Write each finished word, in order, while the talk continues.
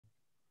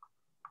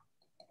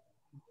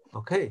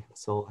Okay,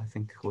 so I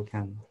think we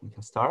can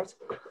start.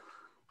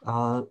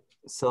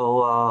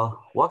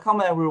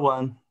 Welcome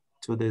everyone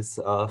to this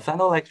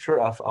final lecture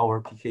of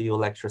our PKU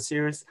lecture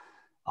series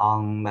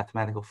on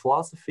mathematical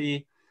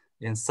philosophy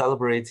in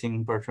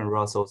celebrating Bertrand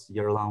Russell's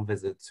year-long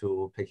visit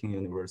to Peking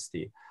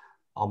University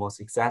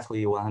almost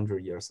exactly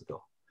 100 years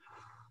ago.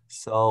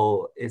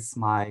 So it's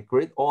my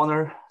great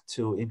honor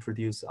to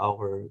introduce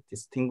our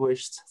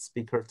distinguished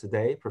speaker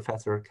today,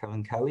 Professor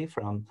Kevin Kelly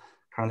from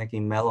Carnegie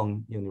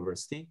Mellon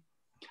University.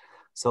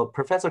 So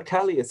Professor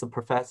Kelly is a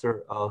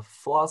professor of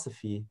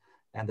philosophy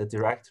and the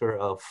director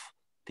of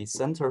the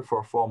Center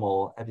for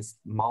Formal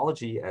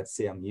Epistemology at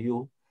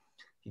CMU.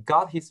 He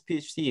got his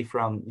PhD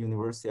from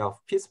University of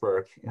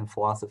Pittsburgh in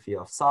philosophy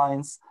of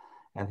science,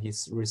 and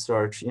his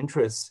research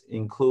interests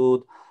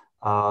include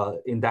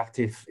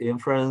inductive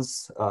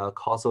inference,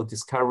 causal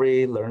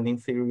discovery, learning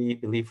theory,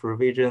 belief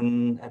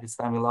revision,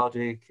 epistemic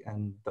logic,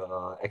 and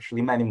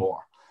actually many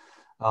more.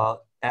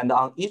 And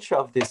on each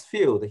of this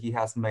field, he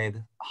has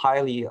made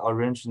highly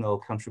original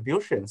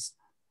contributions.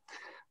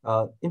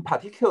 In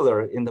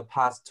particular, in the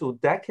past 2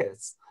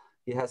 decades,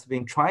 he has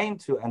been trying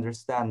to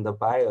understand the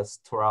bias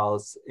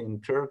towards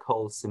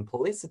empirical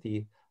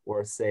simplicity,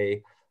 or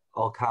say,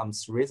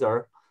 Occam's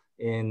razor,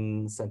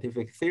 in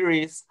scientific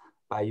theories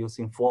by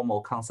using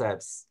formal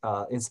concepts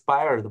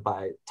inspired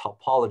by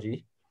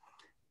topology.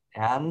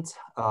 And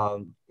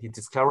he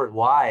discovered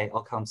why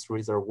Occam's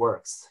razor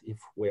works if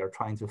we are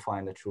trying to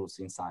find the truth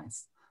in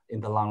science in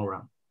the long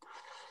run.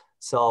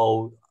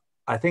 So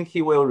I think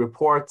he will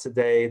report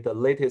today the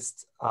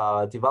latest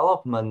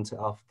development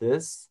of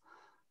this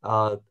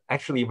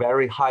actually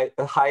very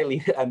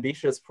highly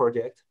ambitious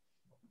project,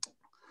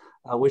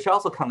 which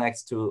also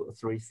connects to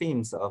 3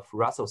 themes of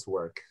Russell's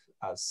work,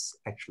 as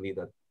actually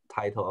the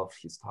title of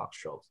his talk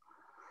shows.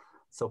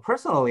 So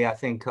personally, I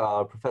think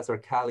Professor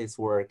Kelly's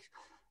work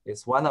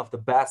is one of the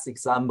best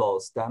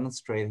examples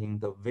demonstrating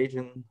the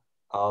vision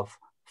of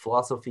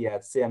philosophy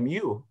at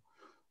CMU.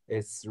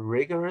 It's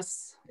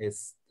rigorous,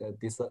 it's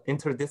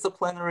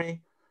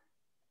interdisciplinary,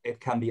 it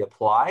can be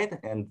applied,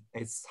 and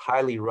it's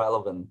highly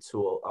relevant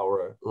to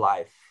our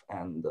life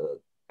and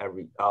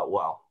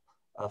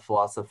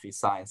philosophy,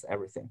 science,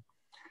 everything.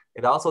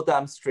 It also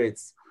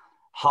demonstrates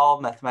how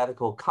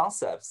mathematical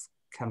concepts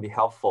can be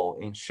helpful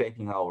in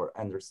shaping our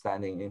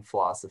understanding in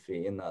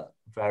philosophy in a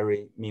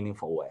very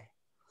meaningful way.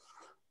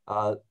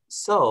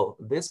 So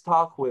this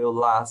talk will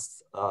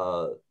last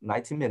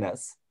 90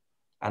 minutes,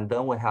 and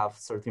then we have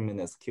 30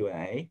 minutes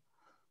Q&A.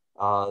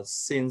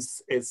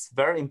 Since it's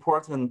very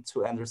important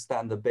to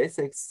understand the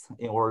basics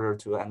in order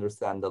to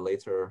understand the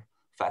later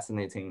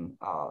fascinating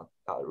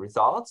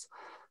results,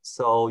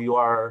 so you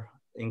are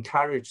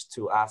encouraged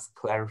to ask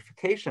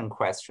clarification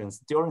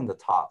questions during the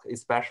talk,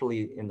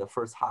 especially in the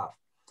first half.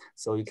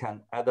 So you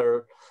can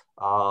either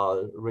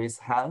raise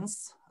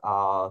hands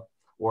or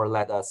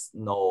let us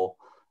know,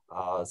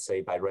 say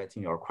by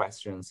writing your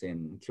questions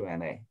in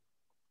Q&A.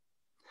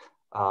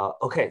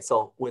 Okay,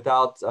 so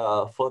without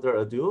further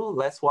ado,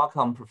 let's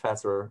welcome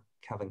Professor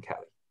Kevin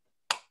Kelly.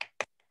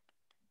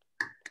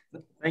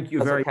 Thank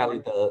you very much.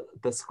 Kelly,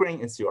 the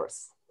screen is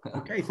yours.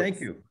 Okay, thank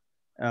you.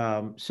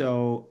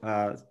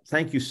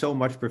 Thank you so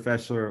much,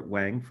 Professor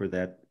Wang, for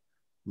that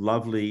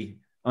lovely,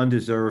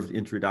 undeserved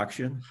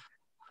introduction.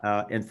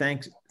 And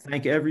thank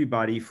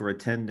everybody for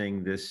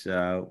attending this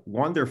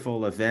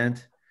wonderful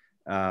event.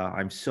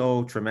 I'm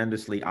so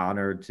tremendously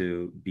honored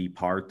to be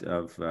part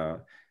of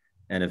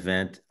an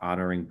event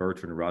honoring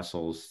Bertrand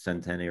Russell's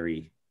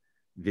centenary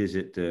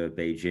visit to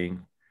Beijing.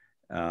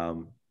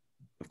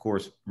 Of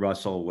course,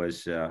 Russell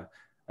was a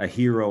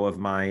hero of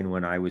mine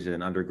when I was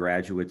an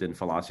undergraduate in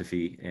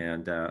philosophy,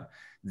 and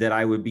that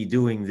I would be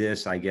doing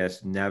this, I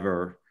guess,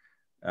 never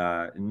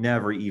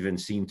even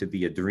seemed to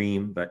be a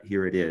dream, but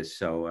here it is.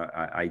 So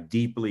I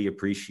deeply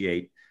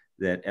appreciate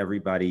that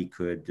everybody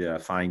could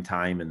find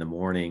time in the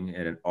morning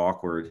at an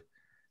awkward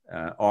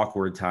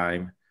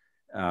time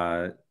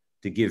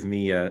to give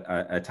me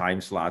a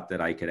time slot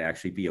that I could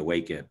actually be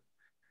awake in.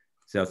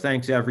 So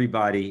thanks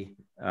everybody.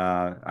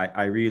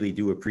 I really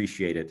do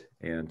appreciate it,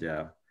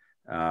 and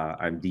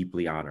I'm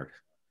deeply honored.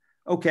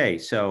 Okay,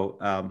 so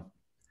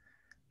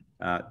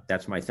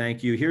that's my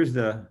thank you. Here's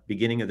the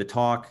beginning of the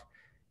talk.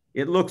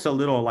 It looks a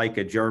little like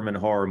a German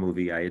horror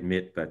movie, I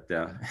admit, but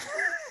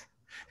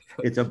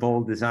it's a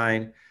bold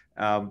design.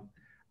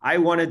 I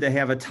wanted to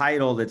have a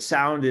title that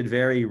sounded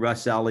very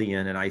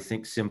Russellian, and I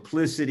think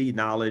simplicity,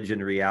 knowledge,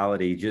 and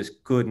reality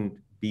just couldn't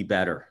be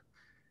better.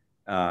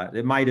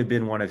 It might have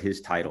been one of his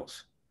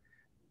titles.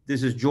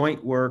 This is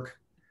joint work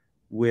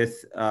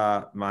with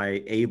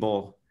my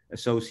able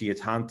associates,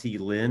 Han-T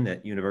Lin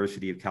at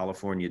University of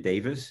California,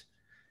 Davis.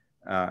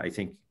 I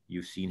think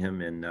you've seen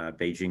him in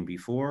Beijing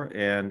before,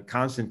 and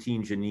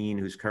Constantine Janine,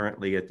 who's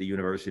currently at the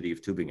University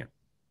of Tübingen.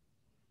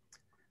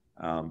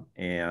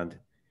 And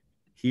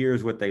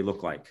here's what they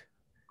look like.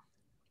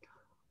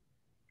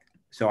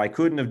 So I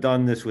couldn't have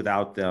done this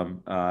without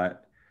them.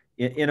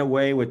 In a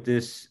way, what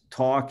this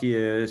talk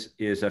is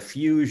a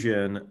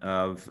fusion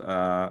of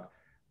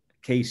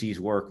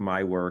Casey's work,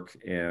 my work,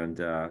 and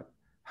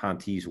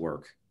Han-T's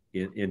work.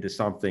 into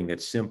something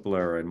that's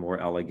simpler and more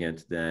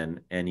elegant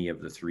than any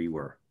of the three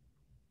were.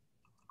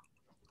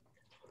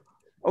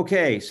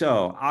 Okay,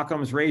 so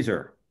Occam's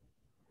razor.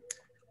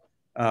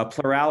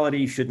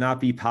 Plurality should not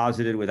be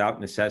posited without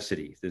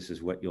necessity. This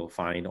is what you'll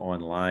find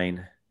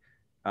online.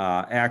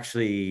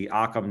 Actually,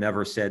 Occam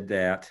never said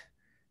that.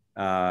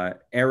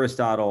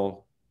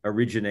 Aristotle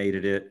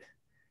originated it,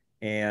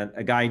 and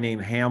a guy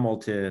named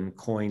Hamilton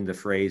coined the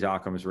phrase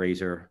Occam's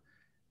razor.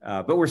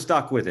 But we're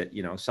stuck with it.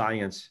 You know,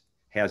 science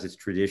has its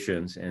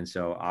traditions, and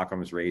so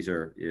Occam's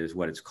razor is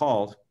what it's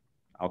called.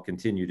 I'll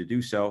continue to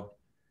do so.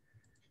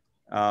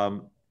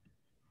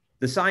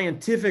 The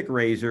scientific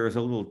razor is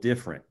a little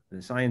different.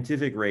 The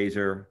scientific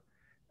razor,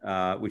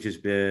 which has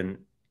been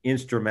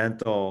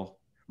instrumental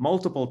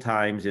multiple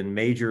times in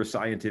major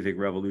scientific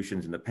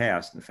revolutions in the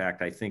past. In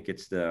fact, I think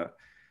it's the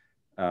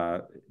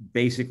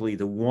basically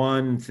the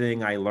one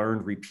thing I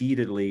learned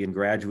repeatedly in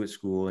graduate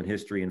school in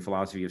history and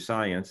philosophy of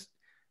science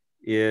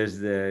is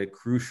the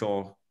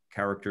crucial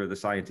character of the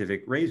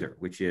scientific razor,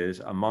 which is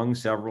among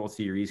several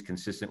theories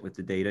consistent with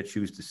the data,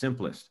 choose the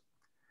simplest.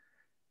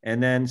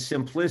 And then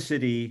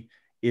simplicity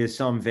is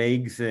some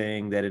vague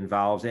thing that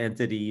involves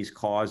entities,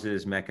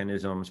 causes,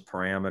 mechanisms,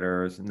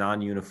 parameters,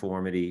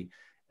 non-uniformity,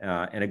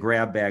 and a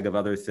grab bag of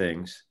other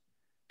things,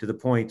 to the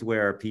point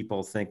where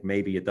people think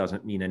maybe it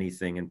doesn't mean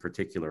anything in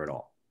particular at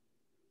all.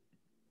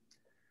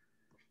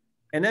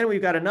 And then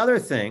we've got another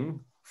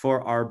thing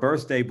for our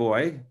birthday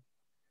boy,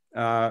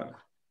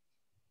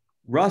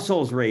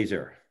 Russell's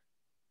razor.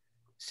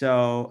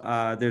 So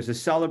there's a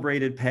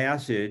celebrated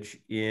passage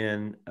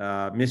in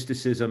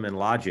Mysticism and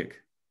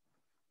Logic.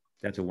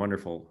 That's a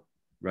wonderful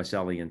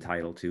Russellian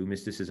title too,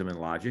 Mysticism and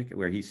Logic,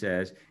 where he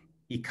says,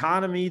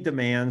 economy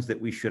demands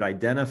that we should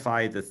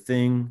identify the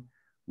thing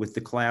with the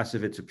class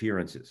of its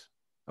appearances.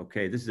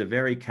 Okay, this is a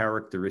very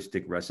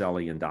characteristic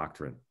Russellian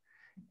doctrine.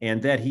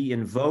 And that he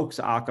invokes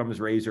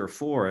Occam's razor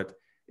for it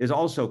is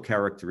also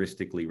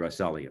characteristically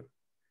Russellian.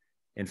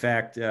 In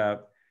fact,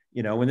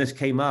 you know, when this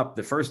came up,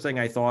 the first thing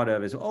I thought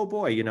of is, oh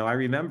boy, you know, I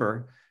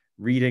remember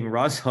reading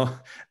Russell,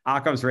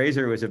 Occam's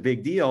razor was a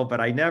big deal, but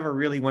I never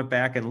really went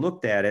back and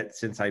looked at it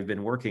since I've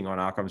been working on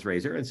Occam's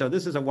razor. And so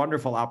this is a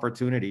wonderful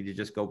opportunity to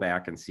just go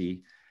back and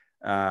see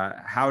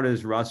how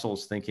does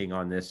Russell's thinking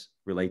on this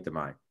relate to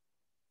mine.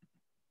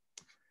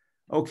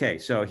 Okay,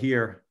 so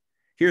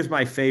here's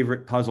my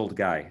favorite puzzled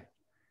guy.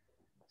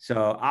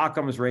 So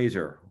Occam's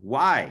razor,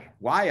 why?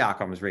 Why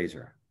Occam's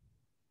razor?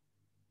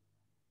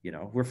 You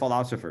know, we're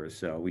philosophers,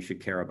 so we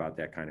should care about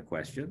that kind of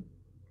question.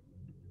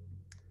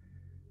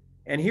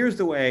 And here's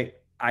the way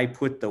I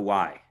put the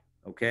why,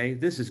 okay?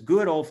 This is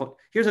good old,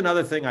 here's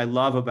another thing I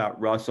love about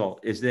Russell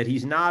is that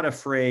he's not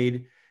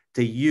afraid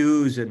to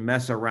use and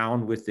mess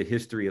around with the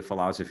history of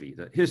philosophy.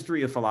 The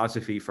history of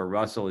philosophy for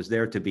Russell is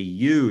there to be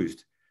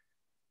used,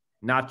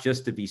 not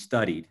just to be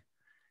studied.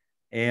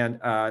 And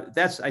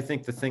that's, I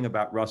think, the thing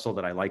about Russell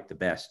that I like the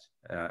best.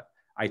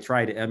 I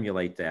try to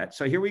emulate that.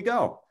 So here we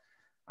go.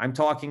 I'm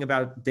talking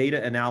about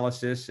data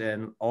analysis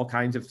and all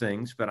kinds of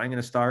things, but I'm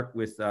going to start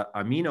with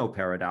amino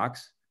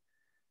paradox.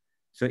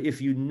 So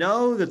if you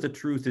know that the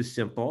truth is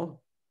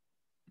simple,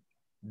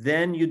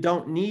 then you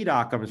don't need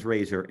Occam's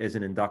razor as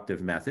an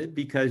inductive method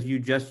because you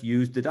just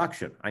use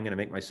deduction. I'm going to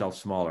make myself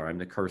smaller. I'm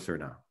the cursor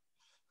now.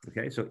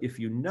 Okay, so if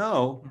you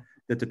know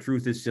that the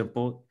truth is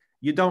simple,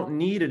 you don't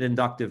need an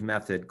inductive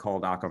method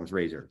called Occam's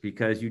razor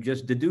because you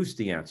just deduce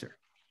the answer.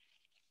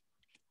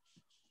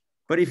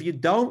 But if you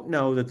don't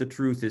know that the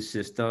truth is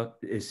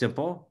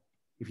simple,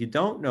 if you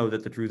don't know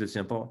that the truth is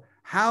simple,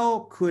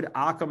 how could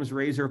Occam's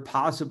razor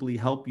possibly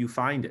help you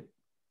find it?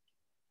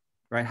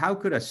 Right? How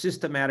could a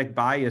systematic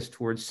bias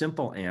towards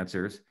simple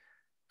answers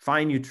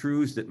find you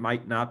truths that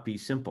might not be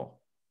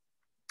simple?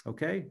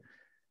 Okay,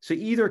 so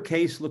either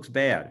case looks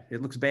bad.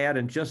 It looks bad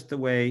in just the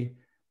way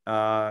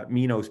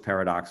Meno's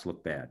paradox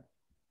looked bad.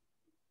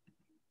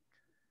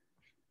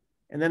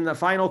 And then the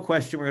final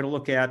question we're going to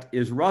look at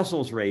is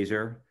Russell's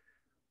razor.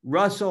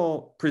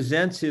 Russell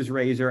presents his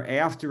razor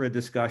after a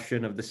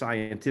discussion of the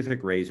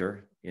scientific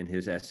razor in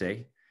his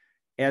essay,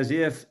 as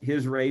if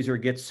his razor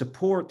gets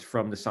support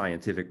from the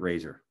scientific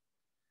razor.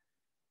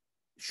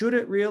 Should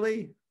it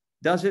really?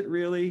 Does it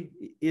really?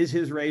 Is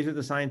his razor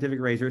the scientific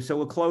razor? So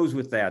we'll close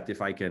with that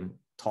if I can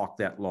talk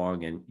that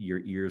long and your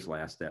ears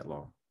last that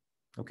long.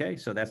 Okay,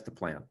 so that's the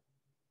plan.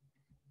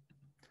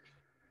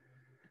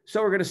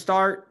 So we're going to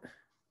start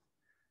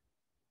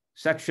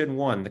section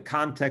 1, the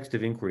context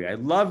of inquiry. I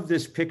love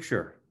this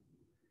picture.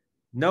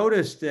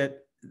 Notice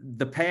that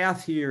the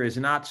path here is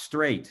not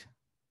straight.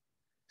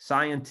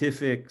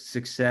 Scientific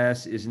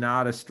success is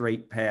not a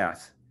straight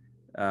path.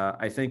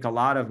 I think a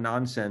lot of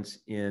nonsense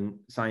in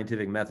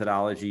scientific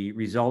methodology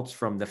results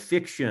from the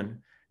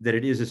fiction that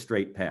it is a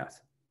straight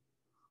path.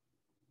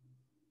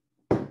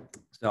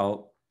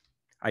 So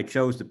I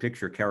chose the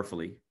picture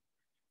carefully.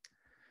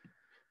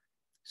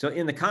 So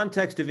in the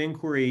context of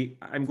inquiry,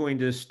 I'm going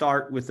to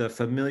start with a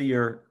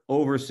familiar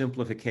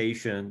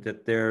oversimplification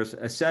that there's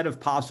a set of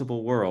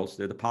possible worlds.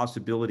 They're the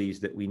possibilities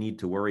that we need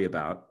to worry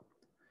about.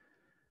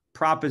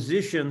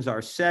 Propositions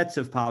are sets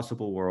of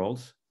possible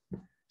worlds.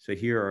 So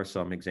here are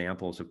some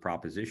examples of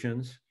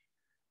propositions.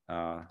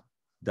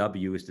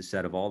 W is the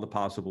set of all the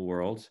possible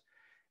worlds.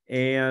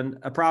 And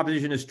a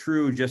proposition is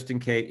true just in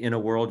case, in a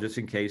world, just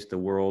in case the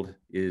world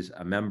is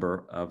a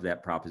member of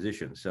that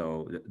proposition.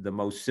 So the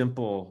most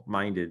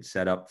simple-minded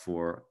setup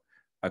for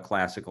a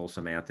classical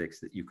semantics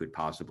that you could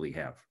possibly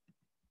have.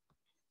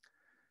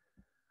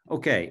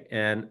 Okay,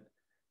 and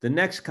the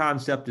next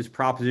concept is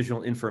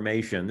propositional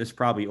information. This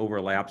probably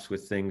overlaps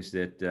with things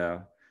that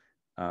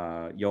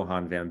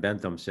Johann van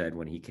Bentham said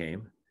when he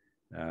came.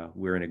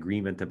 We're in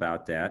agreement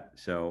about that.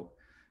 So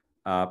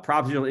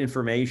propositional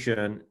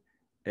information,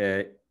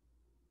 an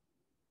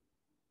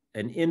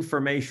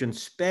information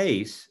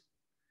space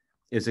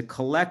is a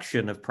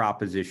collection of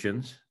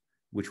propositions,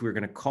 which we're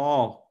going to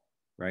call,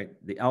 right?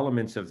 The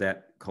elements of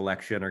that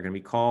collection are going to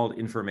be called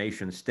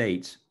information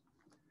states,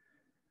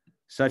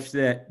 such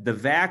that the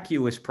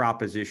vacuous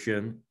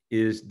proposition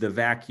is the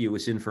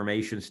vacuous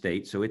information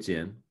state, so it's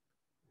in.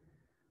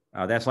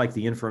 That's like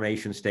the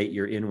information state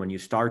you're in when you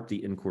start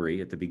the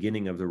inquiry at the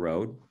beginning of the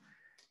road.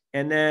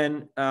 And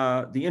then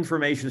the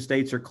information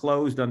states are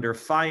closed under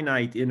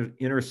finite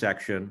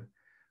intersection,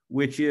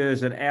 which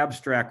is an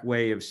abstract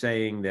way of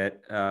saying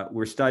that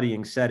we're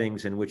studying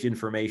settings in which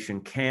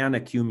information can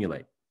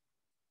accumulate.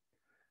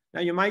 Now,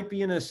 you might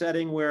be in a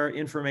setting where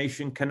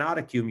information cannot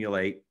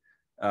accumulate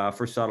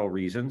for subtle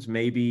reasons.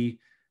 Maybe,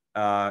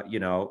 you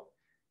know,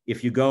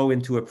 if you go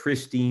into a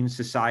pristine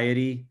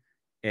society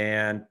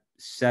and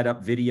set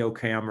up video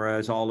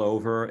cameras all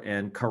over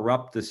and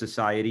corrupt the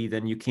society,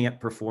 then you can't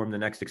perform the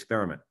next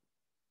experiment,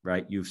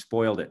 right? You've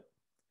spoiled it.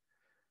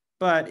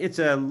 But it's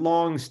a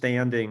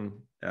long-standing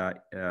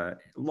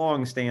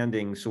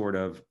sort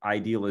of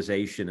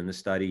idealization in the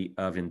study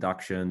of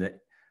induction that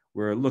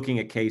we're looking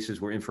at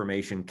cases where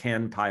information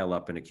can pile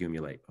up and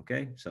accumulate,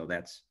 okay? So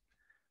that's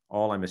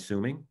all I'm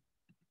assuming.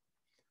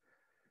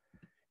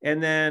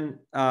 And then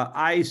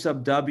I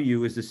sub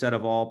W is the set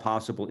of all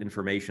possible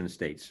information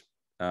states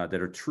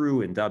that are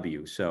true in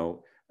W.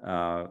 So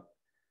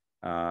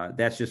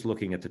that's just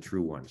looking at the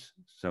true ones.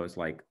 So it's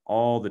like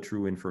all the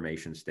true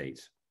information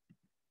states.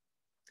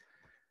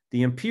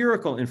 The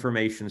empirical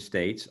information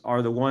states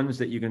are the ones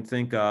that you can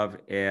think of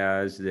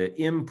as the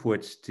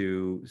inputs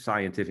to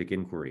scientific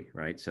inquiry,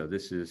 right? So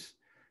this is,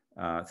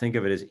 think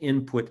of it as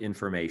input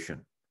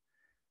information.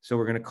 So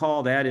we're going to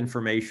call that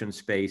information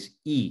space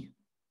E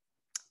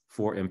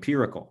for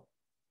empirical.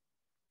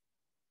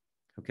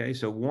 Okay,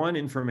 so one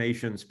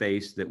information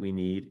space that we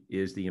need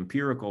is the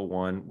empirical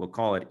one. We'll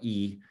call it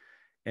E.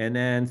 And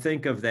then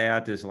think of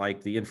that as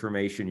like the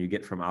information you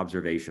get from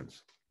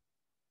observations.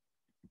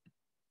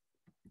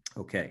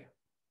 Okay.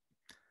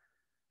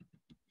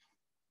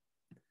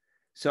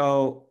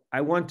 So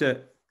I want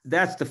to,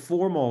 that's the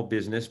formal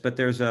business, but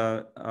there's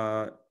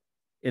an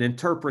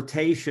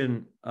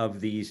interpretation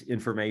of these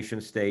information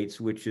states,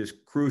 which is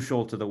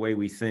crucial to the way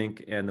we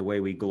think and the way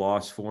we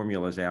gloss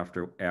formulas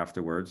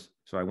afterwards.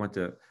 So I want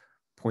to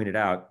point it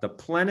out. The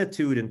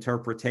plenitude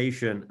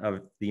interpretation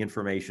of the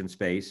information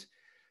space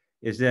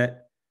is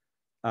that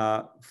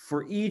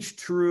for each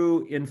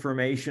true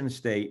information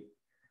state,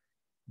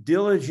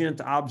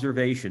 diligent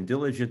observation,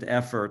 diligent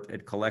effort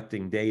at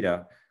collecting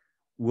data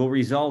will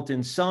result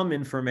in some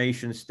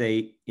information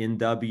state in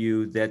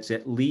W that's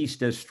at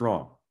least as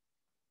strong.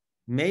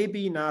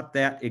 Maybe not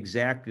that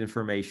exact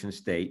information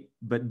state,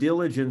 but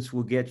diligence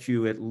will get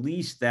you at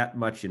least that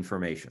much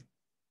information.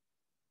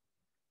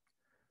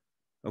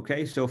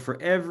 Okay, so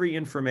for every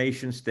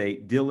information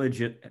state,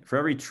 for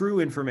every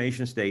true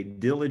information state,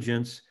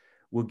 diligence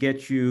will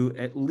get you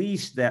at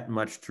least that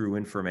much true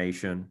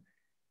information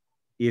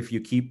if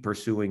you keep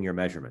pursuing your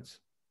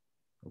measurements.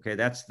 Okay,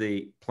 that's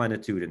the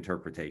plenitude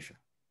interpretation.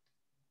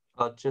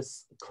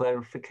 Just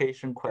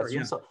clarification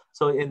question. Sure, yeah.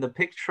 So in the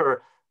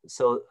picture,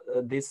 so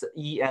this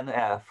E and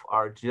F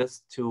are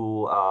just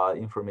two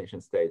information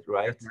states,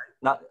 right? Right?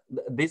 Not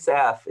this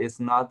F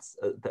is not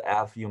the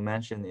F you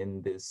mentioned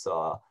in this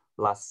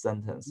last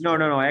sentence. No,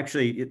 no, no.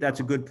 Actually, that's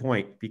a good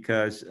point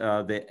because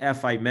the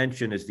F I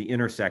mentioned is the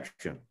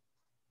intersection.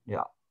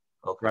 Yeah.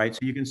 Okay. Right. So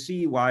you can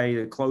see why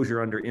the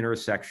closure under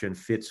intersection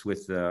fits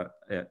with the.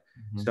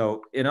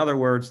 So in other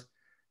words,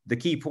 the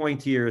key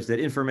point here is that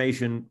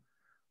information.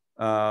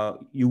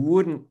 You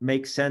wouldn't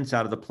make sense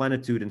out of the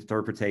plenitude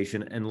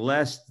interpretation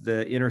unless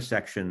the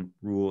intersection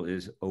rule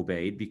is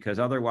obeyed, because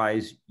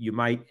otherwise you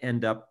might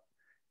end up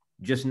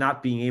just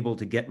not being able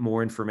to get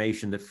more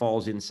information that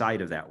falls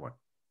inside of that one.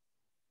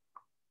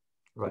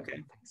 Right.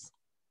 Okay. Thanks.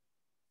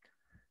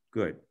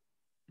 Good.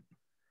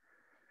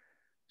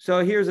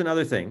 So here's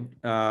another thing.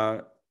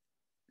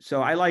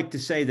 So I like to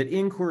say that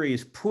inquiry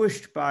is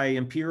pushed by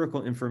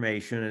empirical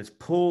information and it's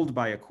pulled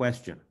by a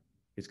question.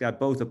 It's got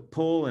both a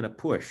pull and a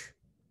push.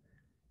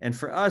 And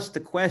for us, the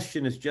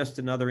question is just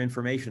another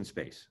information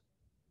space.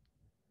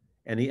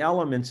 And the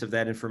elements of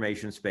that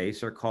information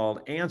space are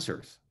called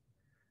answers.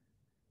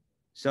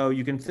 So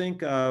you can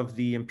think of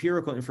the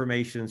empirical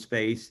information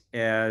space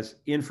as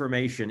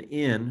information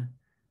in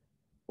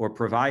or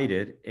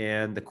provided,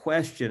 and the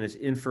question is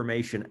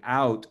information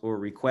out or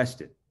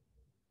requested.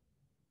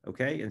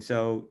 Okay, and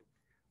so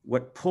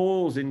What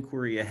pulls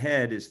inquiry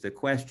ahead is the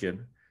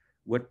question.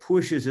 What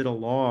pushes it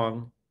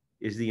along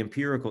is the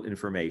empirical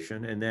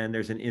information. And then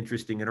there's an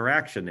interesting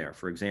interaction there.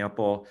 For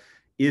example,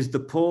 is the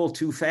pull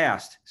too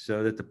fast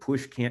so that the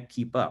push can't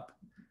keep up?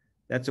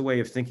 That's a way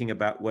of thinking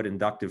about what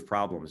inductive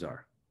problems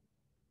are.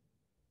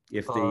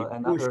 If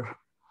the push,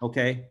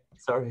 okay.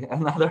 Sorry,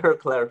 another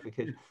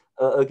clarification.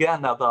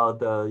 Again,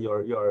 about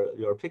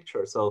your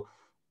picture. So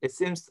it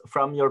seems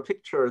from your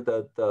picture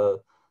that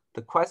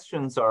the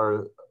questions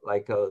are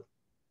like a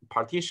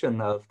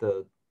partition of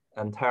the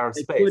entire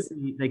space.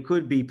 They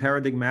could be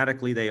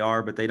paradigmatically, they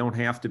are, but they don't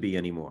have to be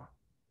anymore.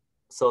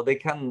 So they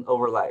can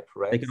overlap,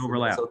 right? They can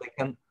overlap. So they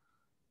can.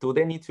 Do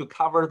they need to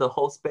cover the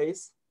whole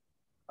space?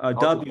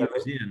 W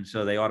is in,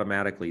 so they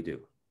automatically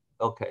do.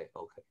 Okay.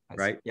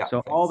 Right. Yeah.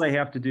 So all they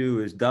have to do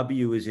is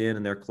W is in,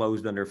 and they're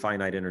closed under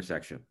finite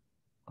intersection.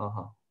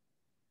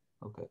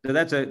 Okay. So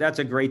that's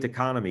a great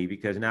economy,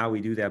 because now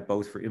we do that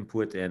both for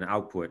input and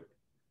output,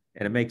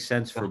 and it makes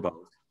sense for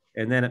both.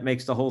 And then it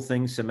makes the whole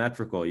thing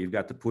symmetrical. You've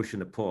got the push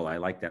and the pull. I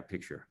like that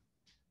picture.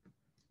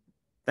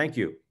 Thank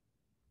you.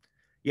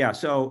 Yeah.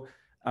 So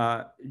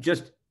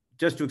just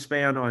to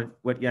expand on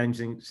what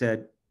Yanxing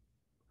said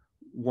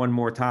one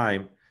more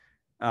time.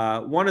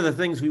 One of the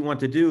things we want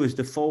to do is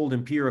to fold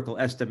empirical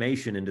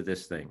estimation into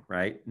this thing,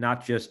 right?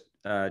 Not just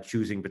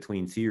choosing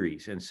between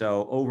theories. And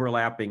so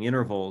overlapping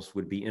intervals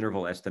would be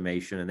interval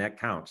estimation, and that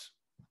counts.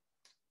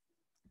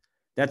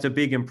 That's a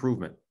big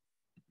improvement.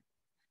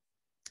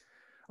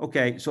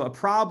 Okay, so a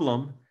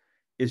problem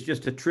is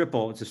just a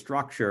triple. It's a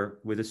structure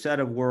with a set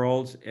of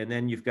worlds, and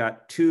then you've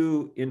got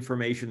two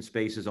information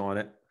spaces on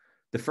it.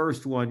 The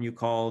first one you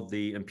call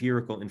the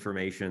empirical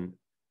information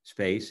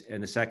space,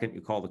 and the second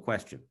you call the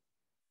question.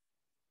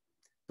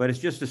 But it's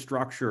just a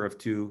structure of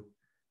two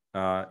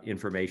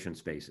information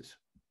spaces.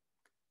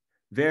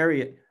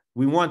 We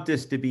want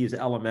this to be as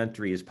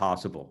elementary as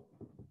possible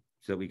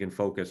so that we can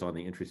focus on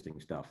the interesting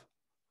stuff.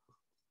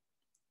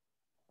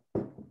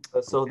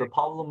 So the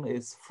problem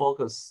is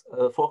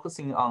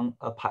focusing on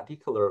a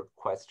particular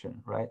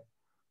question, right?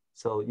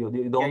 So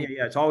you don't.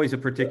 Yeah. It's always a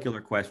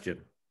particular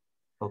question.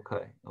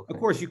 Okay. Of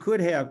course, you could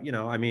have,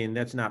 I mean,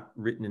 that's not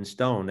written in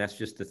stone. That's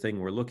just the thing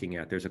we're looking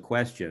at. There's a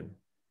question.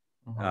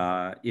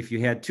 If you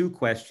had two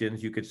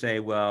questions, you could say,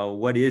 well,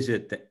 what is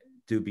it that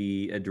to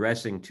be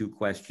addressing two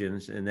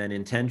questions? And then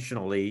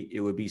intentionally, it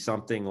would be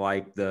something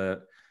like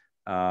the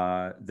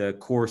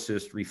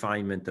coarsest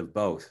refinement of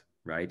both,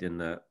 right, in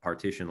the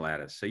partition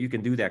lattice. So you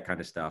can do that kind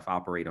of stuff,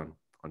 operate on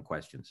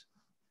questions.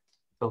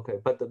 Okay,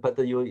 but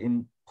you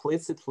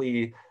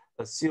implicitly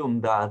assume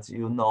that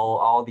you know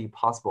all the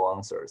possible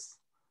answers.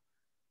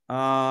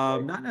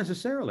 Not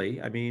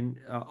necessarily. I mean,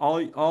 all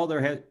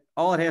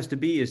it has to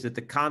be is that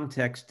the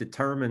context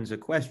determines a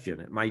question.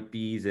 It might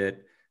be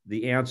that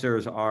the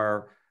answers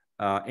are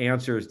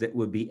answers that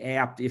would be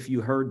apt if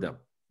you heard them.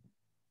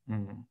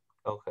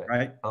 Okay.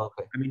 Right?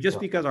 Okay. I mean, just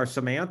because our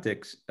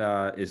semantics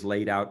is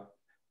laid out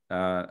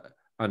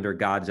under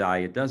God's eye,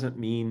 it doesn't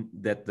mean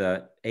that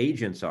the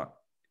agents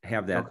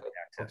have that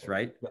access,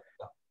 right? Yeah.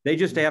 They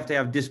just have to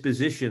have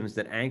dispositions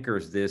that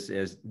anchors this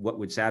as what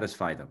would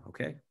satisfy them,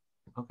 okay?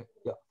 Okay,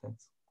 yeah,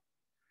 thanks.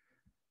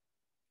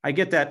 I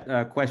get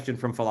that question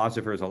from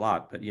philosophers a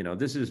lot, but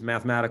this is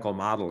mathematical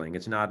modeling.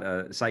 It's not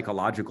a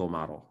psychological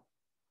model.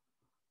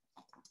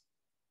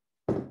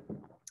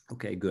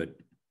 Okay, good.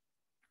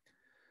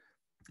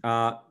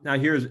 Now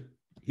here's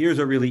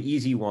a really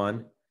easy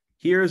one.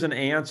 Here's an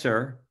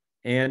answer,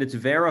 and it's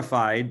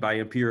verified by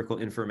empirical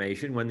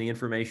information when the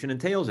information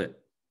entails it.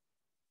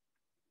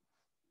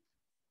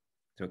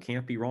 So it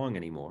can't be wrong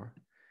anymore.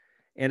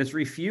 And it's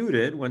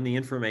refuted when the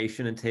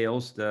information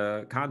entails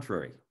the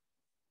contrary.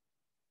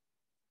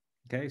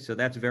 Okay, so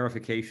that's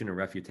verification and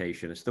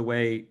refutation. It's the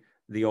way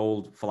the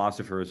old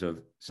philosophers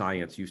of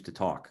science used to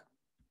talk.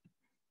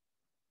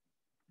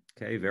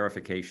 Okay,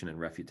 verification and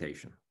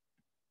refutation.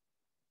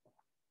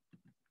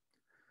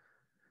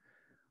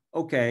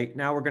 Okay,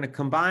 now we're going to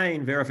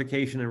combine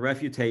verification and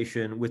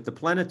refutation with the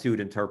plenitude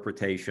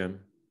interpretation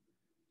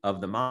of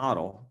the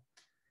model.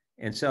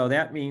 And so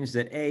that means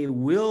that A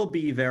will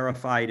be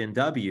verified in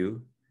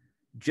W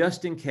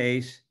just in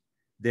case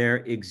there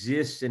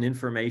exists an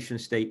information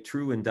state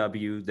true in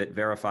W that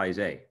verifies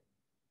A.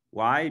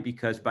 Why?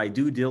 Because by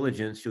due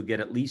diligence, you'll get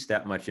at least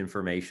that much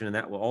information, and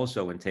that will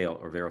also entail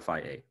or verify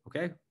A,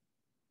 okay?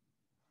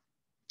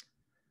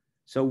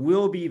 So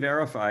will be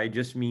verified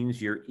just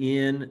means you're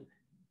in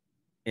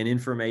an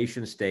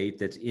information state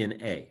that's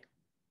in A.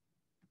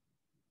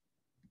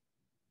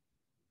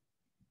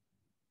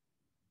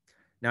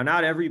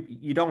 Now,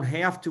 you don't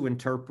have to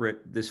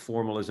interpret this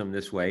formalism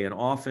this way, and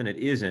often it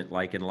isn't,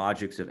 like in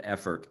logics of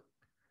effort.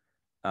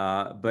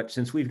 But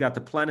since we've got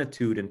the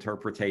plenitude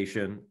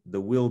interpretation,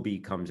 the will be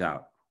comes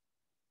out.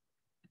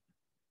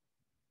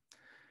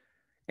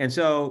 And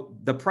so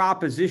the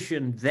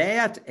proposition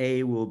that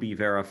A will be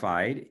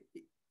verified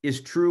is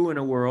true in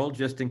a world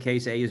just in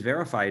case A is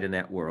verified in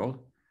that world.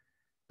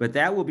 But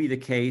that will be the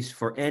case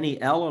for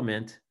any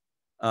element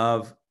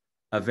of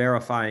a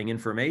verifying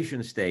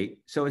information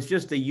state. So it's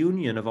just a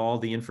union of all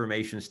the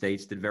information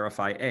states that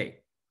verify A.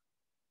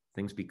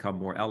 Things become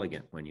more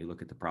elegant when you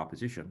look at the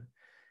proposition.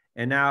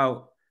 And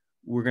now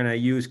we're going to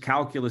use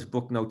calculus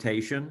book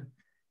notation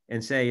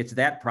and say it's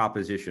that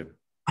proposition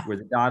where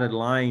the dotted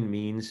line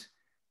means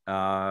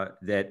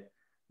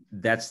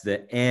that's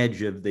the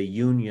edge of the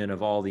union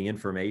of all the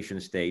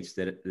information states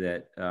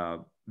that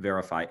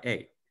verify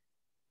A.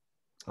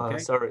 Okay.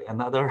 Sorry,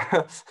 another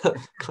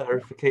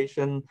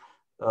clarification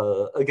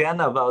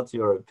again about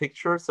your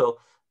picture. So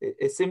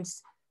it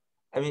seems,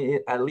 I mean,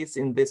 at least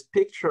in this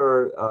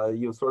picture,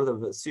 you sort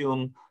of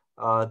assume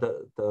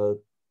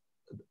the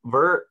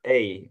ver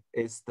A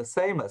is the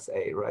same as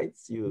A, right?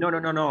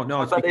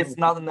 No. But it's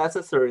not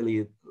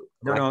necessarily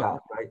like no, that,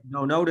 right?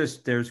 No, notice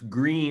there's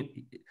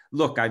green.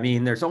 Look, I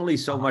mean, there's only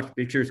so much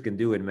pictures can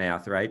do in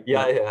math, right?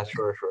 Yeah,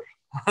 sure.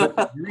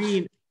 But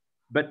green,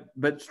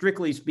 but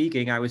strictly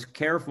speaking, I was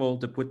careful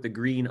to put the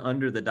green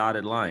under the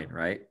dotted line,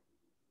 right?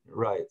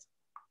 Right.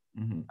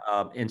 Mm-hmm.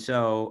 And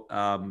so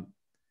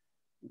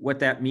what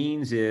that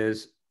means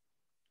is,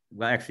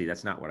 well, actually,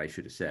 that's not what I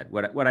should have said.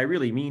 What I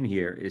really mean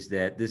here is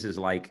that this is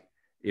like,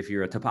 if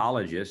you're a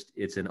topologist,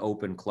 it's an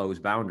open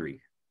closed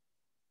boundary,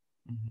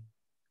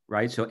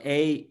 right? So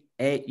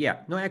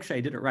actually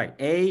I did it right.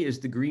 A is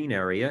the green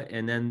area,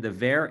 and then the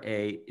var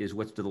A is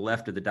what's to the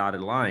left of the dotted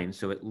line.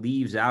 So it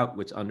leaves out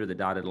what's under the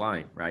dotted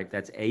line, right?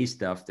 That's A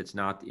stuff that's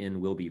not in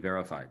will be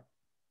verified.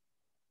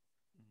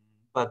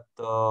 But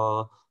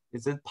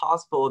is it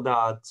possible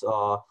that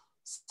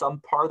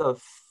some part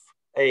of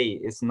A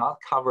is not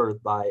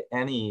covered by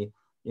any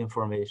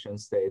information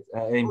state,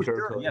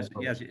 empirical? Sure.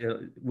 Yes.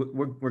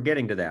 We're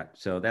getting to that.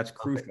 So that's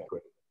crucial.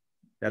 Okay,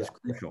 that's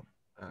crucial.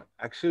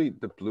 Actually,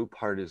 the blue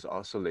part is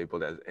also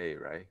labeled as A,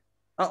 right?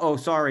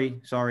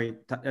 Sorry.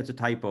 That's a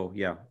typo.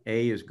 Yeah,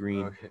 A is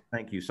green. Okay.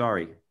 Thank you.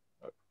 Sorry.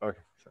 Okay.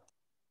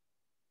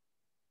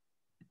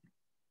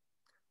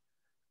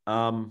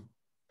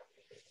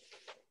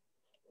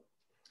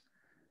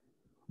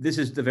 This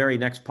is the very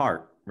next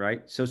part,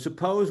 right? So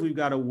suppose we've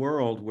got a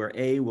world where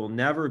A will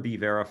never be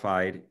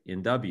verified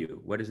in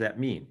W. What does that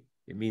mean?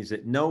 It means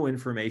that no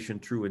information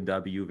true in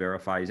W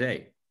verifies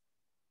A.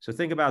 So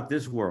think about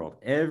this world.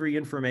 Every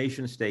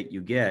information state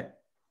you get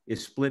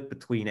is split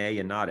between A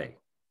and not A.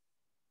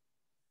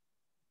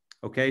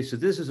 Okay, so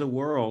this is a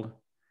world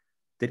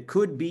that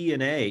could be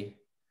in A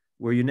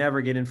where you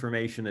never get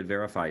information that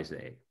verifies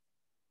A.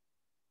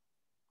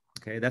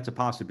 Okay, that's a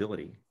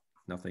possibility.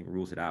 Nothing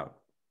rules it out.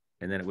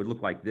 And then it would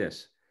look like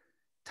this.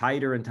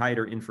 Tighter and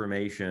tighter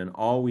information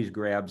always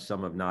grabs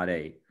some of not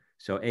A.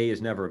 So A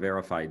is never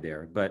verified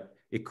there, but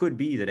it could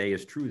be that A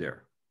is true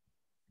there.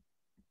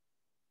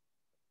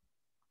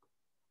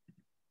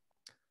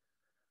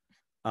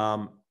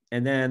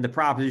 And then the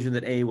proposition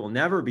that A will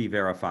never be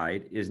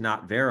verified is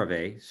not var of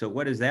A. So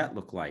what does that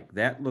look like?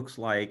 That looks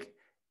like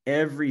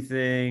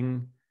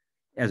everything,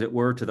 as it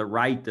were, to the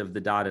right of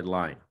the dotted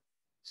line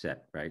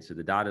set, right? So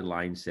the dotted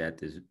line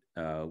set is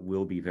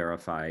will be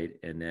verified,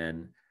 and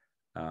then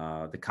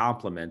the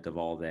complement of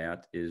all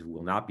that is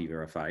will not be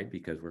verified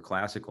because we're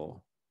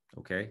classical,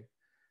 okay?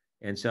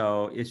 And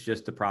so it's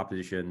just the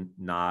proposition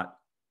not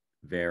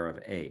var of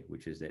A,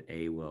 which is that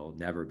A will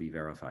never be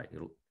verified.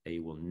 A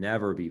will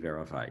never be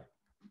verified.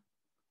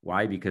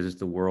 Why? Because it's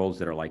the worlds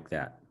that are like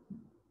that.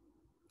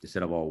 The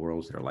set of all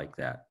worlds that are like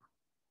that.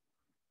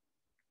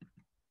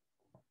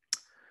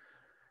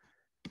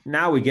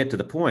 Now we get to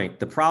the point.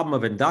 The problem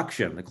of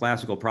induction, the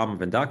classical problem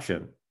of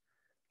induction,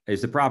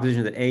 is the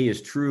proposition that A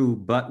is true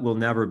but will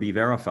never be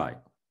verified.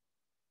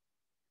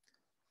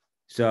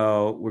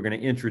 So we're going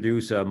to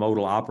introduce a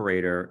modal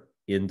operator,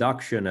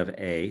 induction of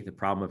A, the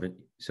problem of it.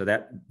 So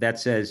that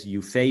says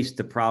you face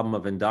the problem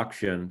of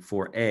induction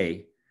for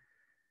A.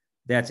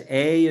 That's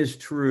A is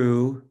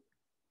true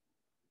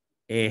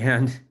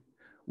and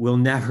will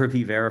never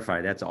be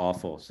verified. That's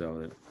awful.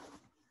 So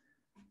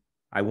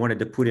I wanted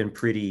to put in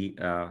pretty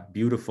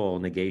beautiful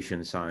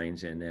negation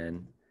signs, and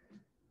then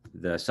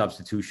the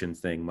substitution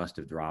thing must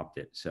have dropped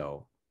it.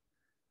 So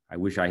I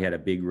wish I had a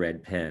big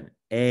red pen.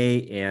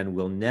 A and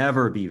will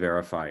never be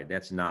verified.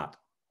 That's not.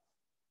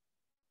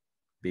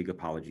 Big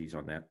apologies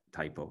on that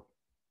typo.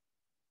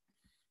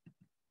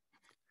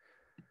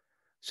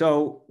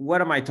 So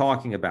what am I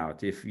talking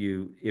about? If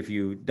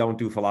you don't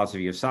do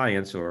philosophy of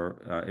science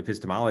or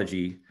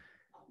epistemology,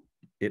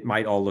 it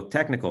might all look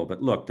technical,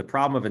 but look, the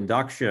problem of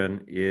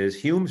induction is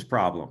Hume's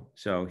problem.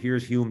 So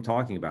here's Hume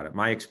talking about it.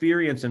 My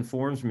experience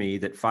informs me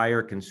that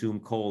fire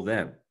consumed coal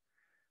then,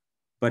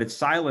 but it's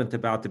silent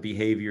about the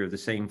behavior of the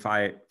same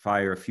fire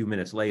a few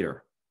minutes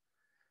later.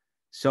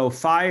 So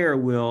fire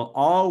will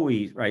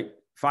always, right?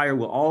 Fire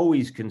will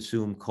always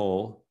consume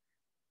coal,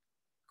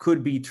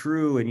 could be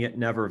true and yet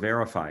never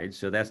verified.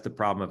 So that's the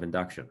problem of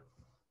induction.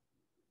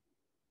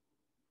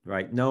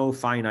 Right? No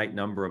finite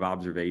number of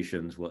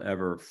observations will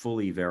ever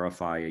fully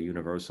verify a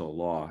universal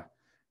law.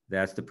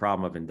 That's the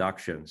problem of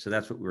induction. So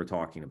that's what we were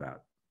talking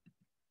about.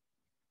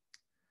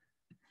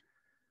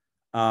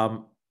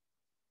 So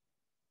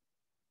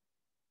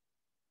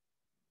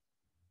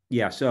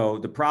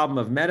the problem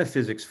of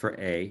metaphysics for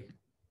A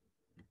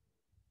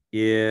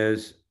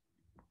is,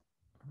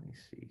 let me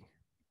see.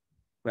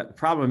 But the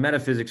problem of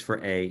metaphysics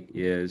for A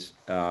is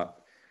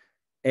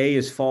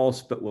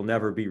false but will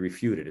never be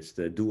refuted. It's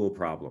the dual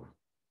problem,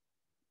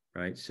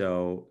 right?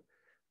 So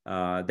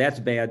that's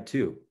bad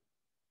too.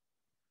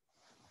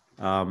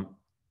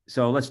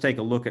 So let's take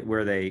a look at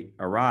where they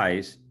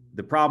arise.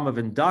 The problem of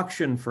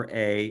induction for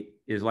A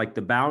is like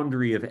the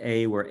boundary of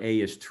A where A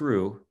is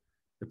true.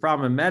 The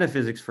problem of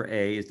metaphysics for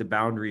A is the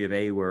boundary of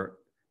A where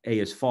A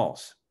is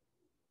false.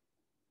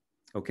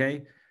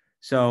 Okay?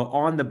 So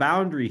on the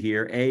boundary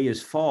here, A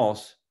is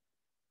false,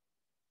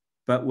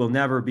 but will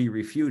never be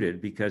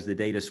refuted because the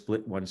data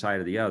split one side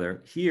or the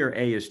other. Here,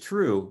 A is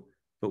true,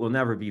 but will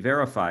never be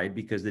verified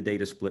because the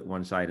data split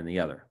one side and the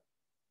other.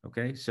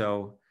 Okay?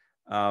 So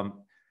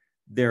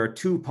there are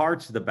two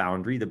parts of the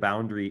boundary. The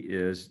boundary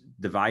is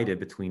divided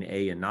between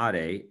A and not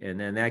A, and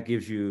then that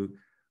gives you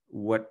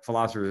what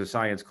philosophers of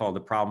science call the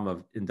problem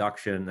of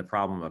induction, the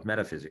problem of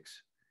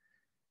metaphysics.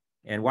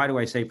 And why do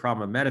I say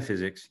problem of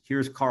metaphysics?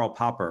 Here's Karl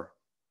Popper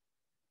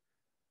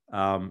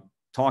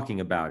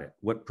talking about it.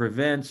 What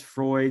prevents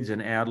Freud's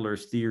and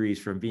Adler's theories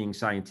from being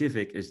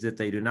scientific is that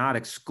they do not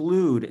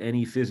exclude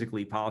any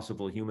physically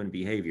possible human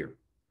behavior.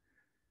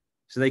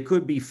 So they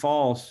could be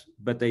false,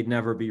 but they'd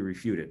never be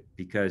refuted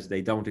because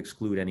they don't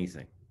exclude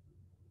anything.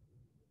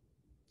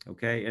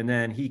 Okay, and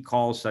then he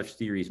calls such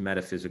theories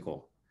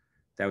metaphysical.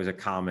 That was a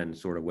common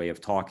sort of way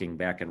of talking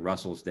back in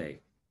Russell's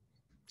day.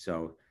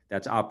 So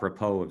that's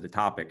apropos of the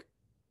topic.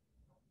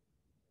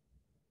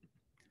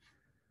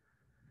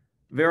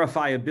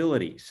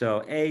 Verifiability.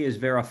 So A is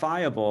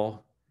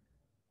verifiable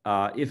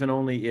if and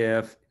only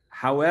if,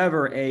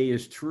 however A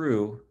is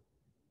true,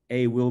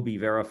 A will be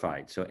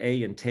verified. So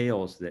A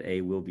entails that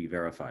A will be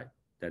verified.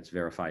 That's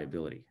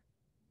verifiability.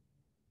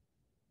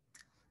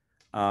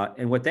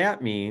 And what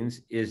that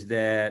means is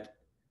that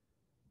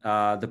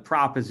the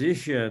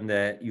proposition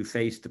that you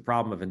face the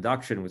problem of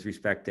induction with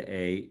respect to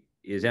A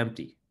is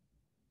empty.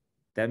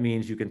 That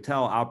means you can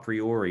tell a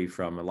priori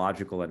from a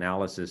logical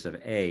analysis of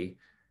A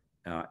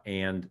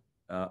and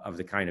of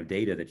the kind of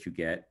data that you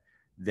get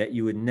that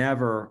you would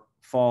never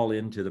fall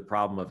into the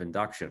problem of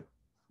induction.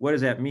 What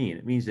does that mean?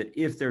 It means that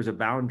if there's a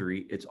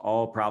boundary, it's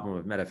all problem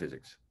of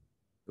metaphysics.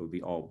 It would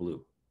be all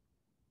blue.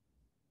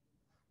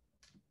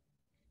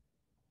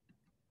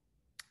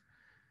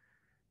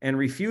 And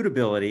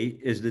refutability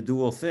is the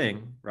dual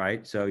thing,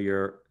 right? So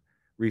you're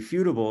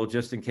refutable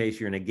just in case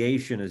your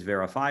negation is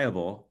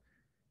verifiable.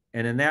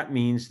 And then that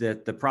means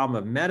that the problem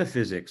of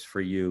metaphysics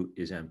for you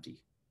is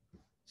empty.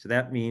 So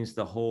that means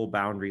the whole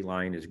boundary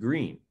line is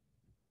green,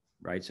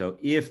 right? So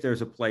if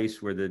there's a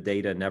place where the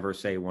data never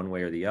say one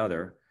way or the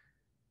other,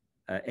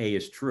 A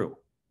is true,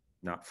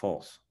 not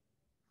false.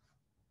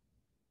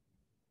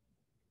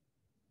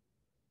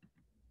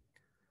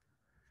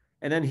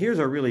 And then here's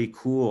a really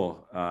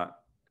cool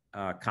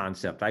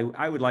concept.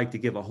 I would like to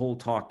give a whole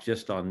talk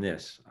just on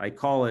this. I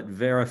call it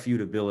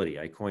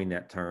verifutability. I coined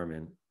that term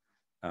in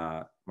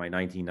my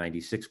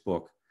 1996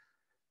 book.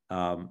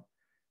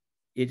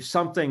 It's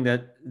something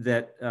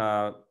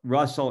that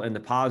Russell and the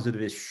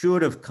positivists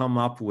should have come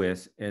up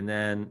with, and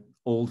then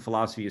old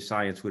philosophy of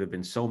science would have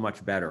been so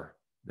much better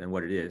than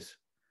what it is.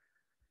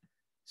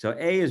 So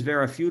A is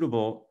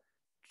verifutable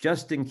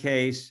just in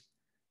case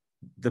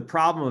the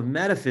problem of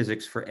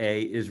metaphysics for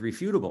A is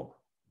refutable.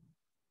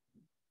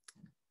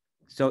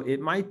 So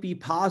it might be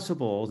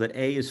possible that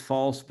A is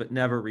false but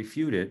never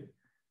refuted.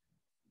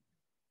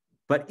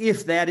 But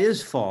if that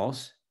is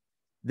false,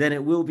 then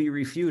it will be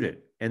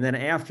refuted. And then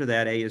after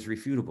that, A is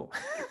refutable.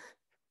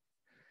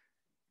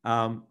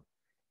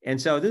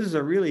 And so this is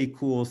a really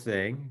cool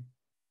thing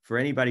for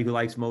anybody who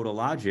likes modal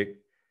logic.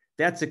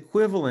 That's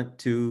equivalent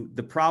to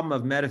the problem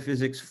of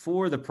metaphysics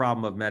for the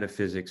problem of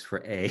metaphysics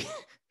for A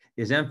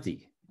is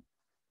empty.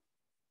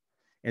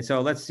 And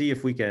so let's see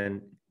if we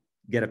can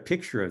get a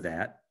picture of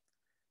that.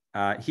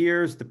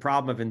 Here's the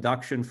problem of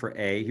induction for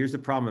A. Here's the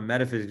problem of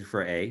metaphysics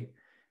for A.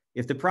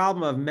 If the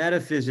problem of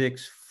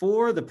metaphysics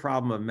for the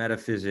problem of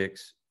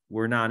metaphysics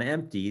were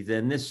non-empty,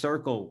 then this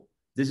circle,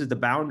 this is the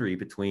boundary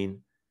between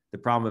the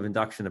problem of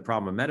induction and the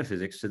problem of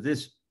metaphysics. So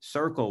this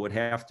circle would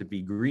have to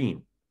be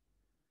green.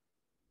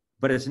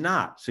 But it's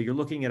not. So you're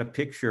looking at a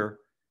picture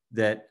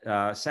that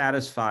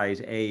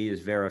satisfies A is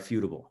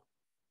verifutable.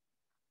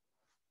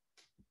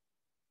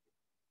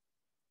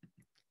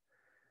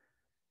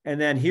 And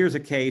then here's a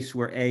case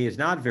where A is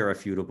not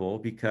verifutable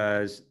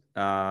because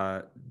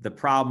the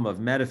problem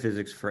of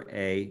metaphysics for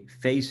A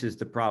faces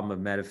the problem of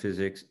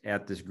metaphysics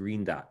at this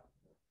green dot.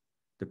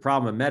 The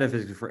problem of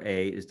metaphysics for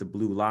A is the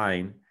blue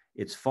line.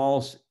 It's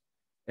false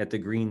at the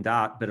green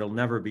dot, but it'll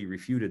never be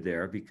refuted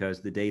there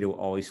because the data will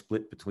always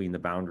split between the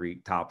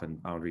boundary top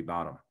and boundary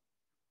bottom.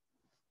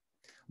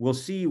 We'll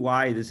see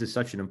why this is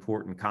such an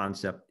important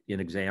concept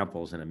in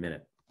examples in a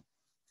minute.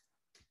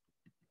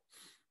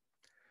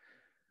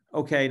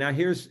 Okay, now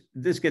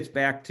this gets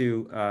back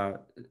to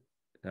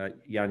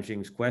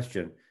Yanjing's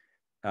question.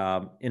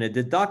 In a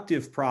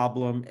deductive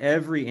problem,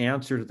 every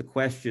answer to the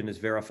question is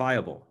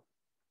verifiable.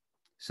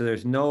 So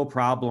there's no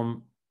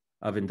problem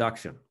of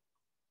induction.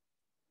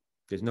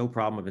 There's no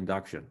problem of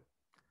induction.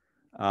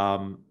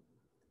 I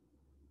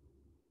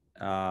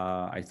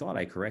thought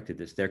I corrected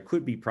this. There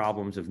could be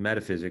problems of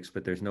metaphysics,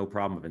 but there's no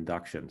problem of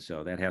induction.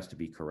 So that has to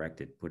be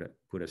corrected.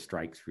 Put a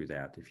strike through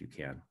that if you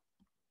can.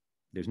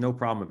 There's no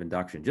problem of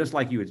induction. Just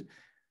like you would,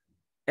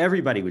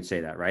 everybody would say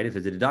that, right? If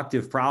it's a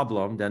deductive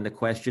problem, then the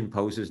question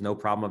poses no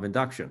problem of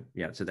induction.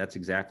 Yeah, so that's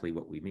exactly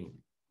what we mean.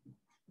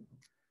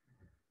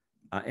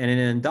 And in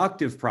an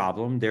inductive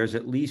problem, there's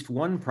at least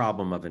one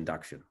problem of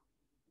induction.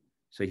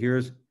 So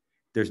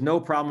there's no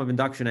problem of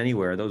induction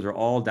anywhere. Those are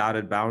all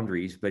dotted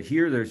boundaries. But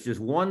here, there's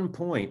just one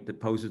point that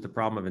poses the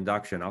problem of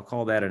induction. I'll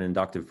call that an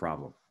inductive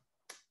problem.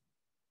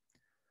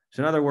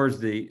 So in other words,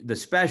 the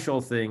special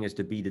thing is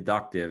to be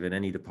deductive, and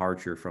any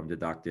departure from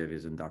deductive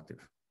is inductive.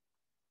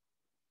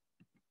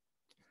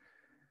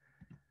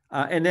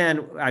 And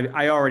then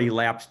I already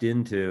lapsed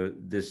into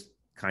this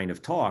kind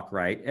of talk,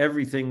 right?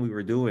 Everything we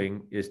were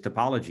doing is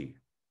topology.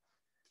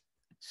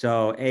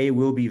 So A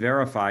will be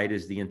verified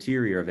as the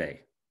interior of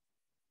A.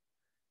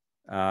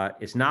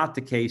 It's not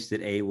the case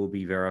that A will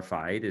be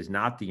verified as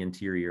not the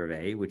interior of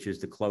A, which is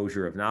the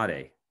closure of not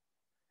A.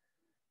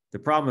 The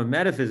problem of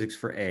metaphysics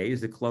for A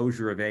is the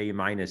closure of A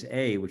minus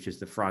A, which is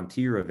the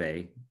frontier of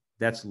A.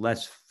 That's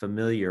less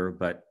familiar,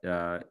 but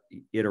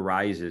it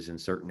arises in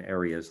certain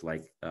areas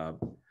like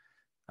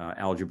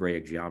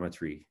algebraic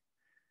geometry.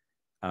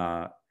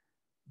 The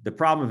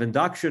problem of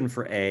induction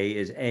for A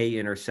is A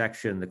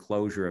intersection the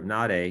closure of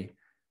not A,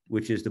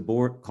 which is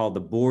called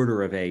the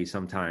border of A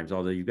sometimes,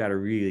 although you've got to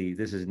really,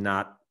 this is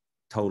not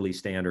totally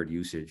standard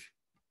usage.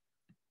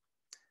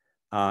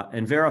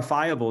 And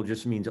verifiable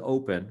just means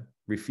open.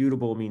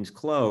 Refutable means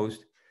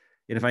closed.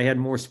 And if I had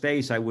more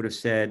space, I would have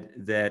said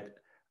that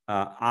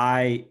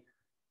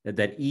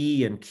that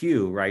E and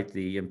Q, right,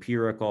 the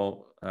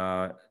empirical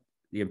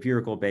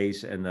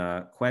base and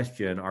the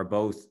question are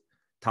both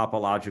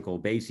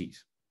topological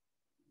bases.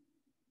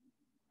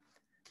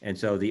 And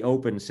so the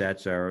open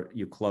sets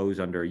you close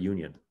under a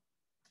union.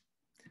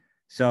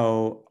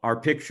 So our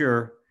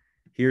picture,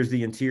 here's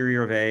the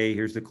interior of A,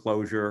 here's the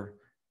closure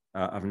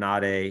of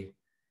not A,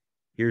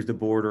 here's the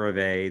border of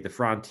A, the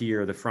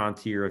frontier of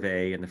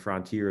A, and the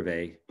frontier of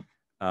A.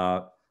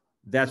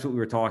 That's what we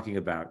were talking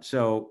about.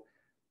 So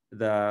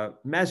the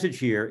message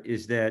here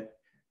is that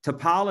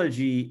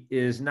topology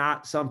is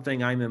not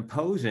something I'm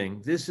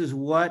imposing. This is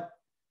what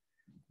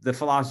the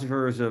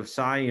philosophers of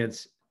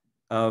science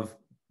of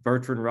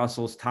Bertrand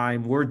Russell's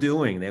time were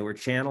doing. They were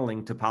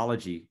channeling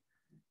topology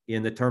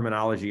in the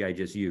terminology I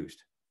just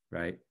used,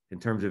 right? In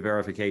terms of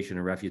verification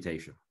and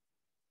refutation.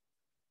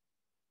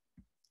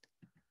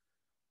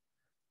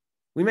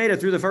 We made it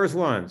through the first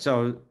one.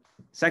 So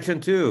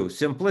section 2,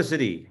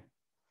 simplicity.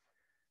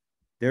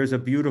 There's a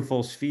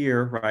beautiful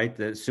sphere, right?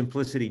 The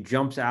simplicity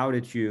jumps out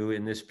at you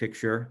in this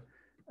picture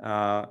with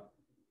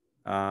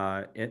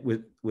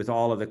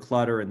all of the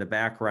clutter in the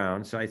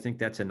background. So I think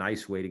that's a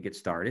nice way to get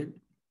started.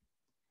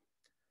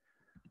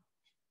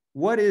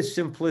 What is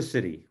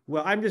simplicity?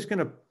 Well, I'm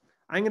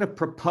going to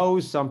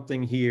propose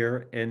something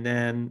here, and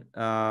then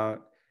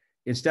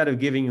instead of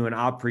giving you an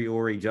a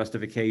priori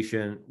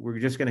justification, we're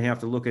just going to have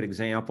to look at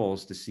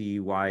examples to see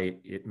why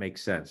it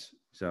makes sense.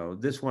 So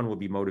this one will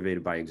be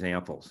motivated by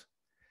examples.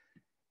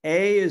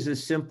 A is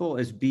as simple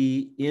as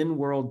B in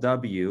world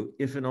W,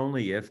 if and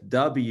only if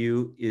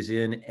W is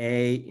in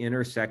A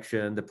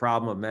intersection the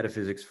problem of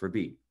metaphysics for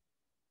B.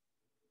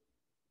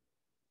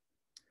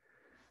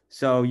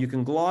 So you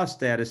can gloss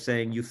that as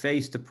saying you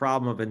face the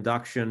problem of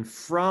induction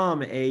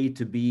from A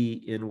to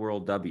B in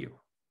world W.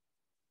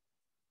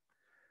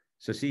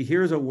 So see,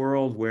 here's a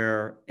world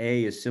where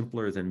A is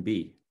simpler than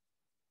B.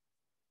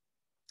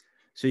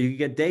 So you can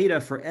get data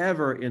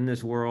forever in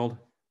this world.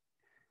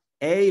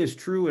 A is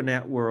true in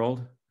that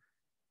world,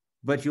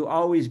 but you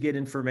always get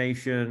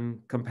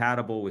information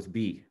compatible with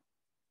B.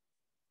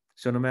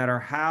 So no matter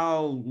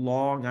how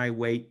long I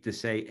wait to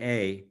say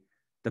A,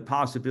 the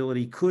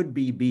possibility could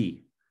be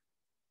B.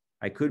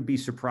 I could be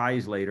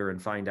surprised later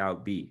and find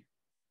out B.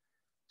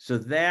 So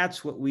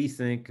that's what we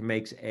think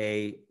makes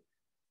A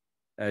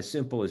as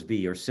simple as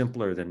B, or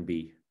simpler than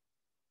B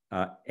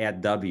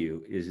at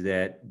W, is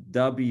that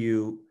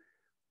W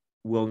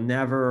will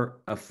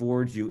never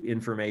afford you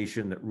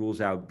information that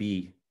rules out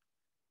B,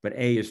 but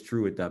A is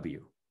true at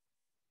W.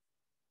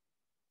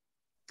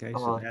 Okay,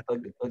 so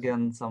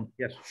again,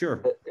 yes,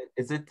 sure.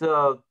 Is it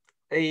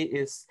A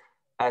is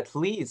at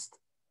least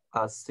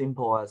as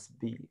simple as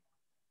B?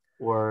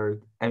 Or,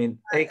 I mean,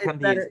 A can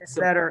be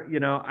better, you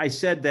know, I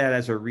said that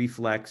as a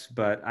reflex,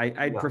 but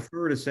I'd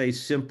prefer to say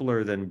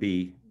simpler than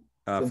B.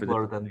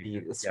 Simpler than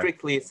B,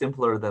 strictly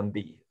simpler than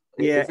B.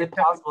 Yeah. Is it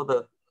possible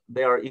that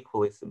they are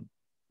equally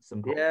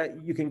simple? Yeah,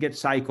 you can get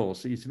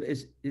cycles.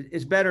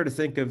 It's better to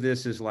think of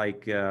this as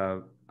like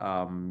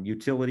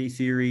utility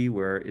theory,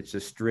 where it's a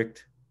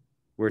strict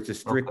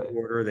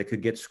order that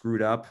could get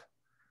screwed up.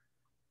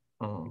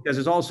 Because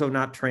it's also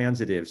not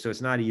transitive, so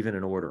it's not even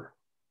an order.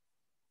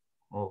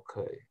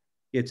 Okay.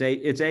 It's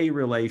a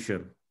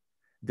relation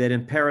that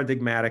in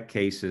paradigmatic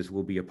cases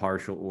will be a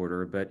partial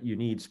order, but you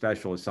need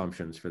special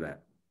assumptions for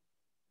that.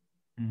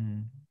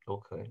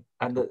 Okay,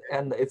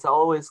 and it's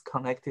always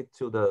connected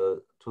to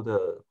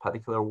the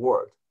particular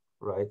word,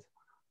 right?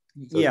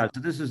 So yeah, so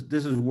this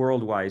is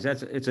worldwide.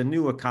 It's a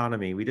new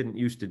economy. We didn't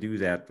used to do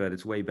that, but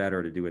it's way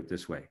better to do it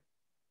this way.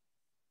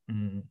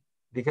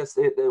 Because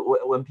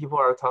when people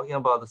are talking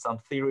about some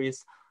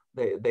theories,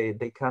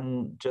 they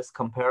can just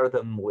compare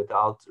them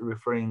without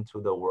referring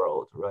to the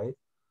world, right?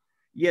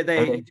 Yeah,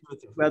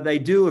 they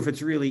do if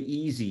it's really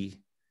easy,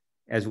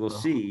 as we'll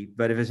see.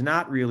 But if it's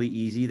not really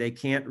easy, they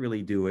can't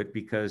really do it,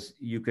 because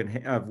you can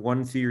have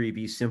one theory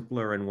be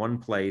simpler in one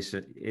place.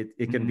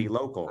 It can be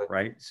local,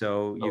 right?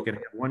 So you can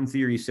have one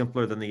theory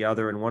simpler than the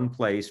other in one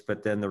place,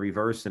 but then the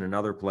reverse in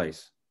another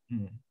place.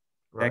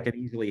 That can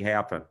easily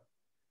happen.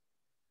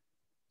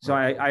 So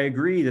I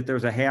agree that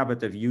there's a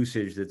habit of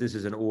usage that this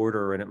is an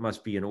order and it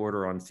must be an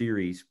order on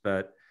theories,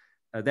 but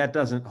that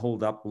doesn't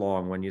hold up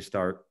long when you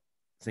start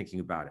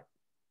thinking about it.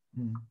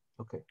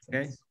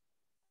 Okay.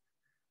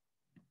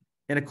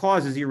 And it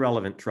causes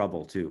irrelevant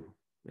trouble too,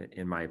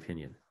 in my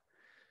opinion.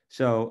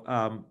 So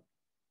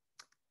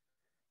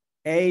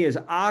A is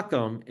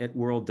Occam at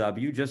world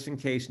W, just in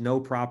case no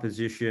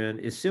proposition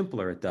is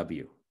simpler at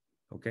W.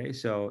 Okay,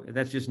 so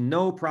that's just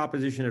no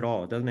proposition at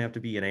all. It doesn't have to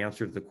be an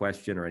answer to the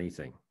question or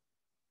anything.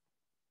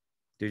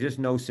 There's just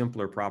no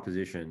simpler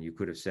proposition you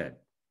could have said.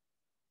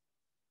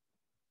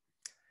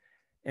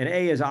 And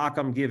A is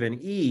Occam given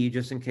E,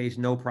 just in case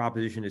no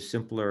proposition is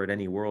simpler at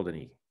any world in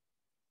E.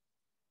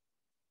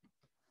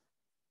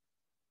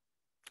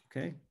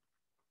 Okay.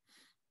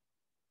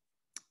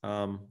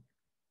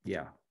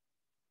 Yeah.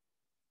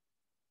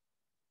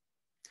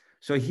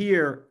 So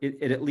here,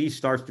 it at least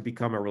starts to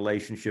become a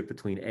relationship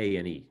between A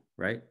and E,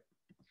 right?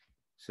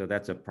 So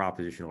that's a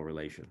propositional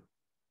relation.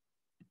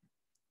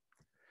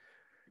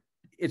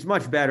 It's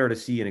much better to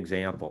see an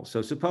example.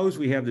 So suppose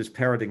we have this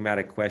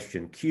paradigmatic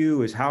question.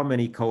 Q is how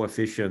many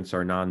coefficients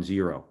are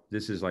non-zero?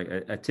 This is like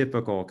a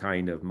typical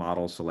kind of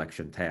model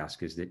selection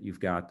task, is that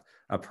you've got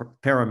a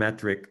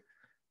parametric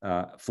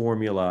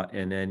formula,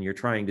 and then you're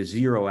trying to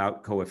zero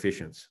out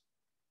coefficients.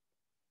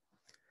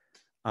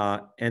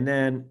 And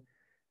then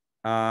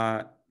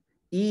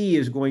E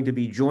is going to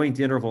be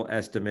joint interval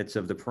estimates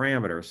of the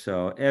parameters.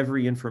 So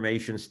every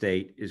information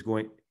state is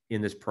going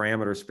in this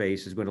parameter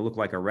space is going to look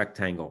like a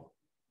rectangle.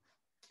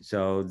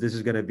 So this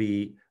is going to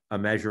be a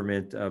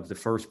measurement of the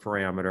first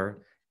parameter,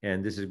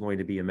 and this is going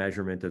to be a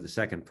measurement of the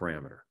second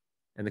parameter.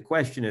 And the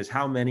question is,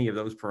 how many of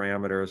those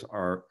parameters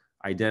are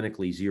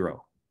identically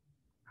zero?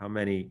 How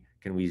many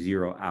can we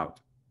zero out?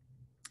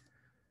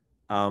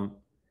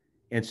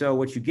 And so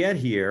what you get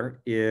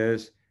here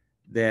is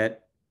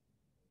that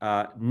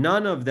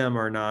none of them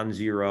are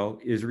non-zero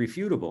is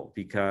refutable,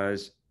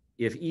 because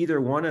if either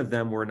one of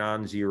them were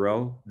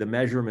non-zero, the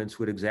measurements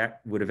would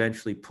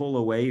eventually pull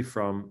away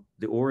from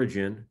the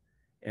origin,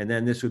 and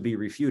then this would be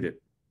refuted.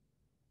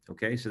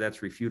 Okay, so that's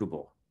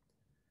refutable.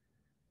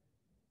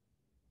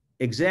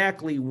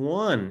 Exactly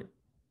one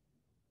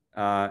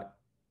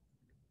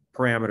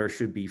parameter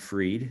should be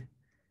freed.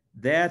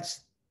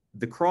 That's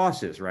the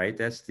crosses, right?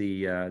 That's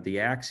the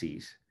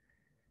axes.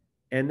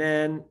 And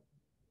then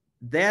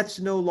that's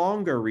no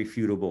longer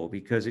refutable,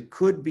 because it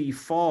could be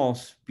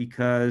false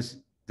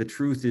because the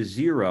truth is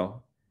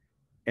zero,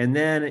 and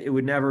then it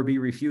would never be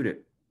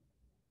refuted.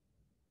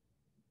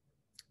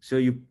 So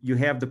you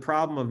have the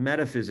problem of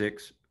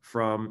metaphysics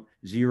from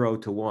 0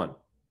 to 1,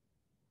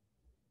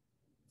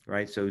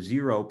 right? So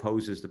 0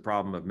 poses the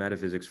problem of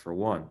metaphysics for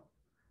 1.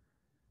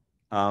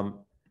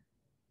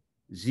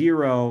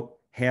 0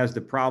 has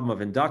the problem of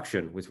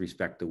induction with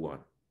respect to 1.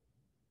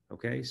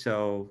 Okay,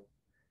 so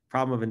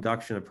problem of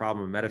induction and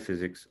problem of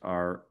metaphysics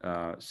are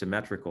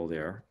symmetrical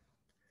there.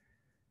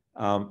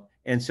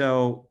 And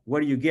so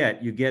what do you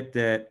get? You get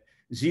that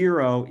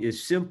 0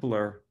 is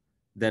simpler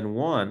than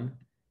 1,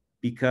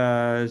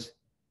 because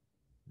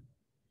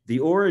the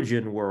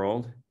origin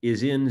world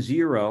is in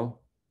 0,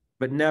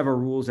 but never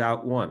rules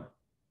out 1,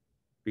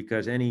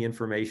 because any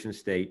information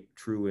state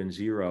true in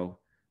 0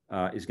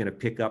 is going to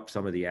pick up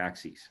some of the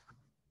axes.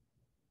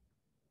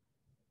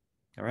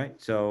 All right,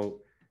 so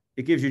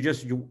it gives you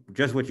just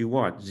what you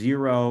want.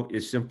 0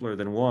 is simpler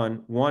than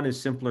 1. 1 is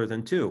simpler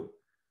than 2.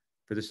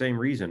 For the same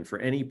reason, for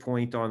any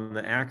point on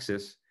the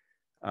axis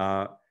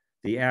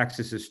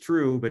is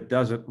true, but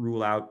doesn't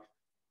rule out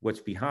what's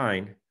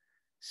behind.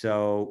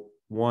 So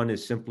 1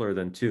 is simpler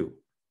than 2.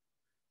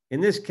 In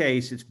this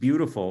case, it's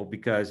beautiful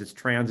because it's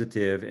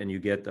transitive and you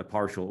get a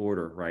partial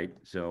order, right?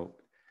 So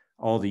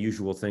all the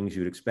usual things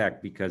you'd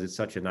expect, because it's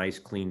such a nice,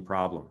 clean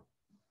problem.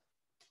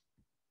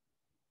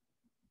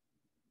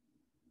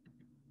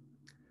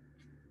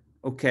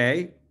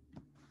 Okay.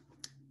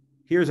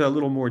 Here's a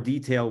little more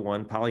detailed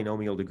one,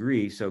 polynomial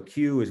degree. So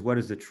Q is what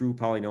is the true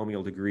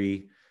polynomial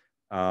degree.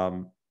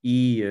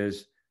 E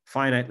is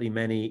finitely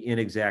many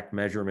inexact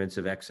measurements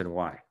of X and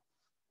Y.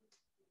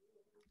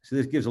 So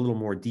this gives a little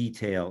more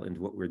detail into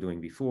what we were doing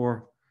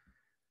before.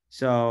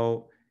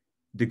 So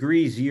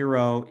degree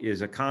 0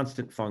 is a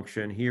constant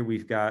function. Here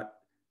we've got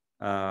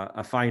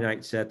a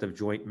finite set of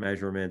joint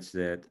measurements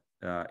that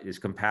is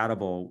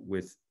compatible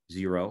with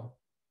 0.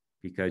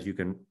 because you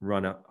can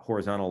run a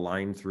horizontal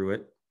line through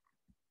it.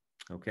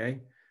 Okay.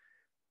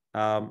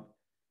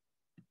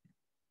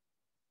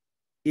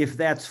 If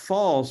that's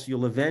false,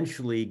 you'll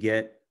eventually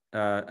get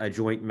a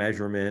joint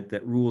measurement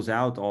that rules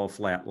out all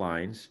flat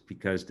lines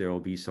because there will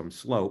be some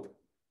slope,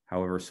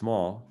 however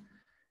small.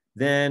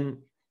 Then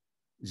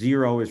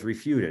 0 is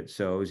refuted.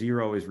 So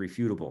 0 is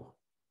refutable.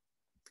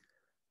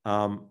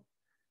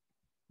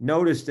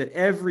 Notice that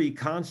every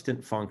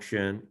constant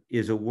function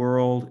is a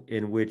world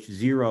in which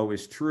 0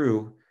 is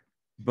true,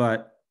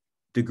 but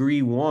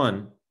degree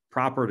 1,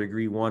 proper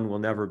degree 1, will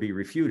never be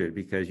refuted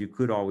because you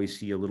could always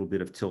see a little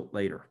bit of tilt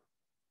later.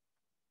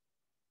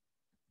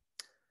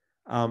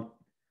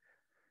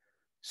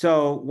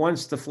 So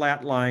once the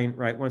flat line,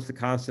 right, once the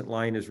constant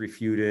line is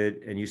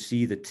refuted and you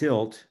see the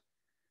tilt,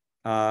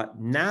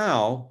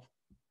 now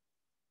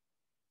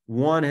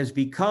 1 has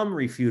become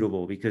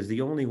refutable because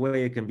the only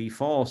way it can be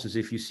false is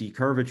if you see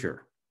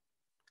curvature.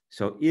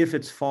 So if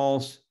it's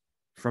false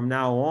from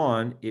now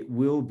on, it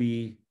will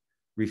be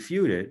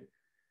refuted.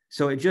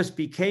 So it just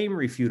became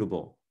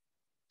refutable.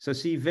 So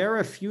see,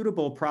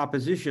 verifutable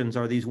propositions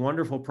are these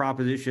wonderful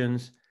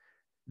propositions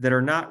that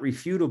are not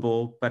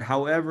refutable, but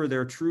however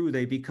they're true,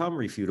 they become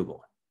refutable.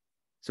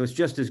 So it's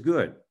just as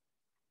good.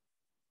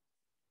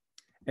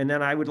 And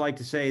then I would like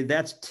to say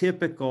that's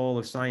typical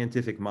of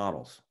scientific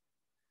models.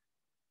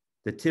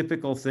 The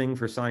typical thing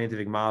for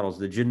scientific models,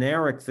 the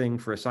generic thing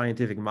for a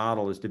scientific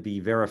model is to be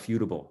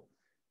verifutable,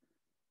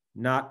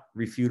 not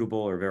refutable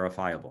or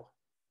verifiable.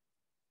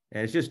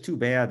 And it's just too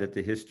bad that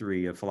the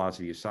history of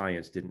philosophy of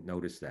science didn't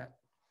notice that.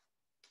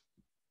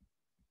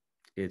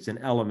 It's an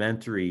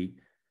elementary,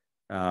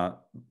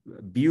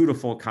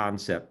 beautiful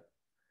concept.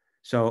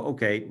 So,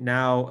 okay,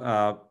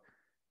 now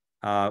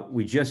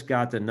we just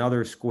got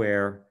another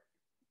square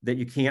that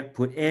you can't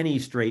put any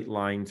straight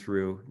line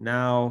through.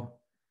 Now,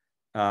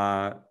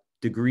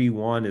 degree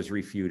 1 is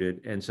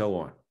refuted and so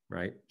on,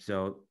 right?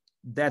 So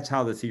that's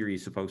how the theory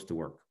is supposed to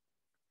work.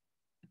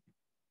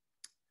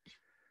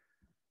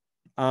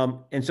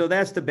 And so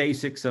that's the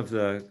basics of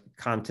the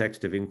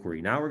context of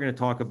inquiry. Now we're going to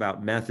talk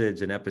about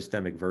methods and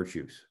epistemic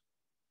virtues.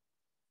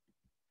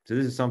 So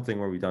this is something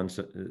where we've done,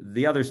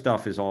 the other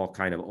stuff is all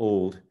kind of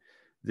old.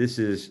 This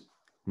is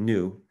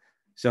new.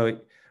 So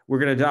we're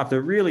going to adopt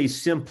a really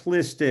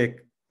simplistic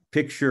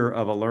picture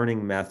of a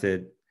learning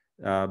method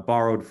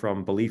borrowed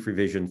from belief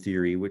revision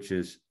theory, which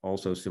is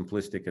also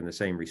simplistic in the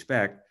same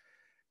respect,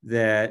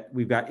 that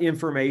we've got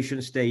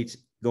information states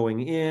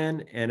going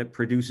in and it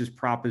produces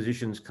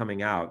propositions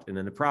coming out. And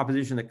then the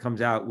proposition that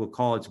comes out, we'll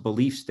call its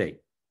belief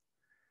state.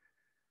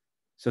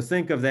 So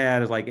think of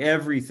that as like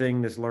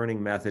everything this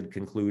learning method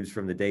concludes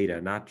from the data,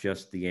 not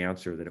just the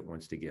answer that it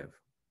wants to give,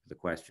 the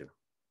question,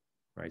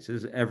 right? So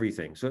this is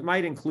everything. So it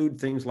might include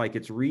things like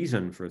its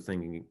reason for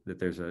thinking that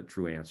there's a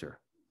true answer.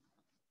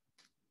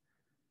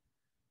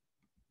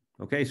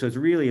 Okay, so it's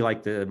really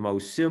like the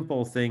most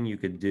simple thing you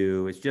could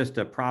do. It's just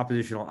a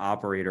propositional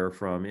operator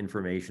from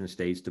information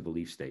states to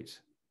belief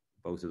states.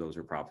 Both of those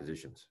are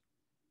propositions.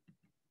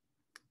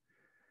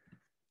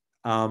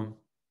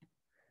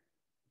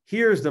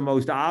 Here's the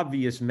most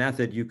obvious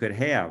method you could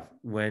have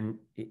when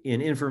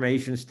in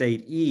information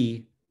state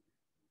E,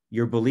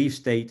 your belief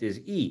state is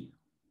E.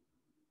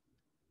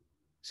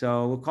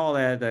 So we'll call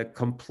that a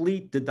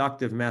complete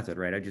deductive method,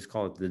 right? I just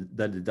call it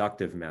the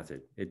deductive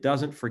method. It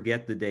doesn't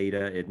forget the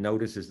data, it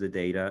notices the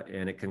data,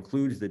 and it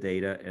concludes the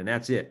data, and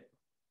that's it.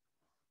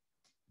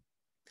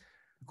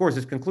 Of course,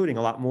 it's concluding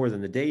a lot more than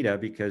the data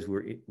because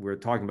we're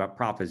talking about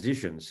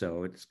propositions,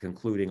 so it's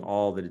concluding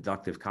all the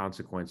deductive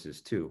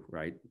consequences too,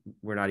 right?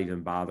 We're not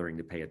even bothering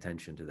to pay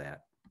attention to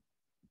that.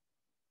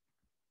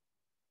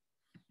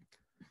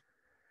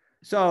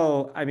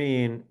 So, I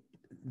mean,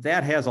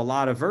 that has a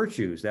lot of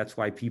virtues. That's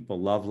why people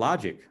love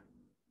logic,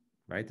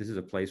 right? This is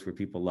a place where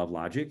people love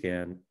logic,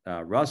 and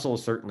Russell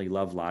certainly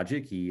loved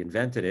logic. He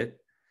invented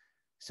it.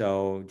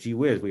 So, gee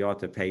whiz, we ought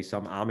to pay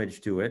some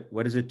homage to it.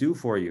 What does it do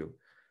for you?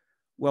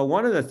 Well,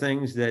 one of the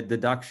things that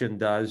deduction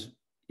does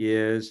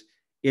is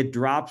it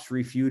drops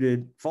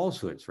refuted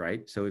falsehoods,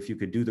 right? So if you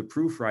could do the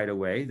proof right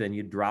away, then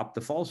you drop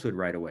the falsehood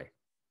right away.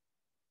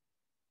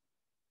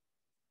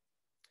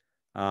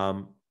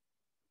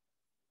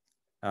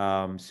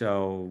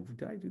 So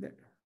did I do that?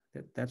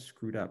 That's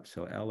screwed up.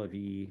 So L of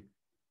E,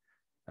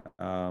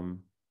 yeah,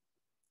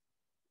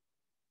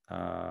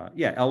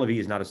 L of E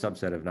is not a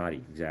subset of not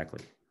E,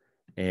 exactly.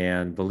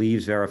 And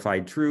believes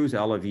verified truths,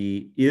 L of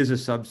E is a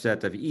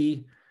subset of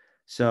E.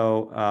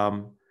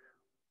 So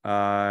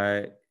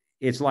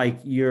it's like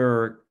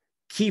you're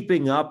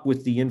keeping up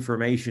with the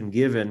information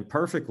given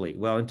perfectly.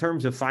 Well, in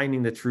terms of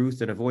finding the truth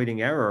and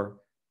avoiding error,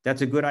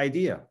 that's a good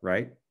idea,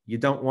 right? You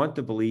don't want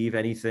to believe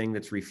anything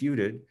that's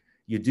refuted.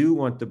 You do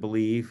want to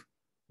believe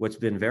what's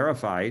been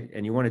verified,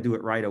 and you want to do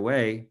it right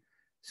away.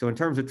 So in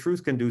terms of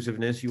truth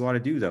conduciveness, you ought to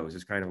do those.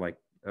 It's kind of like,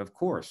 of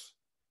course,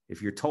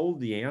 if you're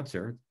told the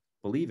answer,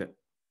 believe it.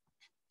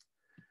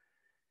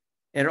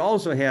 And it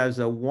also has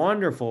a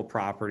wonderful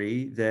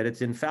property that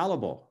it's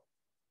infallible,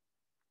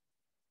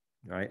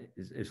 right?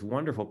 It's a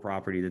wonderful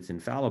property that's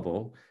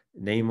infallible,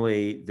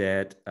 namely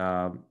that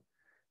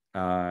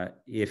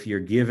if you're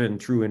given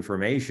true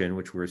information,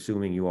 which we're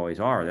assuming you always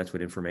are, that's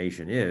what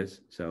information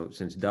is. So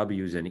since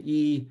W is in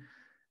E,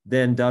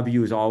 then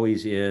W is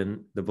always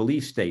in the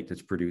belief state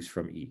that's produced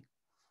from E,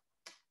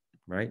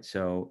 right?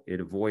 So it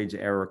avoids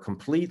error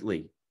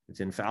completely. It's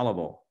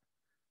infallible.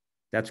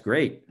 That's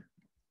great.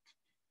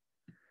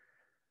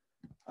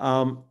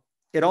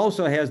 It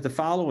also has the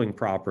following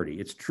property.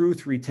 It's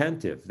truth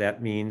retentive.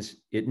 That means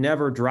it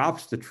never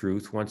drops the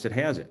truth once it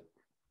has it.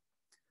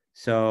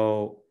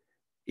 So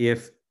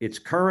if its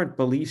current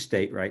belief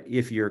state, right?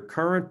 If your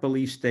current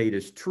belief state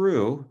is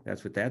true,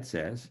 that's what that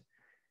says,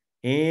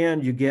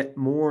 and you get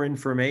more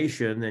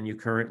information than you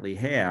currently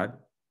had,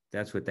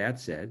 that's what that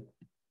said,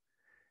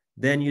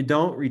 then you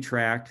don't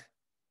retract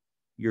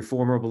your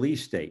former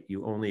belief state.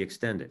 You only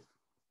extend it.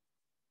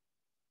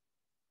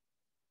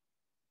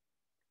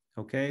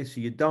 Okay, so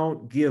you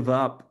don't give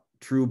up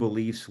true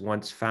beliefs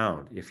once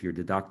found if you're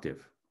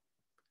deductive.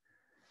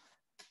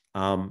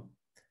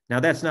 Now,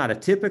 that's not a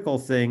typical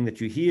thing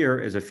that you hear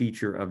as a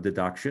feature of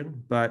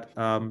deduction, but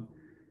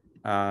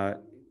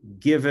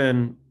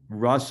given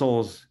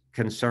Russell's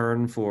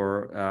concern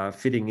for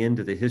fitting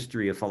into the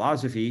history of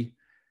philosophy,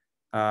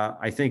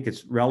 I think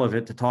it's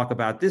relevant to talk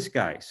about this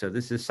guy. So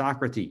this is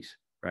Socrates,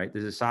 right?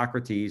 This is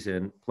Socrates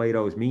in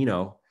Plato's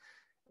Meno,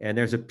 and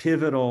there's a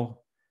pivotal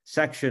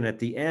section at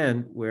the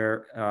end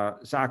where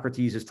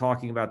Socrates is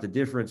talking about the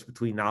difference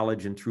between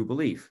knowledge and true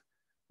belief,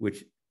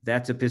 which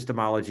that's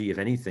epistemology, if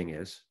anything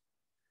is.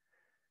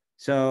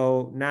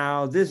 So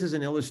now this is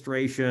an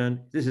illustration.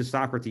 This is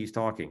Socrates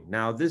talking.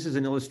 Now this is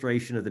an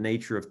illustration of the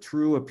nature of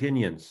true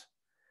opinions.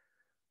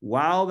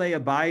 While they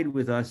abide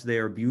with us, they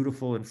are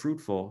beautiful and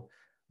fruitful,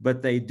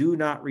 but they do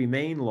not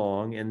remain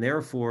long, and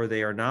therefore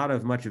they are not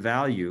of much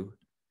value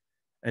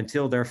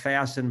until they're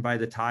fastened by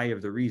the tie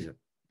of the reason.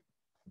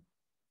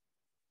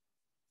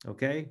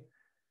 Okay,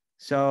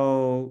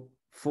 so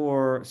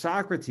for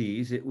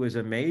Socrates, it was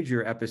a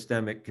major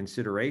epistemic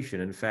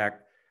consideration. In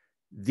fact,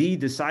 the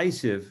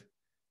decisive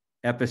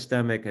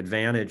epistemic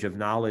advantage of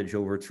knowledge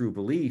over true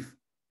belief,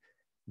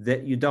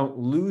 that you don't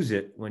lose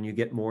it when you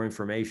get more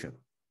information,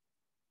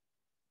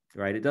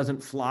 right? It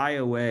doesn't fly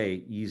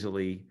away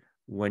easily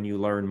when you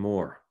learn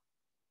more.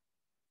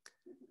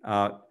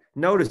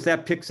 Notice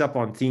that picks up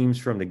on themes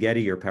from the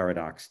Gettier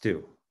paradox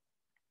too.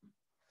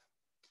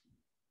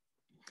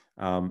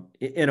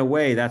 In a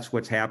way, that's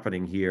what's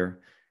happening here,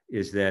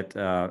 is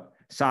that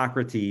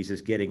Socrates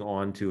is getting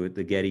onto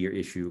the Gettier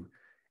issue.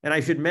 And I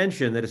should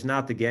mention that it's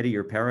not the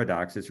Gettier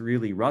paradox, it's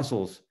really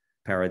Russell's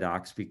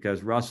paradox,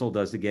 because Russell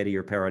does the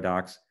Gettier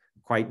paradox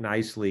quite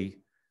nicely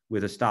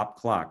with a stop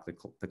clock.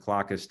 The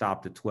clock is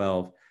stopped at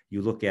 12.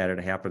 You look at it,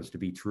 it happens to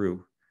be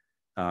true.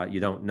 You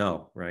don't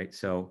know, right?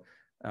 So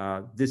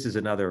this is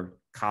another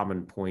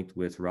common point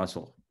with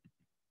Russell.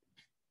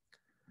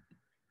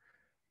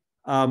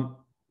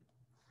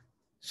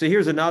 So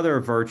here's another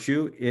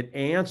virtue. It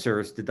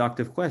answers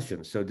deductive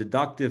questions. So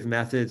deductive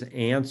methods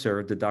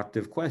answer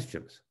deductive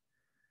questions.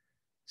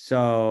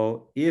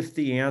 So if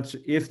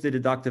the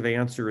deductive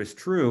answer is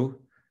true,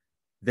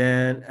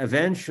 then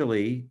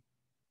eventually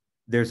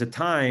there's a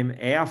time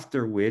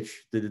after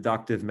which the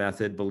deductive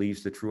method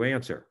believes the true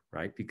answer,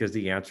 right? Because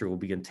the answer will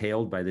be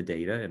entailed by the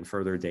data, and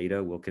further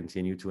data will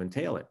continue to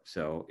entail it.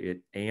 So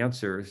it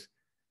answers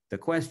the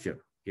question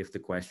if the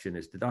question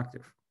is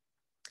deductive.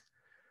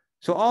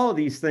 So all of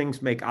these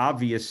things make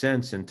obvious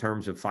sense in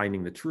terms of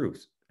finding the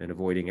truth and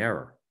avoiding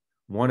error.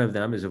 One of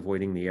them is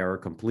avoiding the error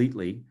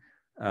completely.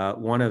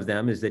 One of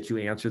them is that you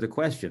answer the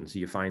question, so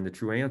you find the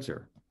true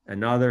answer.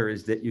 Another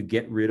is that you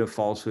get rid of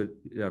falsehood,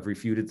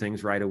 refuted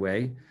things right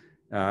away.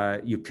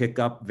 You pick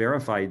up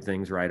verified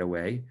things right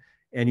away,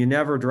 and you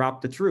never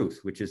drop the truth,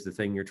 which is the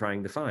thing you're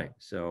trying to find.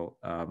 So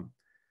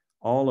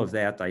all of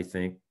that, I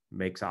think,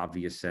 makes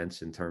obvious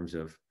sense in terms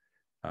of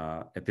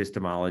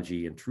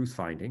epistemology and truth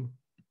finding.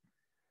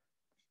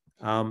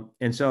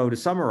 And so to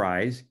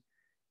summarize,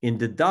 in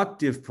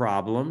deductive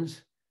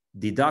problems,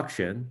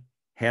 deduction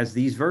has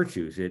these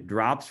virtues. It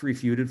drops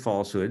refuted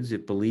falsehoods,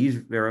 it believes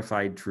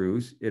verified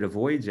truths, it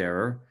avoids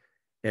error,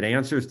 it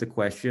answers the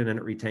question, and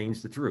it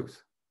retains the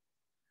truth.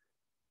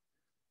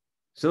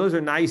 So those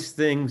are nice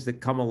things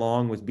that come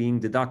along with being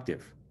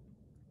deductive.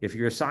 If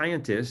you're a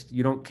scientist,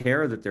 you don't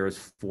care that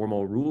there's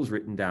formal rules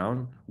written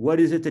down. What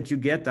is it that you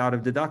get out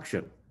of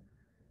deduction?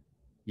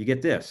 You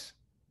get this.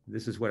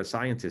 This is what a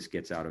scientist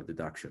gets out of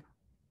deduction.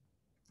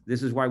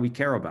 This is why we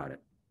care about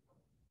it.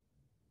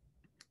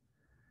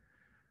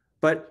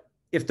 But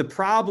if the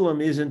problem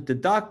isn't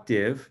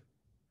deductive,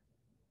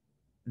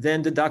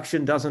 then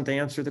deduction doesn't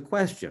answer the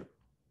question.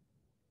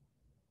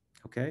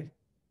 Okay?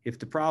 If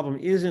the problem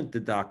isn't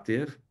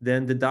deductive,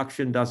 then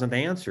deduction doesn't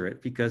answer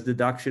it, because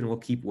deduction will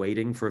keep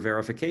waiting for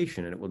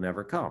verification and it will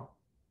never come.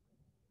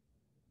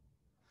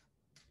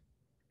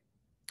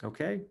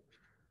 Okay?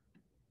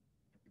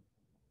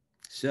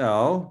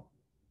 So,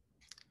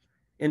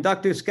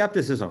 inductive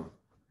skepticism.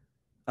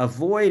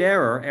 Avoid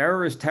error.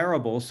 Error is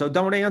terrible, so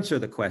don't answer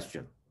the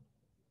question.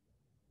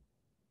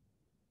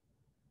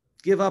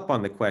 Give up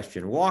on the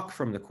question. Walk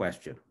from the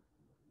question.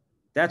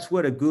 That's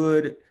what a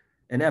good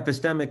an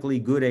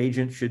epistemically good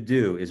agent should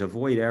do is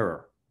avoid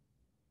error.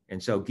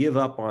 And so give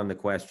up on the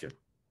question.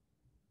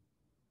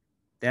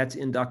 That's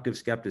inductive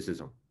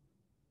skepticism.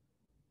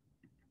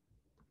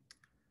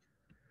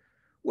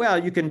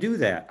 Well, you can do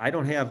that. I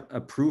don't have a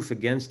proof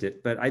against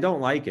it, but I don't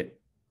like it.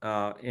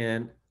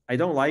 And I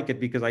don't like it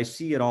because I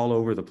see it all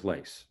over the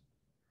place.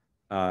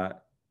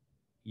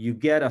 You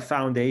get a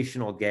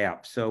foundational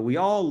gap. So we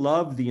all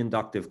love the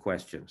inductive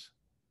questions.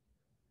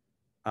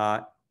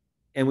 And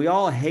we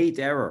all hate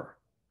error.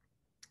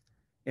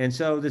 And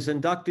so this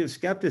inductive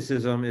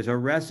skepticism is a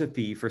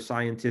recipe for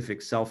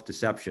scientific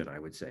self-deception, I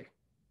would say.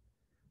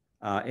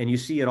 And you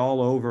see it all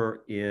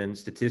over in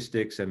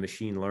statistics and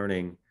machine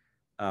learning.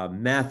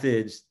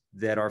 Methods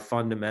that are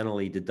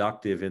fundamentally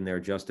deductive in their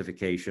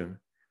justification,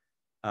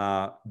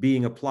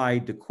 being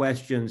applied to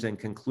questions and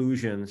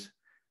conclusions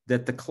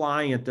that the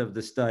client of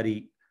the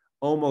study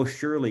almost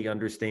surely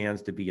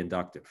understands to be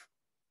inductive.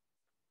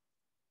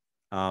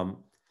 And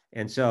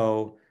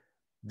so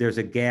there's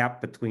a gap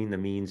between the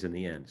means and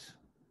the ends.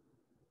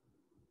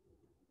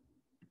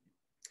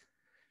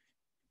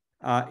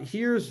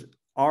 Here's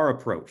our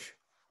approach.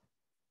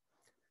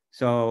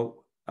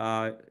 So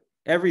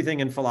everything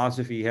in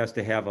philosophy has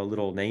to have a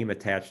little name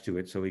attached to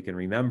it so we can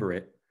remember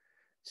it.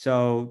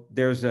 So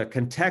there's a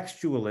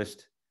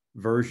contextualist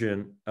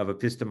version of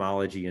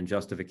epistemology and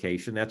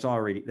justification. That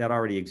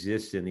already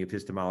exists in the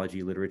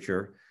epistemology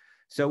literature.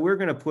 So we're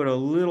going to put a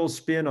little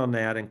spin on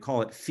that and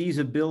call it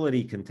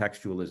feasibility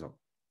contextualism.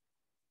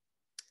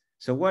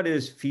 So what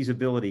is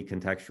feasibility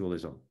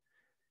contextualism?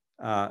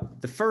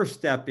 The first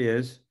step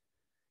is,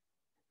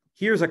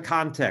 here's a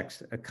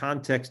context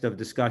of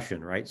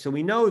discussion, right? So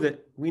we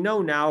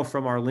know now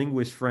from our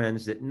linguist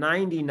friends that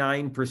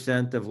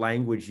 99% of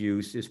language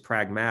use is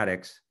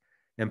pragmatics,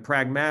 and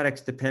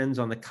pragmatics depends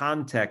on the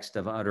context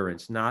of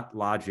utterance, not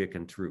logic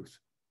and truth.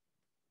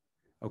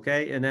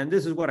 Okay, and then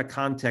this is what a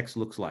context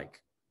looks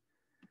like.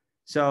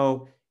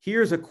 So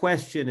here's a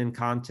question in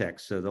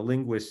context. So the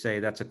linguists say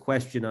that's a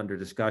question under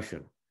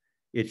discussion.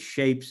 It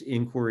shapes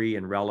inquiry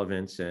and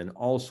relevance and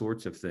all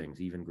sorts of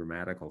things, even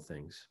grammatical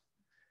things.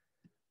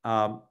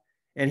 And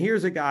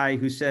here's a guy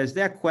who says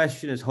that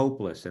question is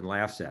hopeless and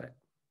laughs at it.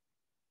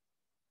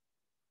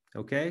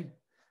 Okay?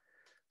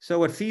 So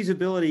what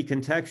feasibility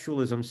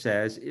contextualism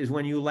says is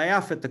when you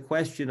laugh at the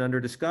question under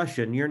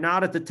discussion, you're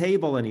not at the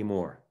table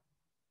anymore.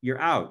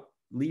 You're out.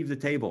 Leave the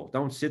table.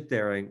 Don't sit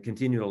there and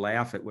continue to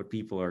laugh at what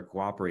people are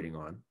cooperating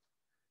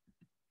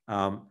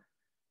on.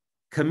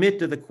 Commit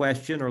to the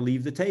question or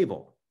leave the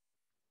table.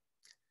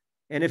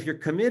 And if you're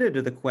committed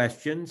to the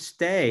question,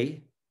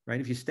 stay, right?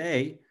 If you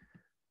stay,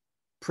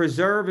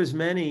 preserve as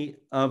many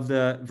of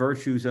the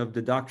virtues of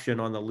deduction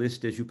on the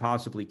list as you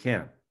possibly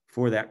can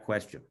for that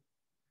question.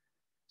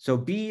 So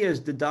be as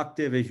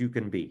deductive as you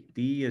can be.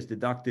 Be as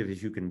deductive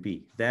as you can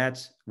be.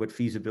 That's what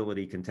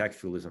feasibility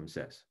contextualism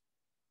says.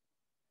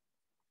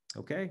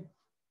 Okay?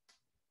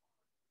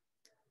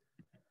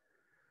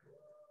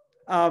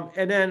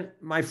 And then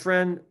my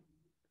friend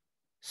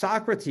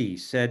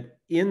Socrates said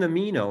in the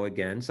Meno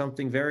again,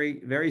 something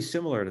very, very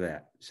similar to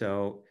that.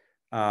 So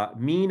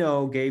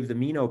Meno gave the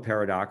Meno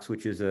paradox,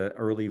 which is an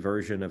early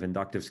version of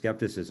inductive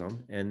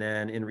skepticism. And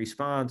then in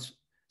response,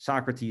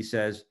 Socrates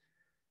says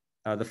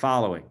the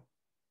following.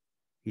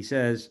 He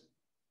says,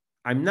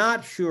 I'm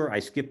not sure, I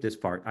skipped this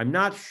part, I'm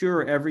not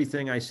sure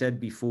everything I said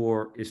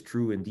before is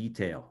true in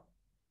detail,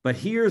 but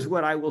here's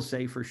what I will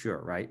say for sure,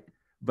 right?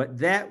 But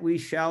that we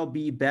shall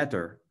be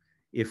better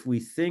if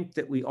we think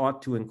that we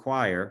ought to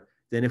inquire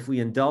than if we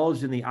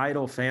indulge in the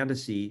idle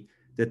fantasy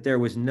that there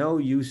was no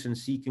use in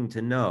seeking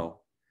to know.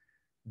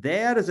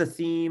 That is a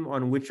theme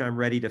on which I'm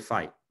ready to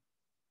fight.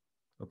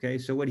 Okay,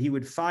 so what he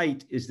would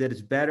fight is that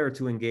it's better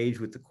to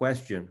engage with the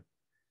question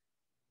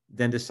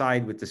than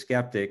decide with the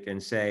skeptic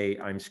and say,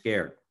 I'm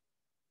scared.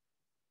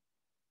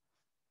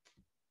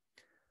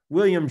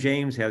 William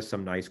James has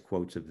some nice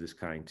quotes of this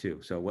kind too.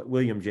 So what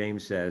William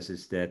James says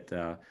is that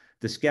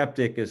the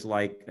skeptic is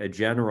like a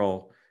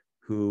general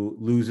who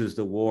loses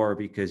the war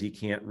because he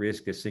can't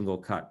risk a single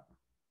cut.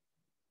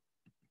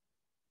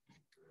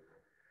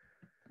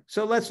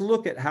 So let's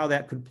look at how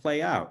that could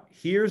play out.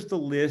 Here's the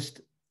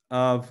list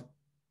of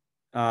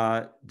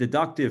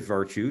deductive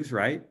virtues,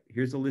 right?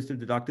 Here's the list of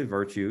deductive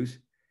virtues.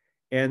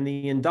 And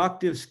the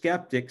inductive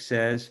skeptic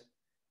says,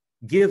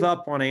 give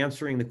up on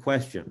answering the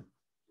question.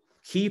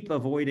 Keep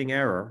avoiding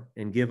error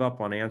and give up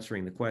on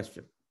answering the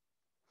question.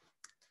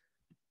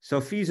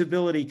 So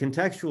feasibility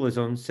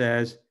contextualism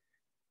says,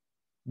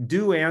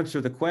 do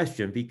answer the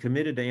question, be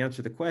committed to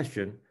answer the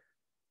question,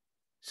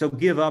 so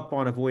give up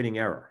on avoiding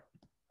error.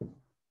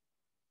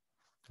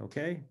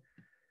 Okay?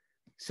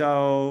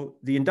 So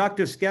the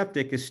inductive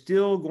skeptic is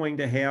still going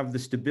to have the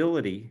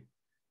stability,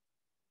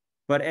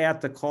 but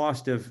at the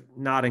cost of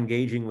not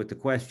engaging with the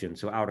question,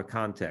 so out of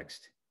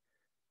context.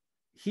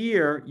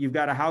 Here, you've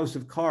got a house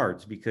of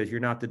cards because you're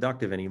not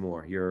deductive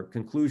anymore. Your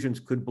conclusions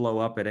could blow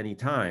up at any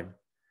time,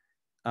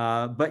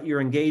 but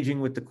you're engaging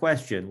with the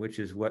question, which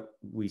is what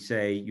we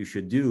say you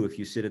should do if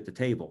you sit at the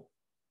table.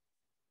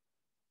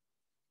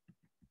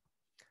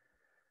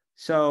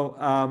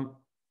 So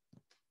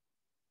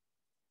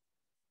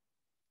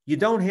you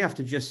don't have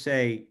to just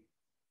say,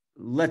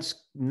 let's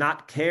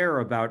not care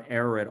about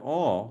error at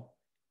all.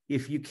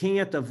 If you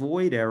can't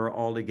avoid error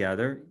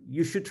altogether,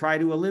 you should try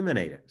to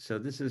eliminate it. So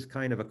this is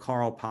kind of a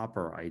Karl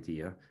Popper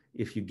idea.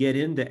 If you get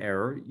into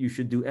error, you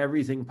should do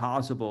everything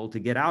possible to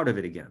get out of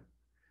it again.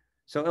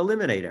 So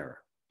eliminate error.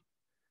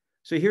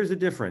 So here's the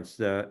difference.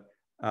 The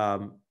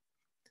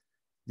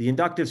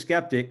inductive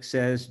skeptic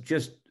says,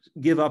 just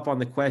give up on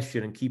the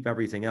question and keep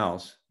everything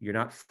else. You're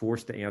not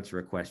forced to answer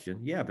a question.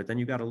 Yeah, but then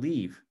you got to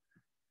leave.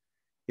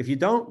 If you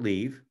don't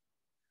leave,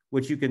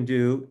 what you can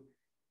do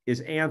is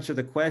answer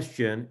the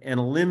question and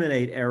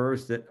eliminate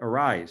errors that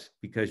arise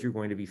because you're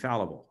going to be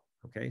fallible.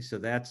 Okay, so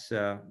that's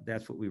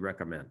what we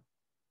recommend.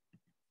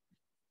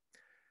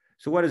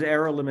 So what does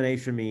error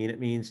elimination mean? It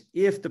means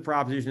if the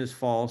proposition is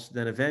false,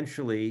 then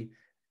eventually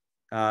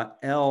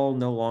L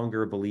no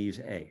longer believes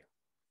A.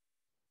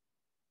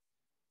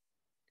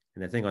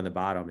 And the thing on the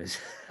bottom is,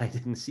 I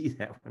didn't see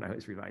that when I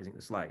was revising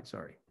the slide,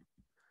 sorry.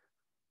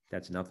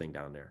 That's nothing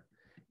down there.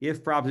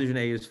 If proposition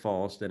A is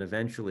false, then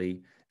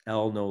eventually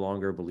L no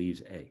longer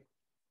believes A.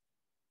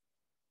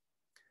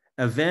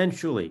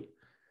 Eventually,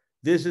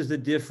 this is the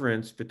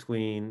difference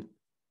between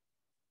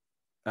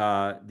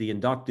the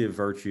inductive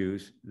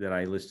virtues that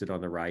I listed on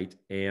the right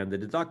and the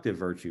deductive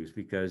virtues,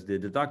 because the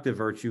deductive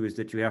virtue is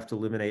that you have to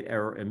eliminate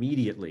error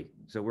immediately.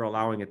 So we're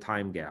allowing a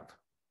time gap.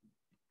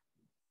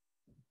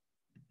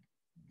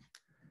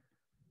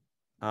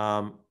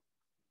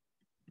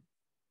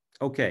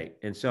 Okay,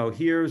 and so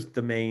here's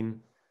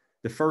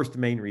the first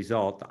main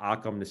result, the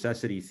Occam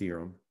necessity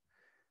theorem.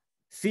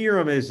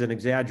 Theorem is an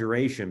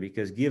exaggeration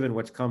because given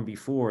what's come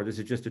before, this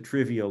is just a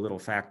trivial little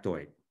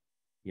factoid.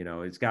 You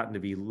know, it's gotten to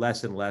be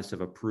less and less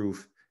of a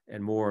proof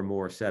and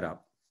more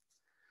setup.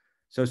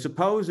 So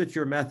suppose that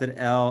your method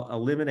L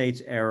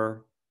eliminates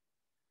error.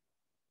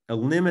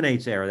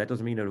 That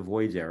doesn't mean it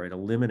avoids error. It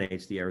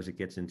eliminates the errors it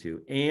gets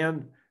into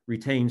and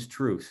retains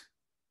truth.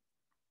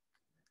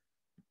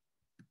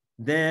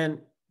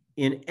 Then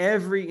in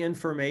every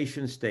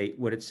information state,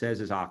 what it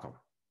says is Occam.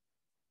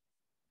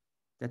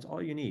 That's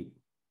all you need.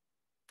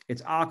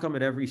 It's Occam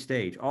at every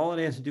stage. All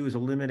it has to do is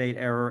eliminate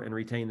error and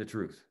retain the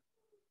truth.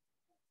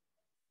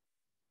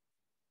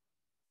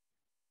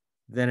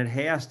 Then it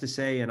has to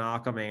say an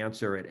Occam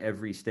answer at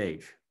every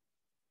stage.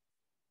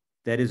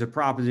 That is a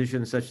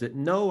proposition such that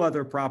no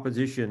other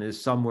proposition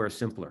is somewhere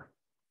simpler.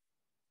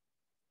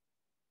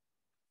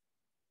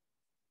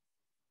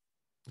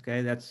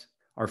 Okay, that's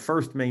our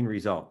first main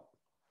result.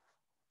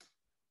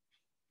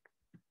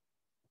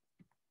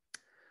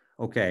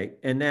 Okay,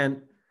 and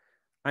then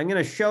I'm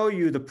going to show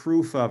you the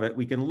proof of it.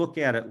 We can look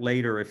at it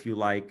later if you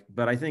like,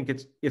 but I think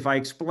it's, if I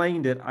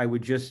explained it, I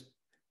would just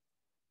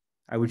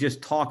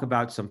talk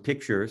about some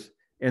pictures,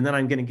 and then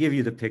I'm going to give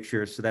you the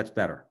pictures, so that's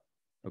better.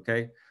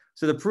 Okay,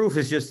 so the proof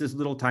is just this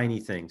little tiny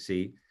thing.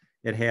 See,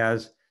 it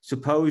has,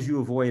 suppose you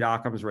avoid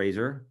Occam's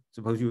razor,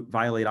 suppose you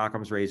violate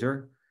Occam's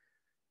razor,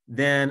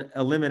 then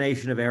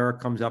elimination of error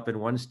comes up in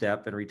one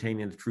step and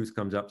retaining the truth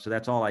comes up. So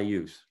that's all I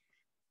use.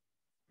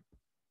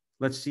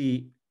 Let's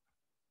see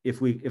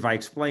if I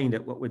explained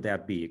it, what would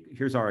that be?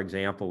 Here's our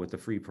example with the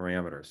free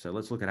parameters. So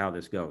let's look at how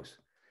this goes.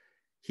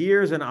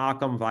 Here's an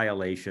Occam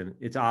violation.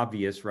 It's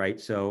obvious, right?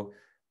 So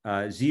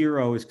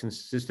 0 is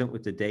consistent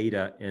with the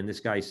data, and this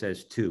guy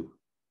says 2.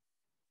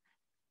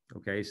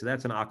 Okay, so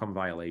that's an Occam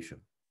violation.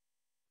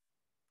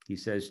 He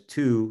says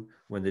 2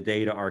 when the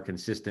data are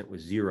consistent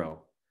with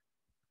 0.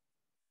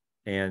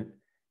 And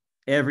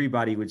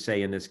everybody would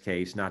say in this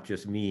case, not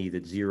just me,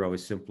 that 0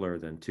 is simpler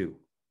than 2.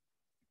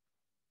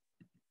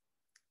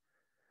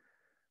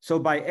 So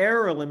by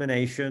error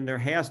elimination, there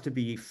has to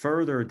be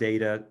further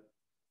data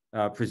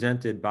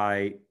presented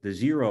by the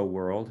 0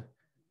 world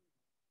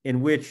in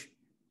which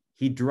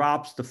he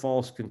drops the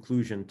false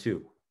conclusion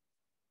 2.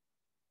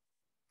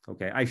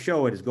 Okay, I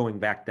show it as going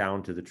back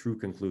down to the true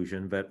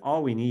conclusion, but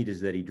all we need is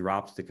that he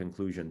drops the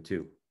conclusion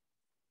 2.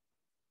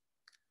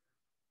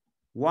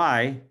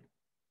 Why?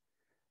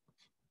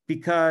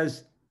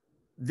 Because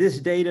this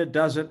data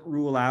doesn't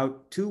rule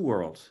out 2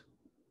 worlds.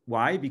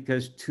 Why?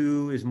 Because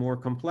 2 is more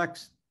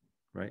complex.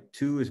 Right?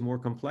 2 is more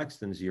complex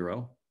than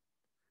 0.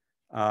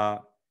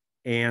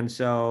 And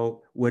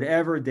so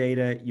whatever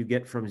data you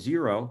get from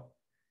 0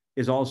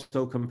 is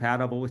also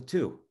compatible with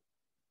 2.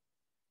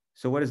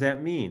 So what does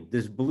that mean?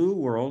 This blue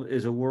world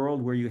is a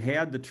world where you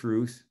had the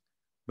truth,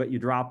 but you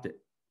dropped it.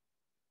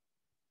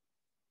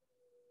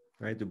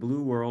 Right? The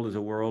blue world is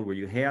a world where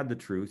you had the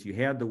truth. You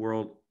had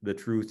the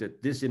truth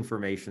at this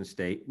information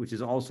state, which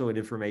is also an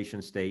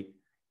information state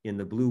in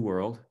the blue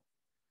world.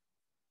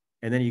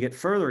 And then you get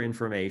further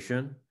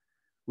information,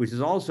 which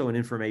is also an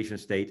information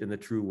state in the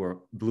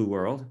blue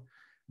world,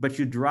 but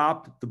you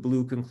dropped the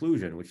blue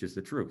conclusion, which is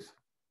the truth.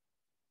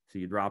 So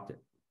you dropped it.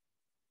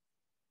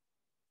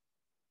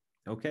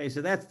 Okay,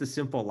 so that's the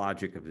simple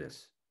logic of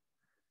this.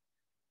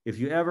 If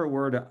you ever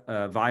were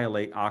to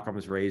violate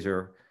Occam's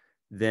razor,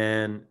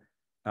 then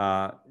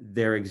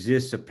there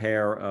exists a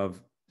pair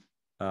of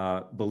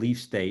belief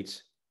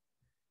states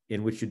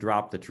in which you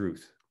drop the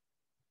truth.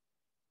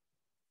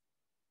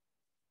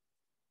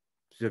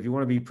 So if you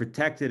want to be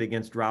protected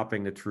against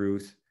dropping the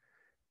truth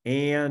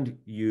and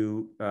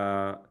you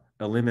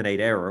eliminate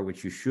error,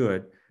 which you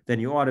should, then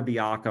you ought to be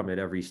Occam at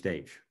every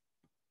stage.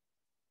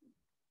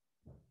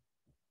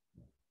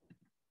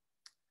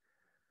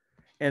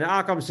 And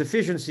Occam's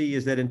sufficiency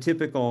is that in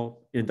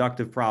typical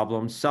inductive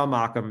problems, some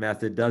Occam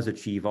method does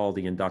achieve all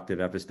the inductive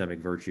epistemic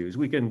virtues.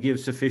 We can give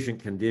sufficient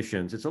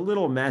conditions. It's a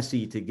little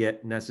messy to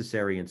get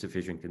necessary and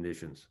sufficient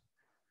conditions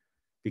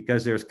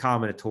because there's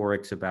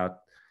combinatorics about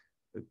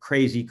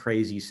crazy,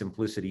 crazy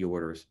simplicity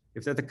orders.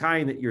 If they're the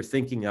kind that you're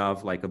thinking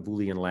of, like a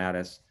Boolean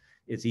lattice,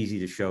 it's easy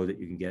to show that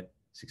you can get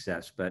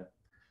success. But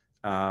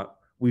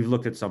we've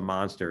looked at some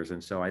monsters,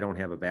 and so I don't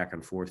have a back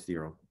and forth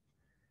theorem.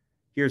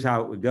 Here's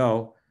how it would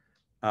go.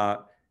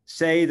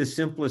 Say the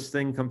simplest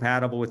thing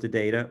compatible with the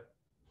data,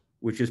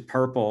 which is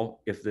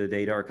purple, if the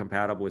data are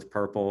compatible with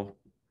purple.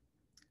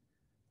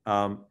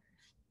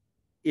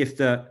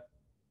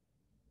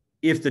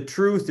 If the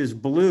truth is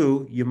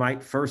blue, you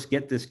might first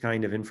get this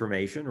kind of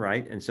information,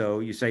 right? And so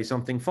you say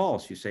something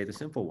false, you say the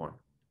simple one.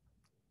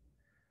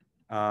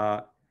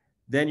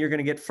 Then you're going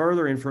to get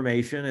further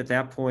information. At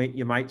that point,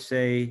 you might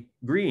say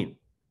green,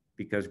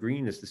 because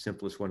green is the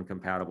simplest one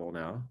compatible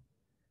now.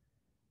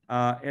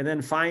 And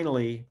then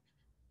finally,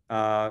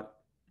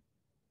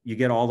 you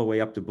get all the way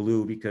up to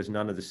blue because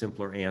none of the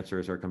simpler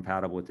answers are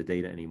compatible with the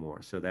data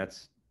anymore. So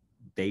that's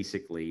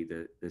basically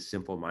the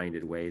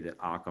simple-minded way that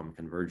Occam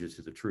converges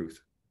to the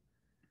truth.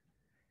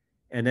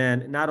 And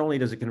then not only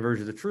does it converge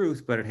to the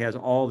truth, but it has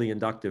all the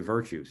inductive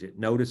virtues. It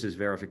notices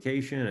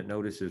verification, it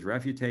notices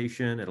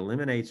refutation, it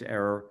eliminates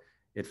error,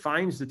 it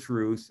finds the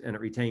truth, and it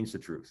retains the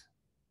truth.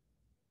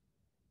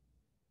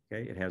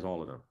 Okay, it has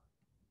all of them.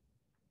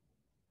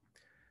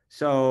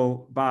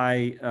 So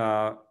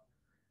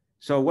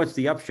so what's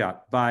the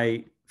upshot?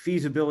 By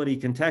feasibility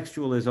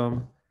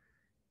contextualism,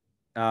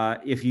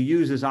 if you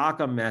use this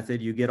Occam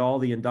method, you get all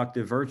the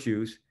inductive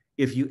virtues.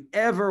 If you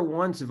ever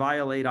once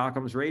violate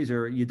Occam's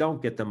razor, you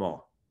don't get them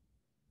all.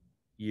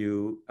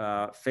 You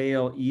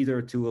fail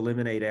either to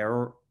eliminate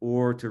error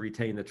or to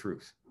retain the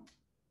truth.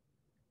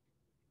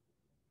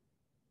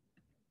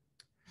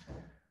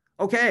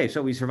 Okay,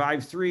 so we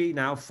survived 3,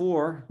 now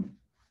 4.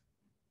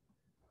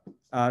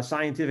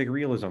 Scientific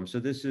realism. So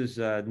this is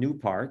a new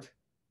part.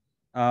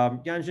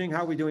 Yanjing,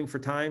 how are we doing for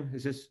time?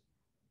 Is this,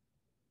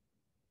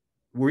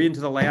 we're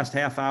into the last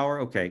half hour?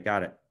 Okay,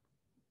 got it.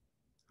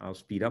 I'll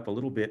speed up a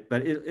little bit,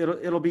 but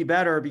it'll be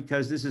better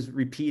because this is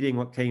repeating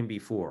what came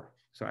before.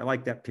 So I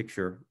like that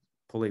picture,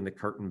 pulling the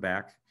curtain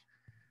back.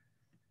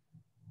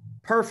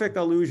 Perfect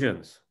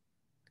illusions.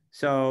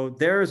 So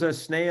there's a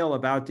snail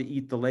about to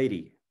eat the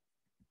lady.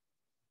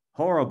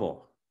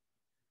 Horrible.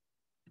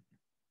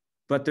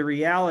 But the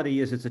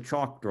reality is it's a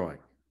chalk drawing,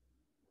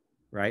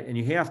 right? And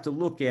you have to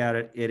look at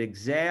it at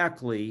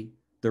exactly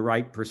the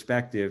right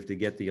perspective to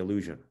get the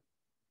illusion.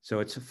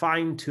 So it's a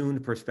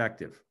fine-tuned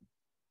perspective.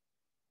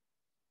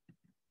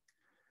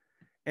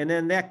 And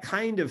then that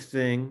kind of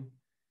thing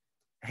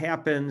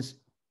happens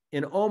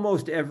in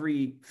almost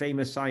every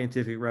famous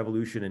scientific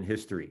revolution in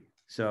history.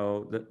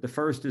 So the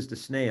first is the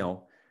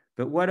snail,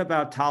 but what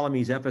about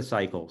Ptolemy's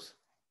epicycles?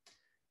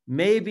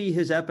 Maybe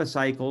his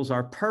epicycles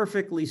are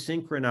perfectly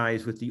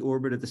synchronized with the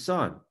orbit of the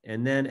sun,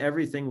 and then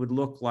everything would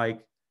look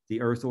like the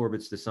Earth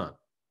orbits the sun.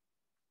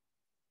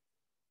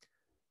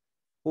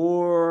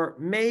 Or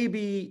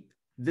maybe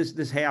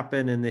this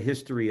happened in the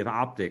history of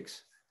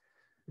optics.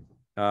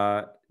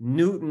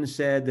 Newton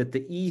said that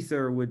the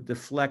ether would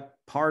deflect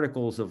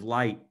particles of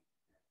light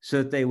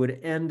so that they would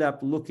end up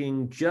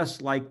looking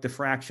just like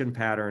diffraction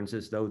patterns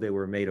as though they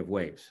were made of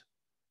waves.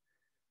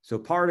 So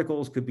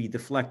particles could be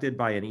deflected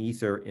by an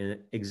ether in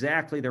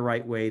exactly the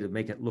right way to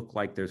make it look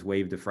like there's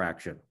wave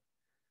diffraction.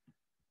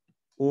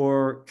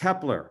 Or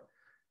Kepler,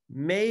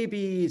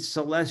 maybe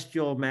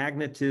celestial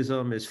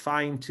magnetism is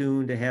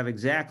fine-tuned to have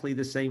exactly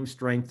the same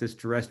strength as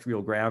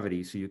terrestrial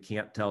gravity, so you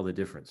can't tell the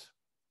difference.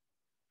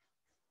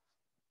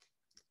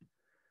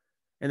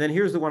 And then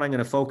here's the one I'm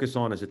going to focus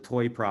on as a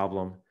toy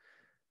problem.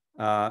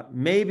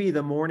 Maybe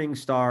the morning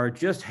star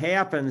just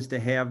happens to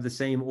have the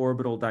same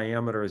orbital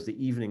diameter as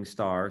the evening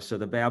star, so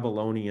the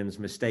Babylonians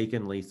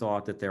mistakenly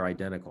thought that they're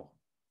identical.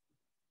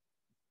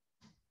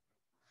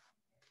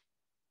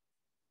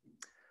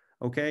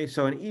 Okay,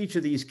 so in each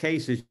of these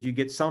cases, you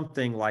get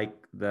something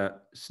like the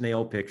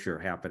snail picture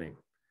happening.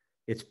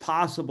 It's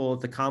possible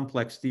that the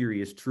complex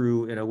theory is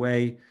true in a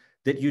way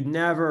that you'd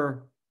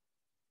never,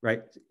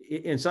 right,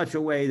 in such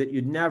a way that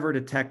you'd never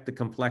detect the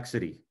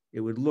complexity. It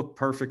would look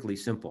perfectly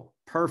simple,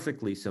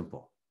 perfectly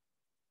simple.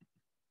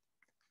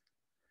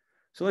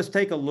 So let's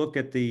take a look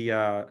at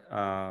the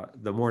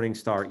morning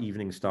star,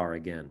 evening star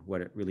again,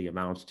 what it really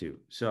amounts to.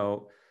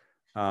 So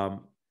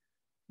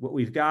what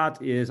we've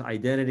got is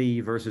identity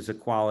versus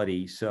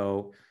equality.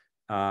 So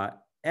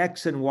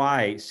X and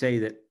Y say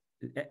that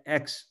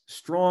X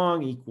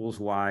strong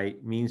equals Y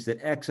means that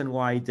X and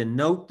Y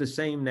denote the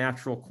same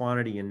natural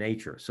quantity in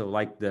nature. So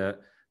like the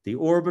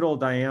orbital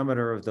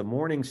diameter of the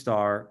morning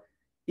star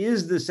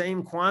is the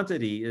same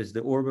quantity as the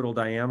orbital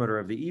diameter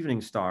of the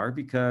evening star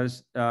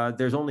because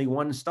there's only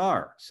one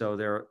star. So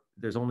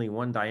there's only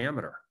one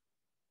diameter,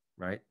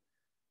 right?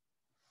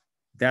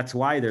 That's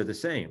why they're the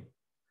same.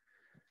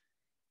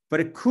 But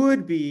it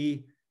could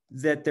be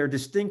that they're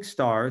distinct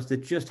stars that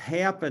just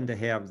happen to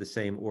have the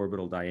same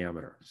orbital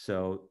diameter.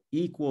 So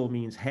equal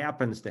means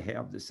happens to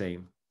have the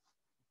same,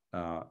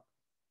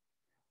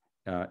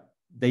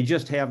 they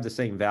just have the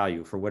same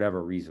value for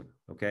whatever reason,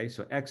 okay?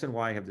 So X and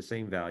Y have the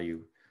same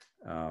value,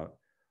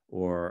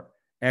 or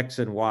X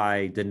and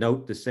Y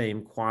denote the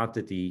same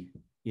quantity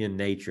in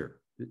nature.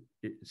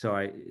 So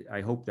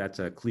I hope that's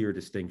a clear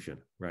distinction,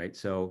 right?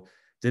 So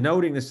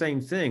denoting the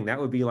same thing, that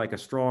would be like a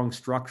strong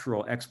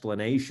structural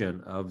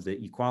explanation of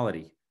the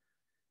equality.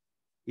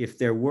 If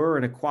there were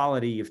an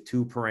equality of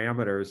two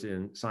parameters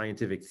in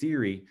scientific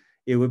theory,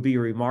 it would be a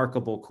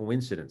remarkable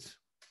coincidence,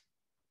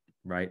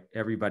 right?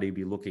 Everybody would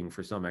be looking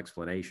for some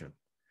explanation.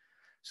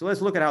 So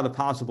let's look at how the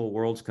possible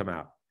worlds come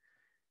out.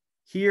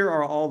 Here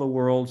are all the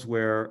worlds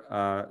where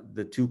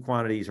the two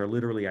quantities are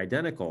literally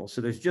identical. So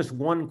there's just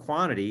one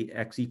quantity,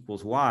 X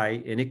equals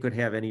Y, and it could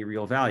have any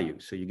real value.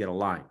 So you get a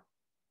line.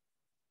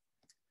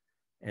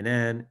 And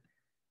then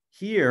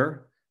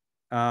here,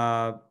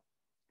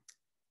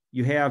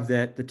 you have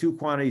that the two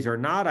quantities are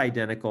not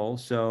identical,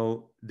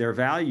 so their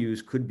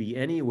values could be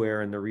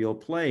anywhere in the real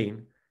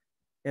plane,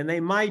 and they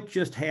might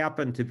just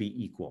happen to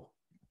be equal.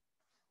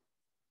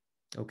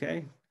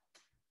 Okay?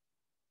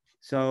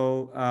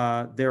 So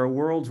there are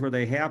worlds where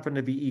they happen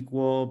to be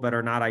equal but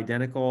are not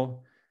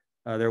identical.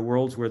 There are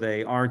worlds where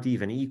they aren't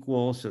even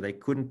equal, so they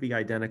couldn't be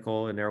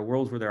identical, and there are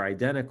worlds where they're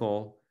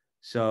identical,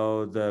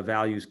 so the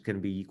values can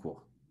be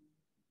equal.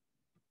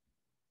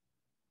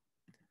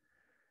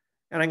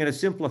 And I'm going to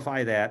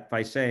simplify that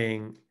by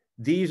saying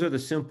these are the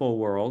simple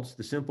worlds.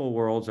 The simple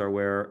worlds are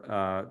where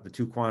the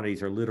two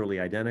quantities are literally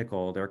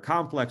identical. There are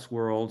complex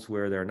worlds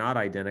where they're not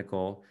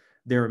identical.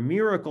 There are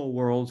miracle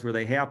worlds where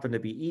they happen to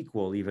be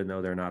equal, even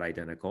though they're not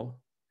identical.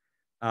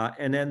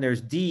 And then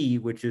there's D,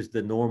 which is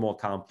the normal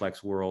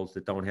complex worlds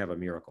that don't have a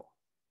miracle.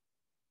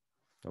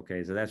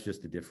 Okay, so that's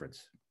just the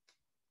difference.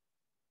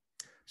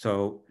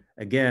 So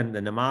again,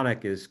 the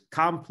mnemonic is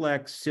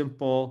complex,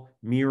 simple,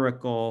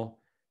 miracle,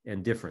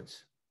 and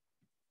difference.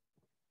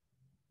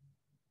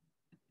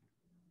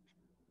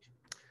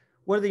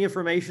 What do the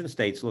information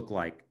states look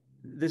like?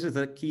 This is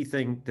the key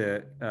thing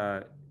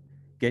to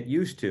get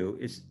used to.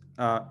 Is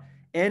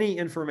any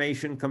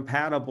information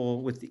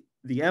compatible with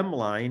the M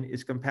line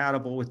is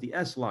compatible with the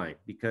S line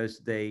because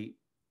they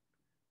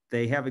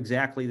have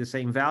exactly the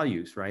same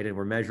values, right? And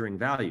we're measuring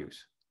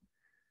values.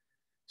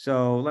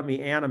 So let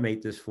me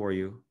animate this for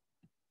you.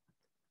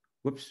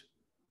 Whoops.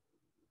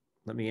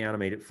 Let me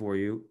animate it for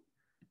you.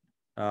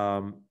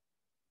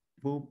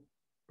 Boop,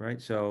 right?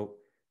 So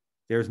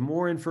there's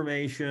more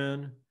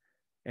information.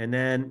 And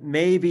then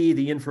maybe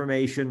the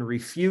information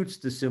refutes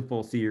the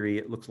simple theory.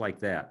 It looks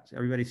like that. Does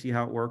everybody see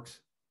how it works?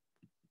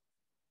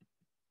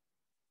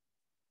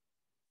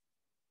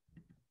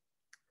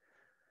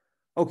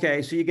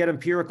 Okay, so you get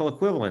empirical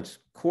equivalence.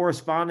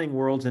 Corresponding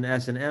worlds in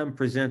S and M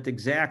present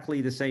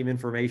exactly the same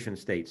information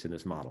states in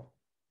this model.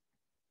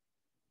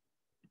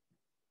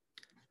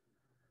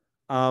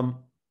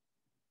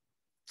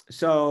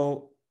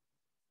 So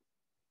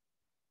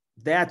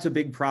that's a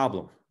big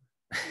problem.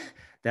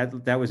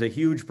 That was a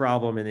huge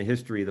problem in the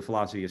history of the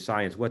philosophy of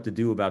science, what to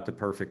do about the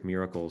perfect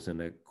miracles in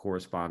the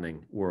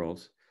corresponding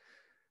worlds.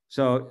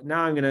 So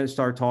now I'm going to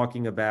start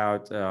talking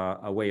about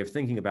a way of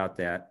thinking about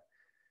that.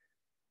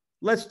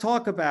 Let's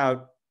talk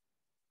about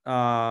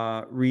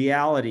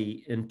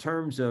reality in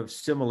terms of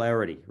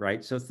similarity,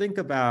 right? So think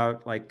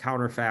about like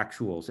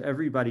counterfactuals.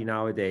 Everybody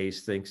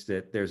nowadays thinks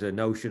that there's a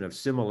notion of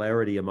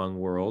similarity among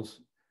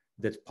worlds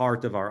that's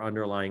part of our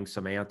underlying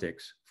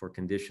semantics for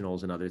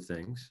conditionals and other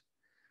things.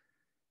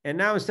 And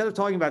now instead of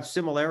talking about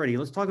similarity,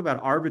 let's talk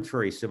about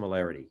arbitrary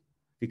similarity,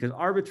 because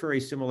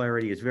arbitrary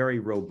similarity is very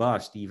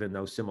robust, even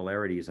though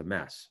similarity is a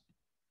mess.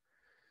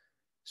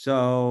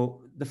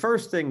 So the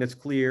first thing that's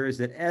clear is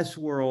that S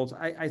worlds,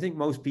 I think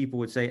most people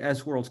would say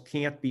S worlds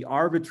can't be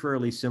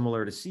arbitrarily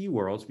similar to C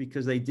worlds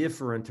because they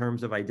differ in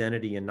terms of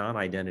identity and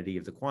non-identity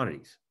of the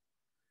quantities.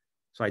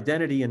 So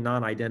identity and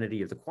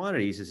non-identity of the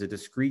quantities is a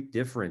discrete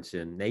difference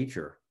in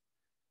nature.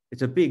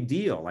 It's a big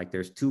deal, like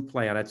there's two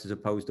planets as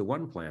opposed to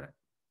one planet.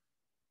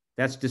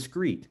 That's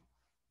discrete.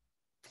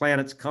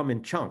 Planets come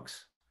in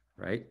chunks,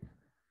 right?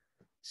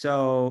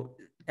 So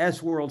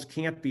S worlds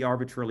can't be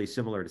arbitrarily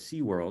similar to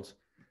C worlds,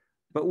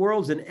 but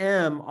worlds in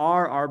M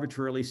are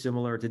arbitrarily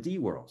similar to D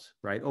worlds,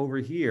 right? Over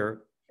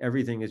here,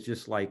 everything is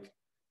just like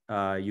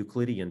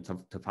Euclidean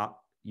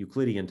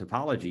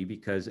topology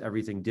because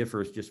everything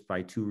differs just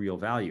by two real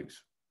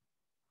values.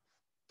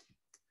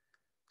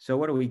 So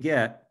what do we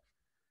get?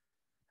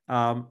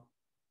 The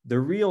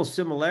real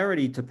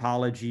similarity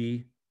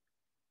topology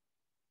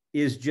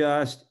is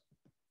just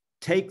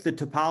take the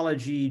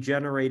topology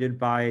generated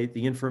by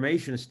the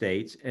information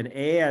states and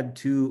add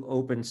two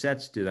open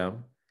sets to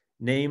them,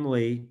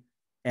 namely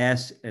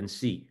S and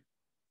C,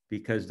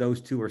 because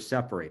those two are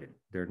separated.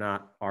 They're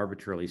not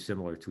arbitrarily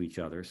similar to each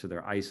other, so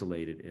they're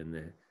isolated in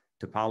the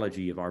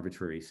topology of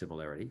arbitrary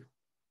similarity.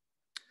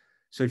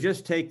 So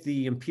just take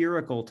the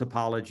empirical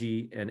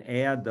topology and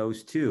add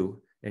those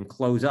two and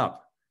close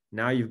up.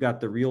 Now you've got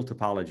the real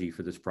topology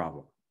for this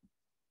problem.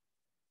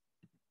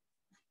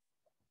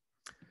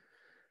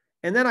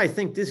 And then I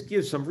think this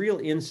gives some real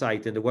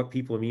insight into what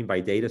people mean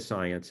by data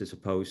science as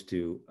opposed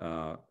to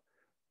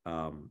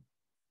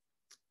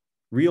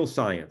real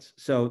science.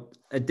 So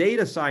a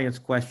data science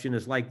question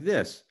is like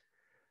this.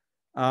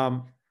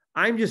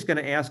 I'm just going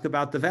to ask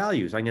about the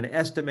values. I'm going to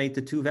estimate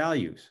the two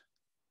values,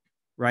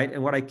 right?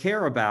 And what I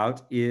care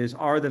about is,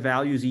 are the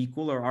values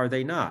equal or are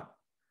they not?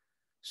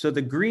 So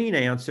the green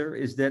answer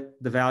is that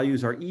the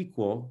values are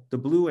equal. The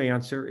blue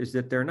answer is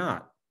that they're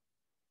not.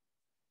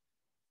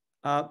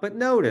 But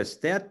notice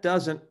that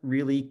doesn't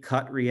really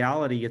cut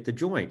reality at the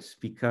joints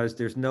because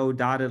there's no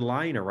dotted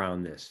line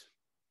around this,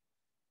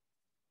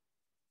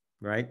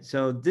 right?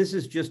 So this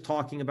is just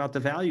talking about the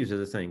values of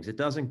the things. It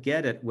doesn't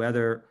get at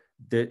whether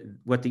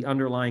what the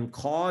underlying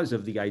cause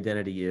of the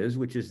identity is,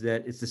 which is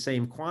that it's the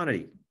same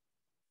quantity.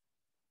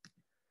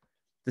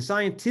 The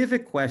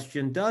scientific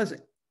question does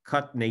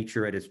cut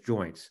nature at its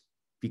joints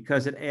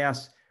because it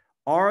asks,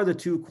 are the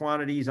two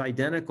quantities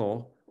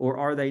identical or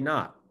are they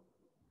not?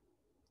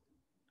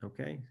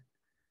 Okay.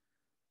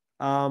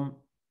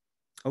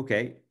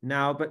 Okay,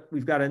 now, but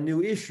we've got a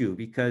new issue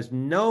because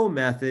no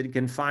method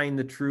can find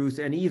the truth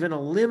and even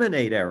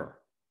eliminate error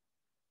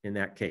in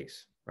that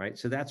case, right?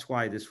 So that's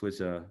why this was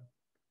a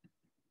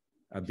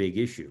big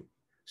issue.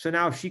 So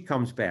now she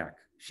comes back.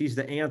 She's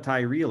the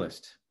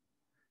anti-realist.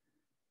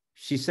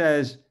 She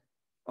says,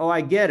 oh,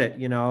 I get it.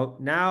 You know,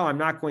 now I'm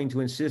not going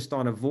to insist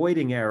on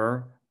avoiding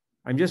error.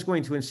 I'm just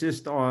going to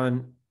insist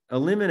on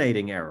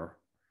eliminating error.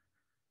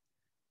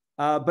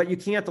 But you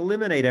can't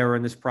eliminate error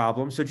in this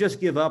problem. So just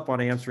give up on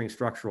answering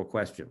structural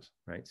questions,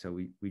 right? So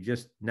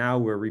now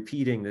we're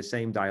repeating the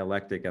same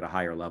dialectic at a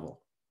higher level.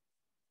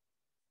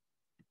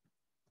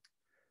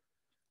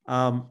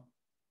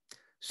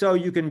 So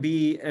you can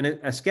be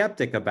a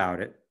skeptic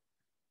about it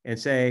and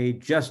say,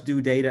 just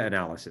do data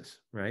analysis,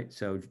 right?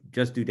 So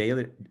just do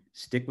data,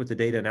 stick with the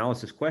data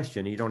analysis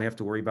question. You don't have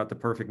to worry about the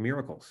perfect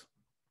miracles.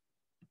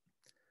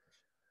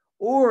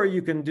 Or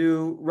you can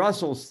do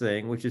Russell's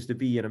thing, which is to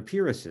be an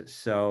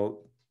empiricist. So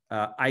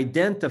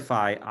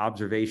identify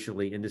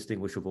observationally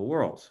indistinguishable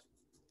worlds.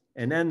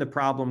 And then the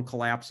problem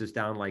collapses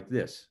down like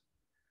this.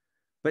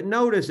 But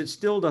notice it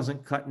still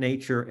doesn't cut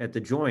nature at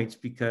the joints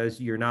because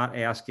you're not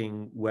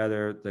asking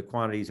whether the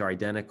quantities are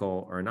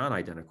identical or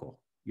non-identical.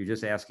 You're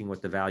just asking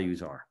what the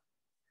values are.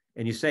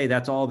 And you say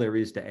that's all there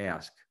is to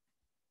ask.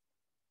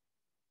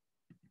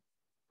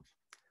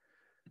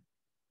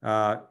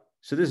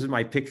 So this is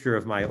my picture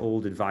of my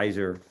old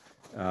advisor,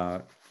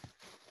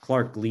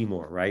 Clark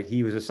Gleamore, right?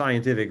 He was a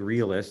scientific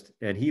realist,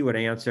 and he would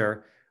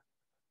answer,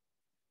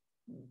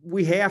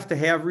 we have to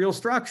have real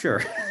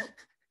structure.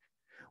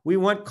 We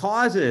want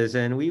causes,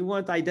 and we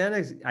want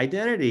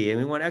identity, and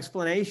we want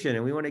explanation,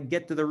 and we want to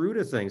get to the root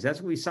of things.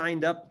 That's what we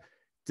signed up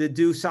to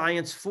do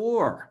science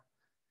for,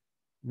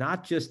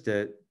 not just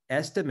to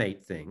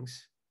estimate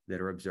things that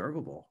are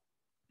observable.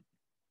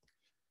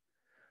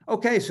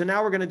 Okay, so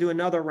now we're going to do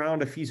another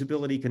round of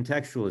feasibility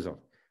contextualism.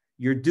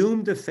 You're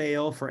doomed to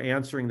fail for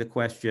answering the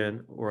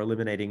question or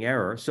eliminating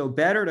error, so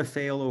better to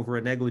fail over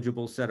a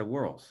negligible set of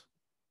worlds.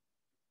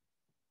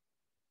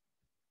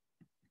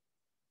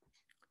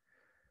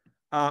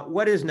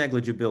 What is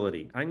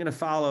negligibility? I'm going to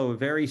follow a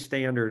very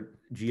standard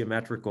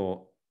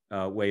geometrical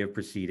way of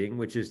proceeding,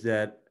 which is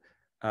that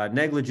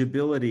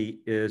negligibility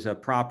is a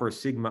proper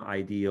sigma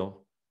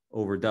ideal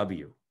over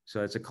W.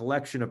 So it's a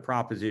collection of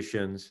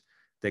propositions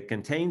that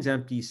contains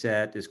empty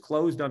set, is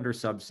closed under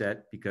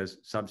subset because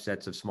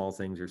subsets of small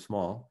things are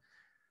small.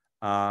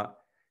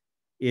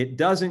 It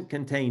doesn't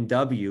contain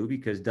W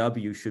because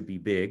W should be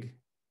big.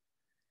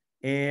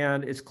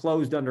 And it's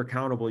closed under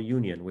countable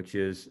union, which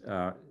is,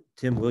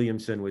 Tim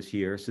Williamson was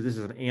here. So this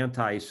is an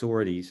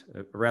anti-Sorites,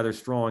 a rather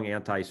strong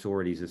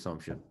anti-Sorites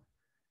assumption.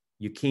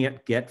 You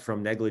can't get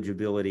from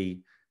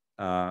negligibility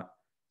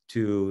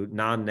to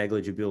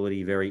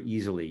non-negligibility very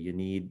easily. You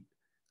need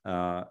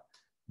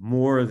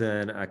more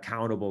than a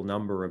countable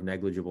number of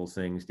negligible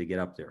things to get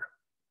up there.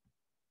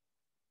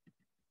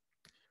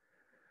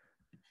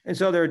 And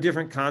so there are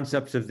different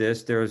concepts of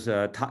this. There's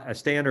a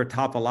standard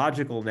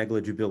topological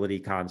negligibility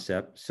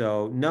concept.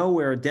 So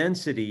nowhere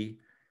density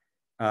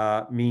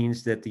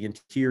means that the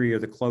interior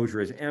of the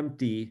closure is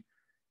empty.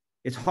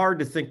 It's hard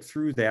to think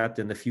through that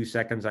in the few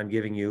seconds I'm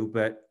giving you,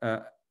 but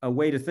a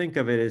way to think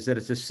of it is that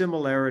it's a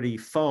similarity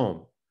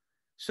foam.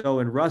 So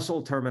in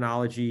Russell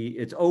terminology,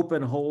 it's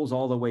open holes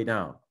all the way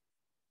down,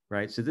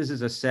 right? So this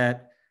is a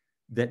set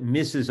that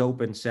misses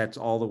open sets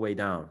all the way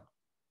down.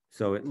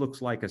 So it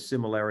looks like a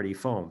similarity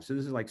foam. So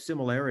this is like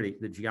similarity,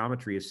 the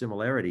geometry is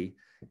similarity.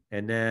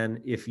 And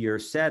then if your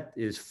set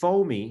is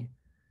foamy,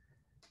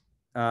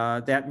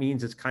 that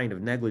means it's kind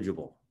of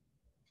negligible.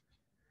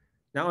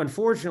 Now,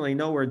 unfortunately,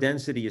 nowhere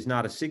density is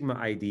not a sigma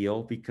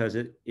ideal because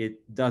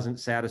it doesn't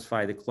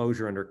satisfy the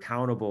closure under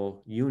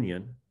countable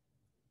union,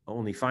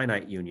 only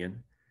finite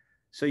union.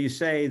 So you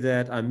say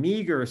that a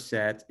meager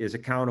set is a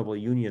countable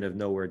union of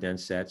nowhere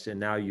dense sets, and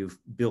now you've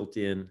built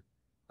in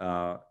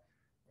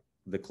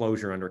the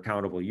closure under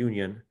countable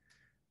union.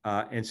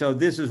 And so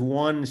this is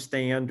one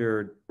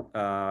standard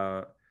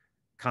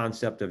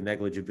concept of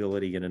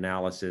negligibility in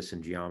analysis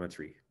and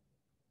geometry,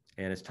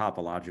 and it's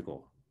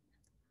topological.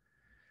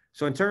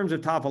 So in terms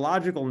of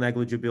topological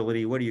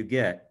negligibility, what do you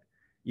get?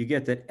 You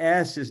get that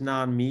S is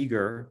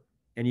non-meager,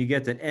 and you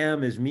get that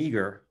M is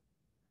meager.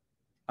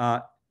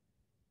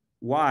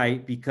 Why?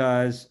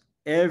 Because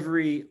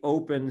every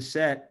open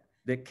set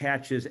that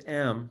catches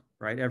M,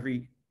 right,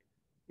 every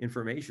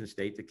information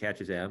state that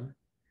catches M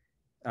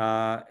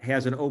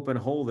has an open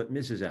hole that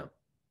misses M.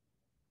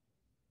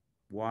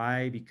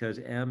 Why? Because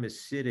M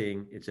is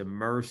sitting, it's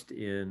immersed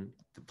in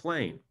the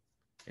plane.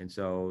 And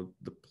so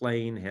the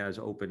plane has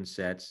open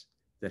sets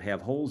that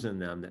have holes in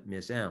them that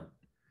miss M.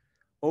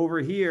 Over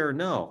here,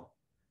 no.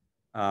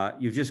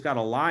 You've just got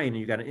a line and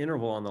you've got an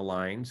interval on the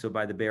line. So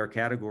by the bare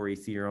category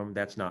theorem,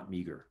 that's not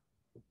meager.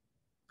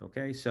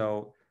 Okay,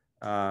 so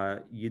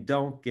you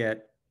don't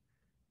get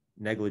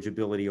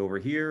negligibility over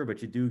here,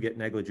 but you do get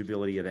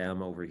negligibility of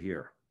M over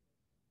here.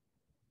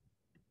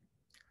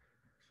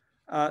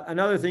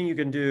 Another thing you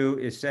can do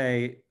is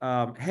say,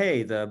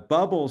 hey, the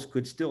bubbles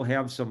could still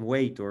have some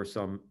weight or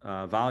some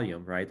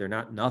volume, right? They're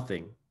not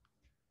nothing.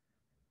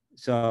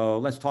 So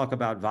let's talk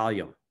about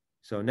volume.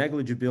 So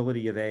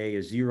negligibility of A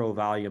is zero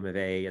volume of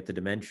A at the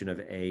dimension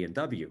of A and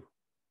W.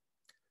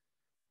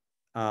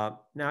 Now,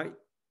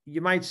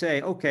 you might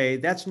say, okay,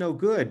 that's no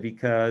good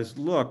because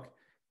look,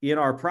 in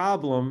our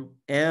problem,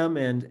 M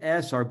and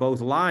S are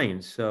both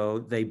lines, so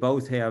they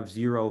both have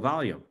zero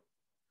volume.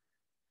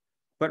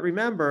 But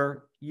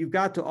remember, you've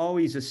got to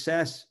always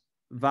assess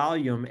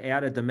volume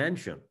at a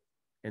dimension.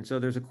 And so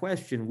there's a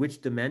question,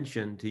 which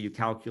dimension do you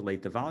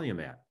calculate the volume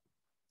at?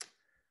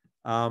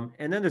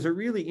 And then there's a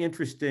really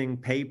interesting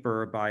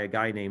paper by a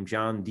guy named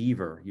John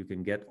Deaver you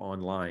can get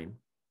online,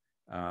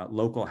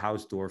 local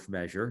Hausdorff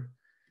measure.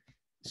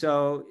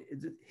 So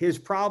his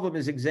problem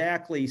is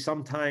exactly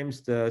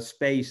sometimes the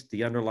space,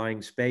 the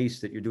underlying space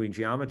that you're doing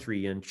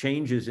geometry in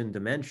changes in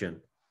dimension,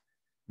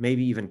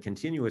 maybe even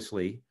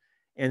continuously.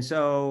 And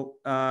so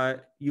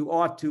you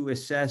ought to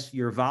assess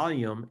your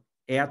volume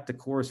at the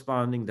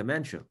corresponding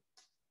dimension.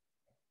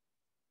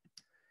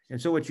 And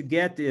so what you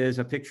get is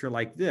a picture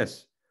like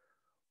this.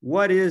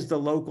 What is the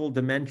local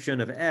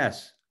dimension of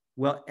S?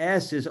 Well,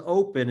 S is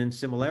open in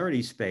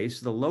similarity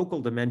space. The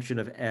local dimension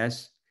of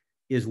S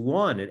is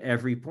 1 at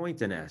every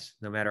point in S,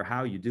 no matter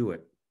how you do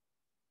it,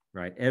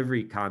 right?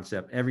 Every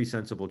concept, every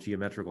sensible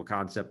geometrical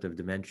concept of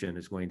dimension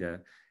is going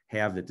to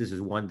have that this is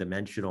one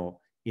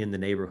dimensional in the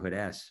neighborhood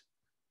S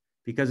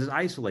because it's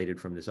isolated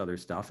from this other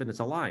stuff and it's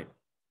a line.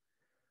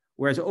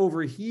 Whereas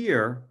over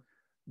here,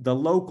 the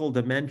local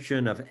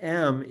dimension of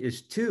M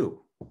is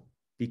 2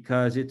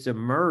 because it's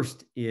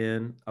immersed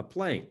in a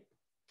plane.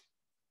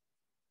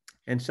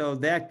 And so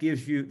that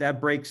gives you,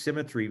 that breaks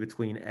symmetry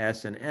between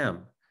S and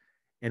M.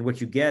 And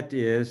what you get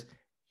is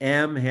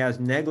M has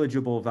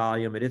negligible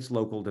volume at its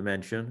local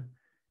dimension,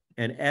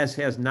 and S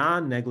has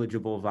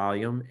non-negligible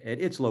volume at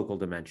its local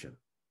dimension.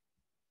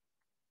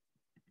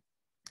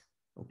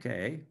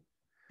 Okay.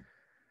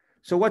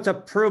 So what's a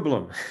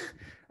problem?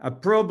 A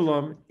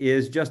problem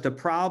is just a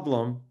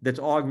problem that's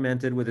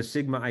augmented with a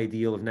sigma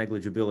ideal of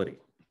negligibility.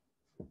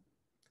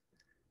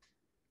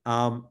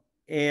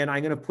 And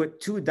I'm going to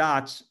put 2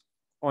 dots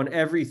on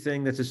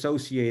everything that's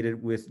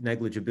associated with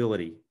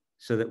negligibility,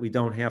 so that we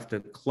don't have to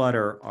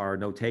clutter our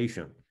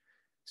notation.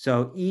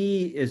 So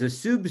E is a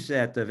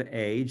subset of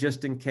A,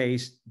 just in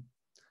case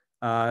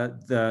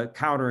the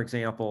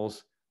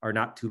counterexamples are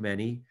not too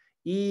many.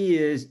 E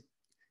is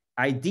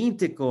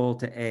identical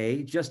to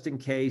A, just in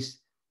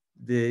case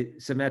the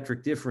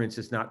symmetric difference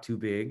is not too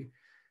big.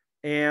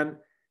 And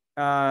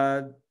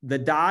the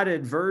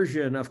dotted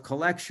version of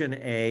collection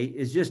A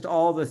is just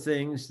all the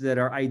things that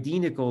are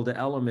identical to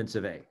elements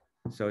of A.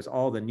 So it's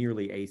all the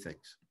nearly A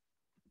things.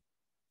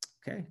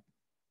 Okay.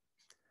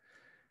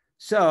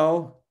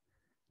 So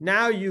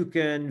now you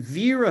can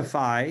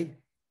verify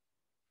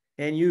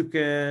and you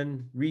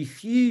can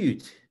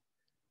refute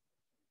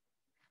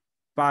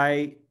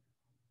by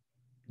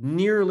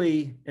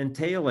nearly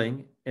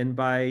entailing and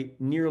by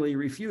nearly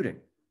refuting.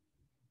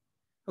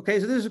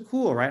 Okay, so this is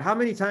cool, right? How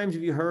many times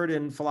have you heard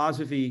in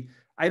philosophy,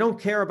 I don't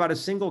care about a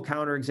single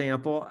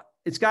counterexample.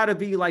 It's got to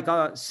be like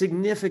a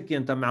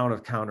significant amount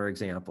of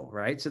counterexample,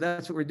 right? So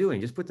that's what we're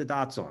doing. Just put the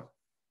dots on.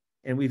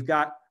 And we've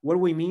got, what do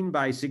we mean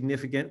by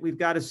significant? We've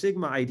got a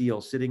sigma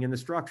ideal sitting in the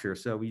structure.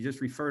 So we just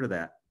refer to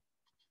that.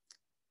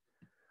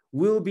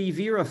 Will be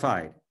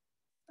verified.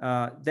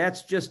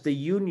 That's just the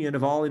union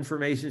of all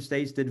information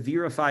states that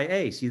verify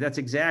A. See, that's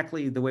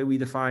exactly the way we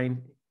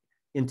define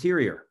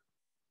interior.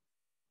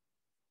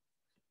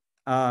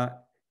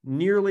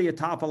 Nearly a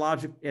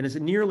topological, and it's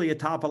nearly a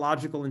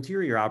topological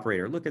interior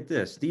operator. Look at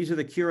this. These are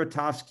the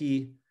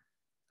Kuratowski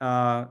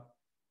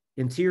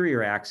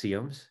interior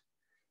axioms.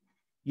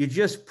 You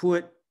just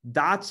put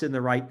dots in the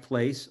right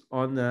place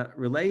on the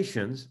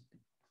relations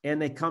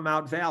and they come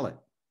out valid.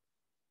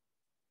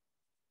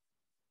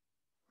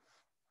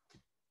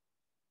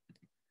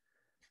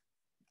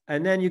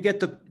 And then you get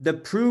the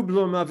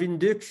problem of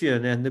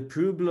induction and the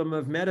problem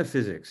of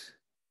metaphysics.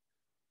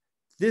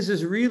 This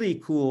is really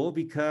cool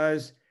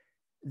because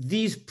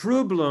these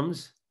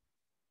problems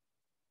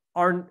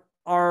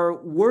are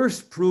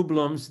worse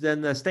problems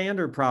than the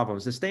standard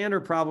problems. The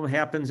standard problem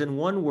happens in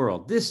one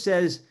world. This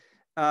says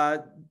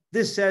that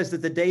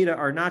the data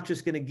are not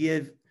just going to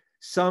give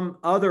some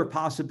other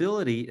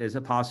possibility as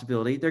a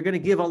possibility. They're going to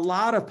give a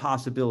lot of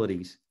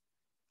possibilities.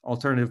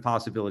 Alternative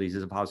possibilities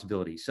as a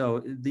possibility.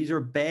 So these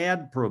are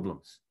bad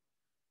problems.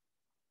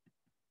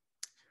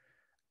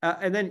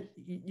 And then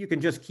you can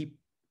just keep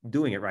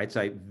doing it, right? It's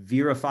like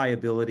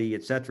verifiability,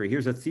 et cetera.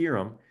 Here's a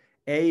theorem.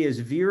 A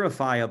is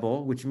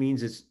verifiable, which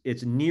means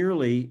it's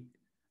nearly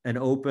an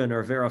open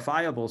or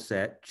verifiable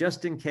set,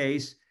 just in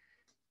case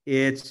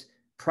its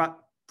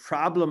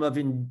problem of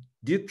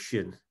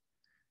induction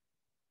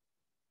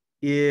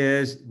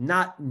is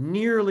not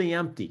nearly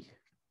empty.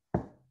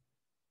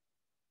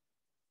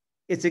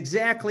 It's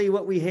exactly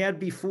what we had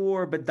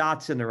before, but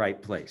dots in the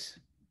right place.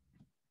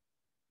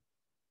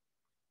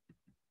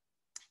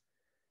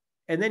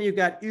 And then you've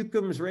got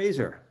Occam's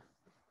razor.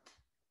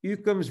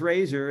 Occam's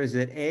razor is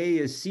that A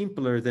is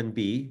simpler than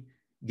B,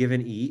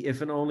 given E,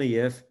 if and only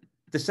if.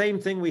 The same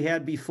thing we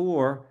had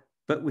before,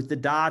 but with the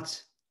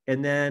dots,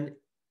 and then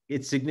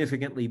it's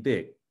significantly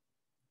big.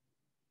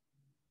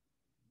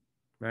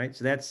 Right?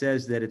 So that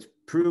says that it's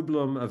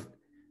problem of,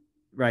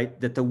 right,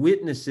 that the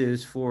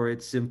witnesses for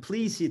its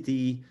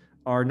simplicity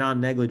are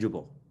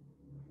non-negligible.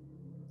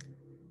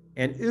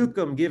 And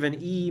Occam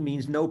given E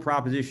means no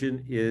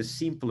proposition is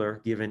simpler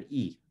given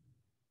E.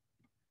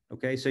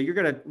 Okay, so you're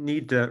going to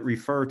need to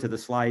refer to the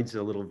slides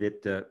a little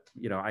bit,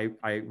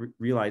 I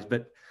realize,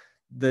 but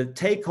the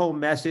take-home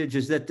message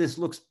is that this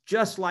looks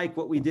just like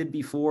what we did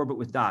before, but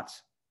with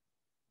dots.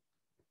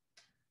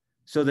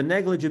 So the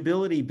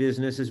negligibility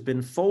business has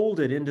been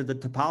folded into the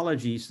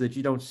topology so that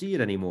you don't see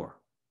it anymore.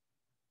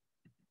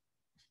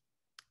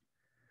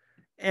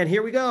 And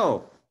here we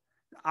go.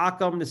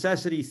 Occam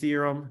necessity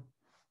theorem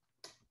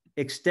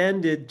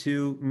extended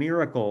to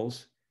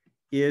miracles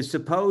is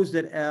suppose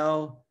that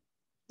L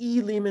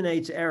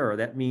eliminates error.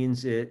 That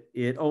means it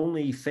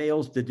only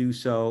fails to do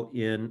so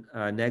in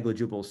a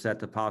negligible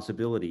set of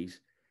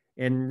possibilities,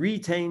 and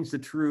retains the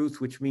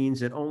truth, which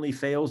means it only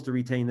fails to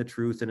retain the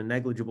truth in a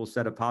negligible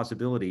set of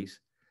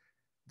possibilities.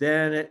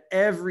 Then at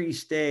every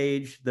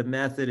stage, the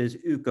method is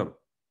Occam.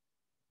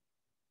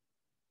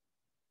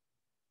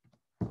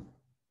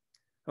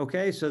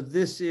 Okay, so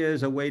this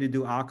is a way to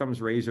do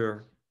Occam's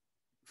razor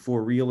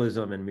for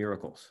realism and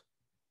miracles.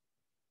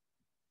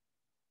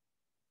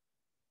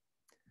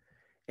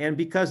 And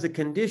because the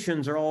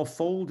conditions are all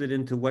folded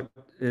into what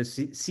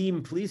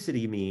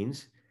simplicity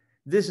means,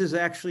 this is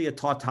actually a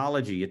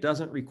tautology. It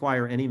doesn't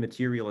require any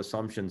material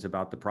assumptions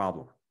about the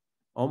problem,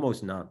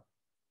 almost none.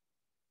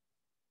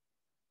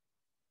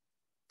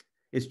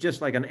 It's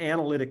just like an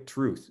analytic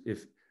truth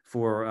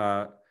for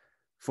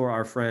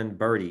our friend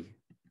Bertie.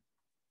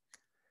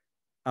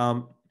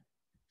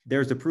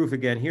 There's the proof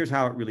again. Here's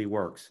how it really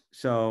works.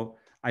 So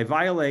I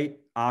violate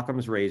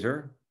Occam's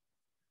razor.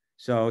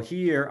 So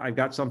here I've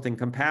got something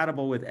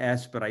compatible with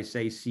S, but I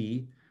say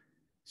C.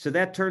 So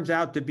that turns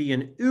out to be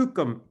an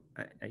Occam.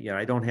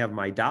 I don't have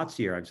my dots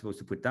here. I'm supposed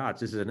to put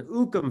dots. This is an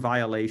Occam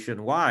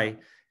violation. Why?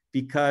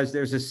 Because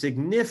there's a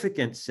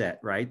significant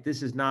set, right?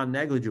 This is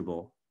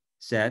non-negligible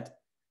set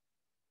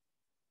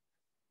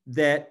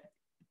that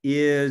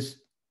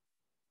is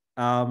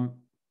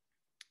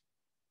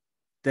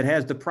that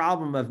has the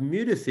problem of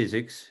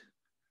metaphysics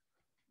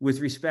with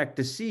respect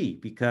to C,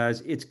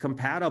 because it's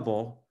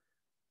compatible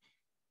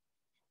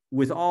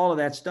with all of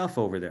that stuff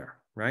over there,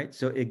 right?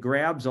 So it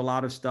grabs a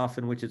lot of stuff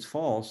in which it's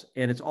false,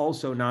 and it's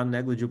also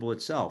non-negligible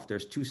itself.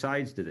 There's two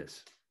sides to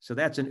this. So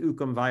that's an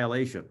Occam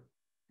violation.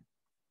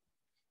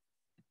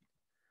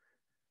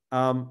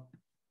 But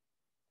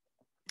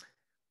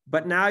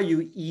now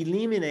you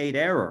eliminate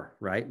error,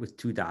 right, with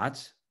two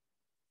dots.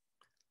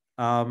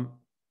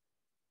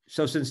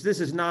 So since this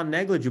is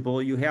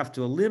non-negligible, you have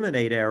to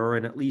eliminate error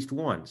in at least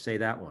one, say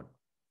that one.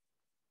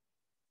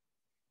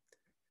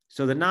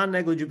 So the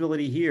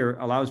non-negligibility here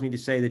allows me to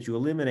say that you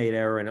eliminate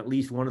error in at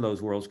least one of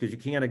those worlds, because you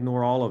can't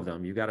ignore all of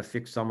them. You've got to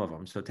fix some of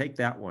them. So take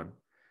that one.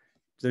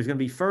 So there's going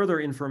to be further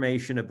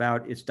information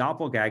about its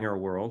doppelganger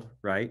world,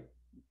 right?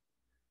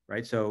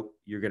 Right. So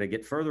you're going to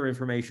get further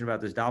information about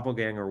this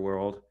doppelganger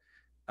world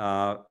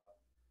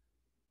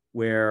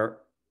where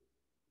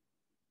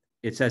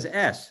it says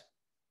S.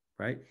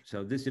 Right?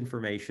 So this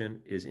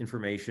information is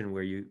information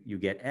where you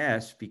get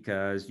S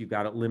because you've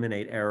got to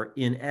eliminate error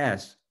in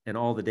S, and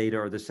all the data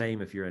are the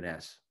same if you're in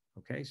S.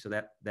 Okay, so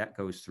that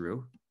goes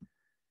through.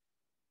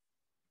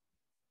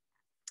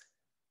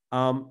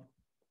 And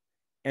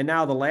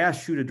now the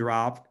last shoe to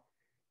drop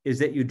is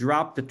that you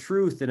drop the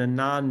truth in a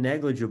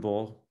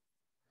non-negligible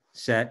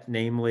set,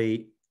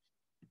 namely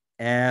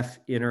F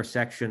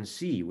intersection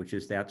C, which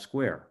is that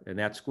square. And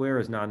that square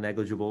is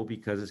non-negligible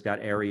because it's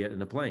got area in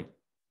the plane.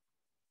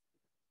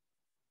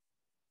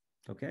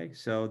 Okay,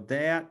 so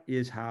that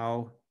is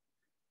how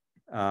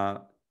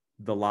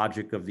the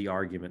logic of the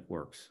argument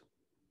works.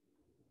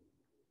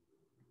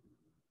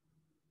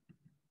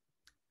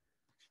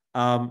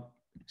 This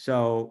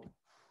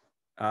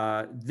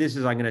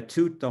is, I'm going to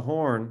toot the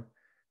horn.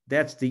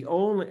 That's the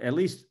only, at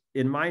least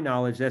in my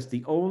knowledge, that's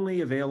the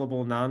only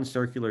available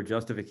non-circular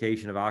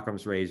justification of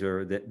Occam's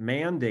razor that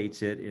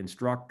mandates it in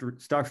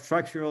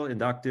structural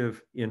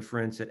inductive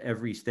inference at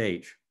every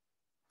stage.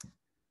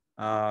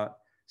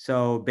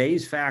 So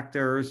Bayes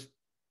factors,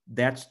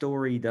 that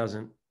story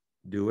doesn't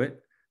do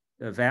it.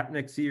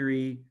 Vapnik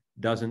theory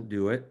doesn't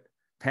do it.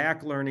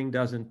 Pack learning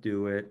doesn't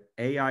do it.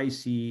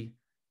 AIC,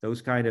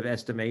 those kind of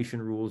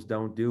estimation rules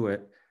don't do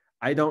it.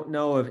 I don't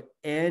know of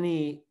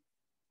any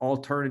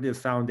alternative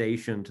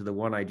foundation to the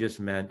one I just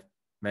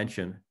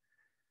mentioned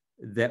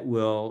that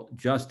will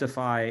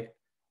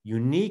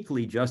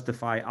uniquely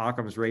justify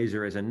Occam's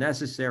razor as a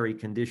necessary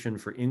condition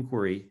for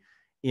inquiry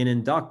in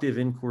inductive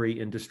inquiry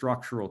into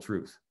structural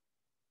truth.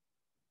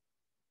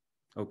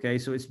 Okay,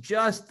 so it's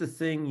just the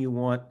thing you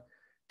want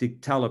to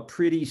tell a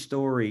pretty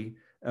story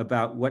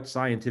about what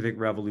scientific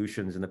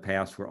revolutions in the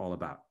past were all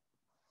about.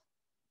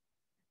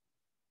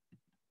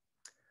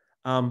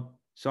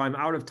 So I'm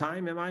out of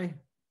time, am I?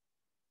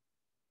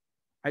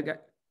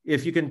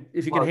 If you can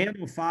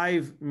handle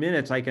 5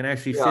 minutes, I can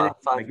actually finish.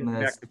 5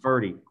 minutes. Back to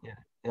Bertie. Yeah.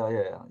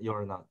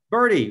 You're not.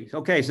 Bertie.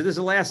 Okay, so this is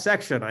the last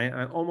section.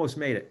 I almost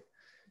made it.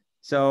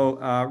 So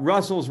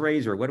Russell's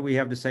razor. What do we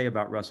have to say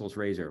about Russell's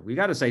razor? We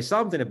got to say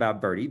something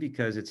about Bertie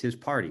because it's his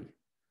party.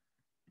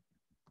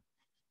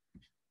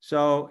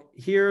 So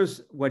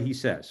here's what he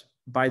says.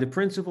 By the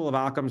principle of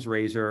Occam's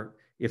razor,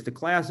 if the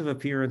class of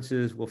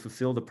appearances will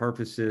fulfill the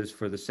purposes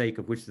for the sake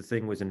of which the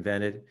thing was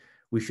invented,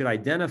 we should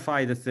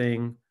identify the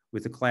thing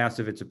with the class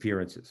of its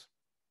appearances.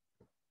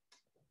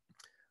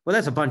 Well,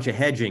 that's a bunch of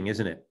hedging,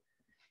 isn't it?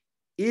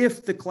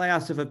 If the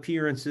class of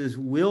appearances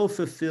will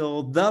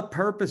fulfill the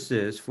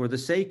purposes for the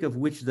sake of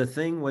which the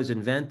thing was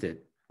invented,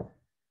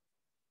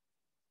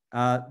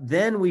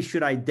 then we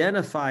should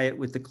identify it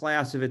with the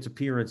class of its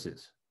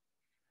appearances.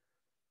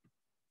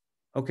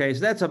 Okay, so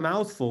that's a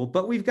mouthful,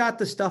 but we've got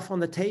the stuff on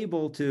the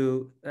table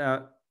to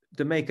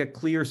make a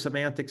clear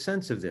semantic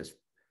sense of this.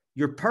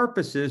 Your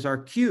purposes are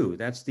Q.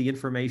 That's the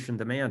information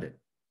demanded.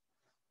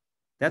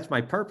 That's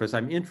my purpose.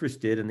 I'm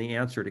interested in the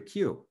answer to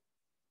Q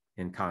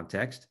in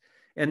context.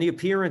 And the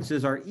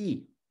appearances are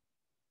E.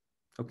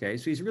 Okay,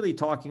 so he's really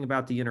talking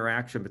about the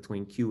interaction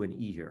between Q and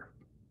E here.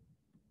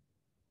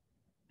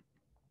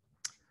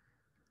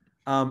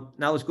 Now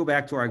let's go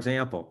back to our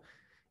example.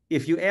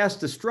 If you ask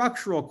the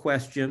structural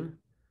question,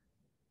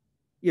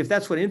 if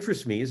that's what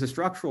interests me is a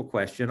structural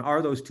question,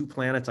 are those two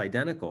planets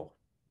identical?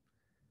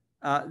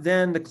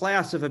 Then the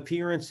class of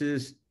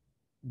appearances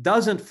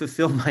doesn't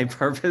fulfill my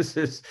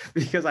purposes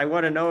because I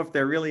want to know if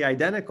they're really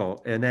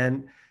identical. And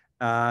then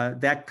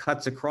that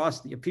cuts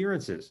across the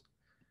appearances.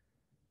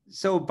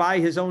 So by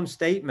his own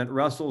statement,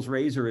 Russell's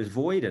razor is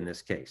void in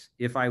this case.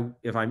 If I'm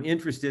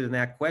interested in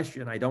that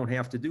question, I don't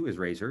have to do his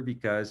razor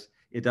because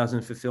it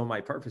doesn't fulfill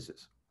my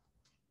purposes.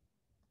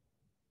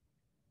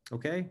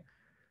 Okay?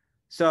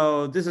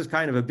 So this is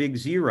kind of a big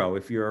zero.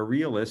 If you're a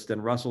realist,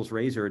 then Russell's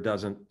razor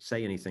doesn't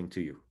say anything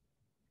to you.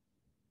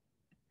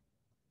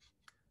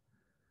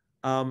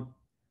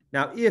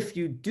 Now, if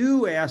you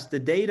do ask the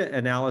data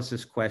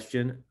analysis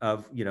question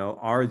of,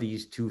 are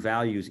these two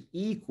values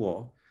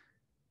equal,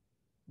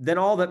 then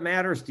all that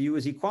matters to you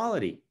is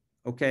equality,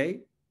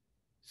 okay?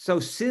 So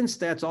since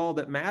that's all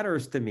that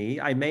matters to me,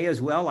 I may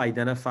as well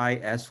identify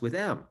S with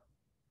M.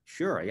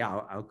 Sure,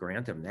 yeah, I'll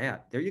grant him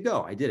that. There you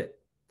go, I did it.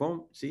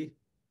 Boom, see?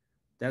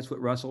 That's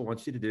what Russell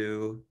wants you to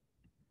do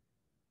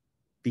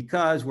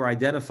because we're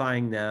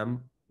identifying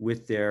them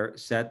with their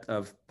set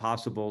of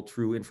possible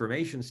true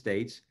information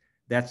states.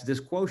 That's this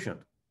quotient.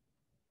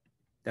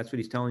 That's what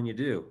he's telling you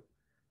to do.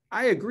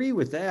 I agree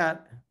with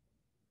that.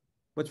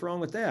 What's wrong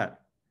with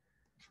that?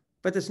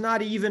 But that's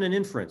not even an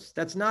inference.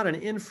 That's not an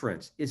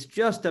inference. It's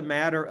just a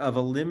matter of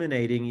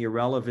eliminating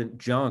irrelevant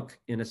junk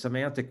in a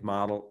semantic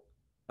model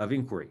of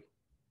inquiry.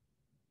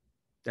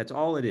 That's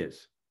all it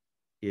is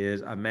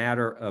a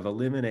matter of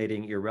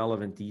eliminating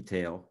irrelevant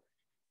detail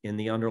in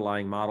the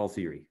underlying model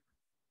theory.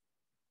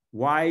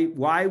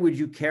 Why would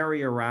you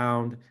carry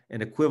around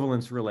an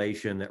equivalence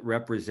relation that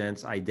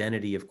represents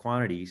identity of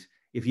quantities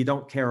if you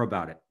don't care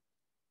about it?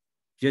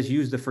 Just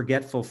use the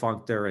forgetful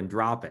functor and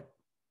drop it.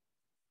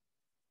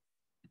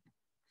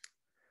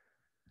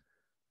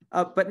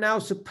 But now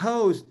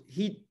suppose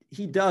he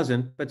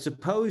doesn't, but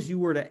suppose you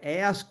were to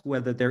ask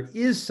whether there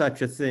is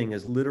such a thing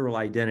as literal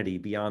identity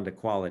beyond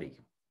equality.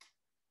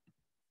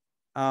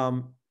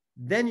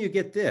 Then you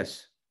get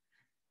this.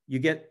 You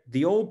get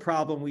the old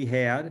problem we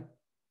had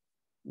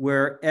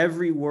where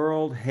every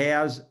world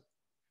has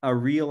a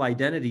real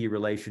identity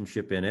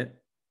relationship in it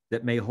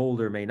that may hold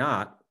or may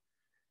not.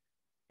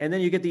 And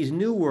then you get these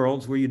new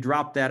worlds where you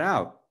drop that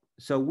out.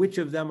 So which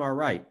of them are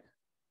right?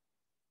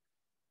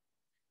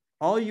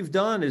 All you've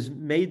done is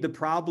made the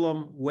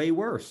problem way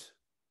worse,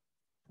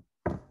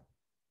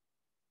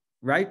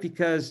 right?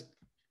 Because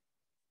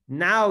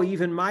now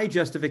even my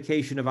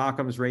justification of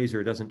Occam's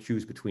razor doesn't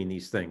choose between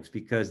these things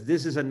because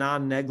this is a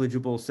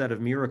non-negligible set of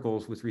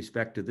miracles with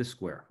respect to this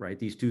square, right?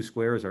 These two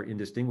squares are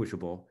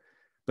indistinguishable,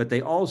 but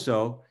they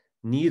also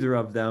neither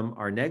of them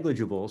are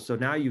negligible. So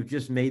now you've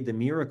just made the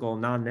miracle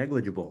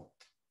non-negligible,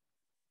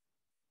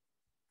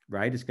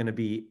 right? It's going to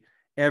be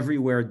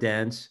everywhere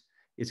dense.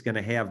 It's going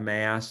to have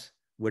mass,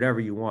 whatever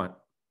you want.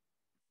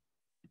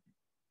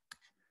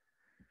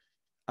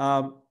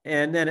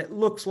 And then it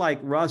looks like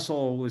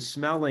Russell was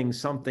smelling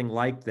something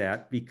like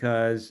that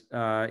because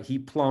he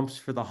plumps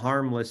for the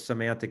harmless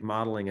semantic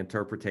modeling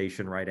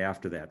interpretation right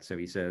after that. So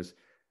he says,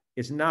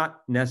 it's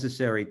not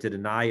necessary to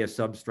deny a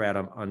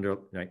substratum under,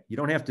 right? You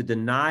don't have to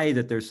deny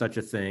that there's such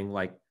a thing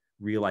like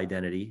real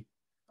identity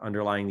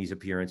underlying these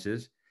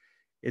appearances.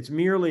 It's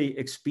merely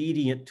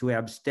expedient to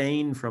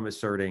abstain from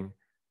asserting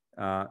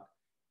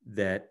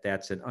that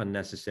that's an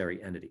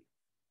unnecessary entity.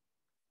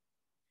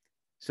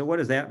 So what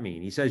does that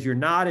mean? He says you're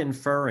not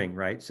inferring,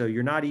 right? So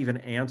you're not even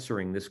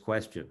answering this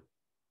question.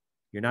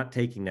 You're not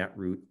taking that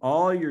route.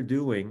 All you're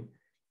doing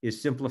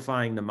is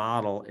simplifying the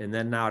model and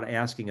then not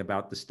asking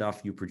about the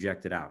stuff you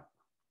projected out.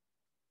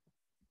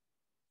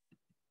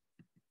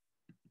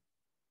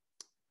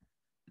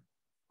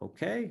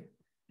 Okay,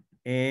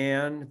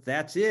 and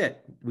that's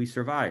it. We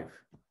survive.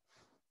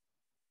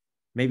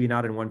 Maybe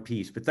not in one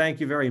piece, but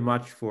thank you very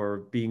much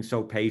for being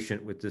so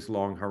patient with this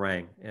long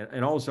harangue.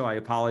 And also I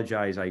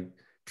apologize. I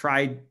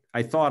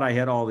thought I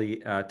had all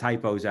the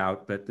typos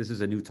out, but this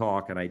is a new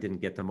talk and I didn't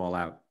get them all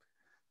out.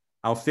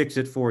 I'll fix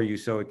it for you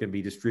so it can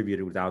be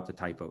distributed without the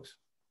typos.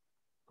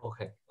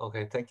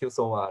 Okay, thank you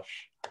so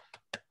much.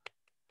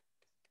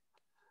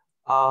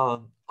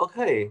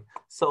 Okay,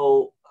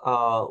 so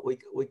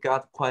we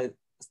got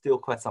still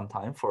quite some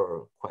time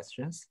for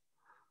questions.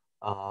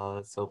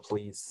 So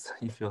please,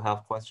 if you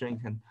have questions, you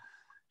can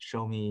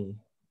show me,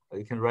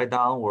 you can write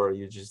down or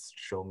you just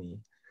show me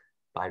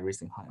by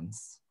raising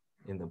hands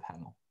in the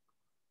panel.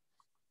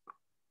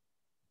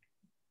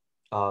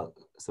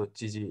 So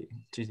Gigi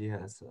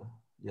has,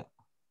 yeah.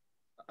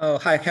 Oh,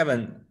 hi,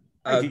 Kevin.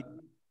 Hi,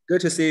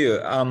 good to see you.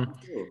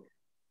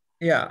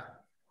 Yeah.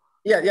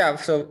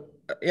 So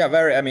yeah,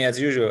 very, I mean, as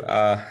usual,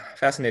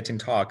 fascinating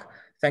talk.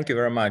 Thank you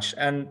very much.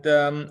 And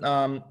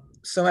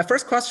so my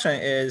first question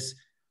is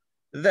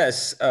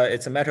this,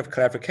 it's a matter of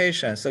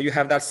clarification. So you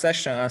have that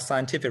session on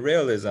scientific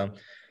realism.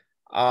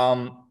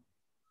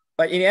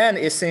 But in the end,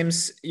 it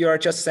seems you're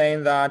just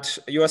saying that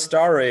your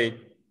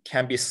story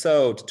can be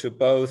sold to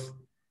both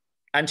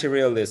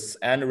anti-realists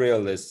and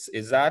realists.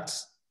 Is that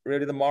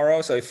really the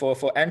moral? So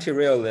for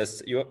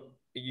anti-realists,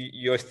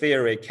 your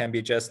theory can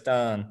be just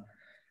done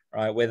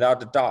right without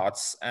the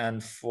dots,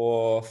 and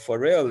for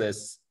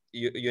realists,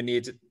 you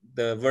need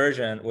the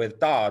version with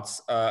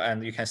dots,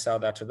 and you can sell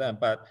that to them.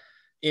 But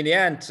in the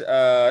end,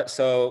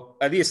 so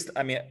at least,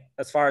 I mean,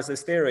 as far as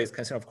this theory is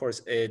concerned, of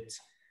course, it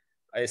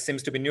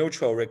seems to be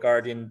neutral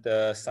regarding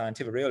the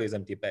scientific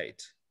realism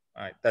debate.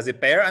 Right? Does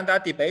it bear on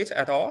that debate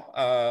at all?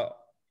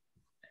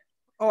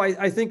 Oh,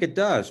 I think it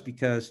does,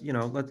 because, you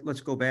know,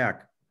 let's go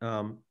back.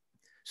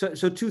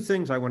 So two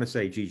things I want to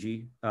say,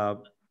 Gigi,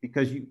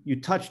 because you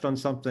touched on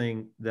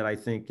something that I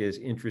think is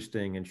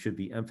interesting and should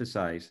be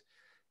emphasized.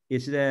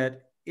 Is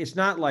that it's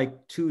not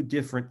like two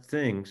different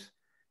things.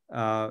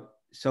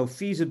 So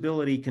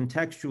feasibility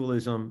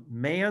contextualism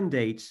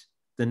mandates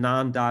the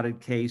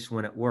non-dotted case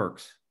when it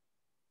works.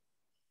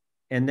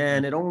 And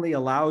then it only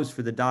allows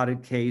for the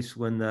dotted case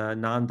when the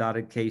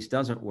non-dotted case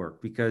doesn't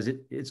work, because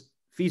it's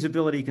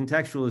feasibility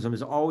contextualism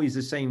is always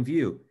the same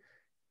view.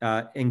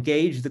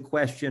 Engage the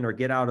question or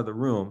get out of the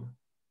room,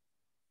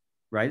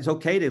 right? It's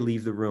okay to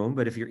leave the room,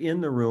 but if you're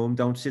in the room,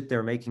 don't sit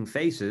there making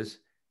faces,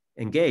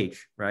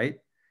 engage, right?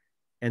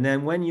 And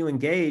then when you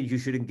engage, you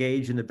should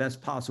engage in the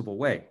best possible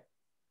way.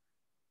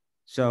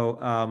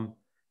 So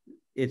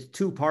it's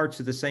two parts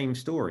of the same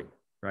story,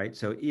 right?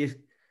 So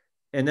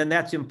and then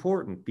that's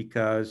important,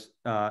 because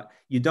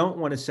you don't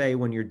want to say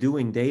when you're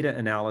doing data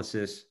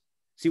analysis,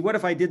 see, what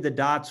if I did the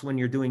dots when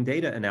you're doing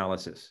data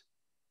analysis?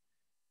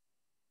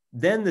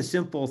 Then the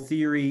simple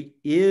theory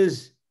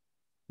is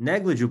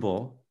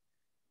negligible.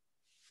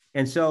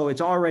 And so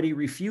it's already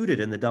refuted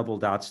in the double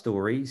dot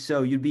story.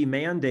 So you'd be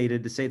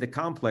mandated to say the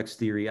complex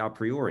theory a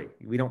priori.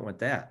 We don't want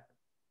that.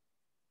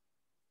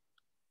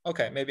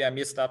 Okay, maybe I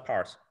missed that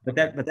part. But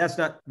that's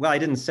not, well, I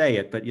didn't say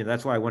it, but you know,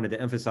 that's why I wanted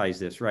to emphasize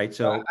this, right?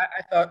 So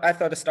well, I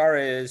thought the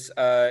story is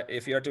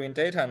if you're doing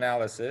data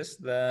analysis,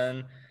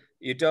 then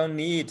you don't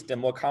need the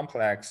more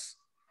complex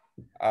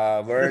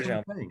version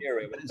of the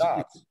theory with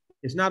dots.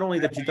 It's not only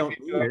that you don't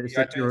need it, it's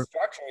that you're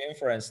structural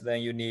inference,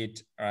 then you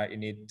need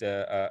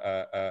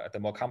the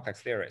more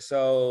complex theory.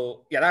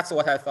 So yeah, that's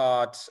what I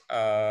thought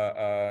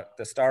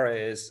the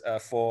story is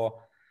for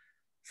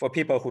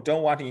people who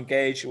don't want to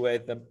engage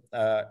with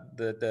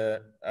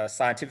the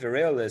scientific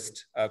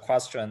realist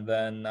question.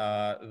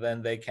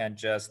 Then they can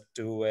just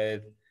do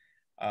with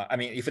I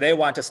mean, if they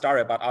want a story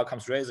about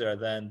Occam's razor,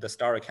 then the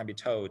story can be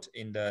told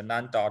in the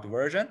non-dot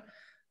version.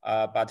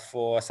 But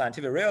for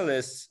scientific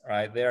realists,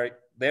 right,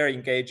 they're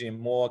engaged in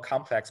more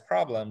complex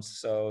problems.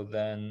 So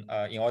then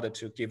in order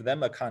to give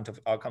them account of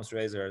Occam's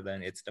razor,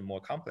 then it's the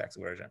more complex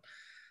version,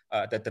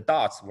 the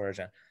dots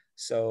version.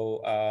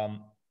 So,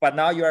 but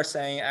now you are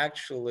saying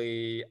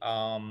actually,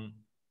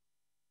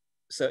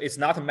 so it's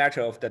not a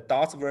matter of the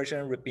dots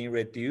version being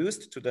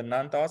reduced to the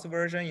non-dots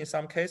version in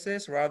some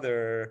cases.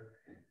 Rather,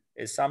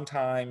 it's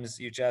sometimes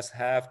you just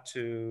have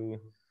to.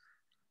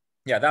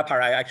 Yeah, that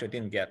part I actually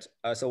didn't get.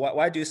 So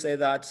why do you say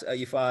that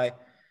if I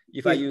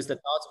use the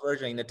dots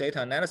version in the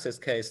data analysis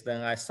case,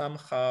 then I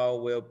somehow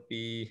will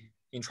be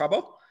in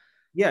trouble?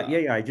 Yeah,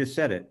 I just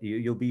said it.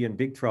 You'll be in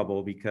big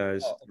trouble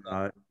because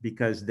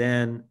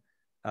then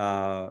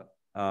the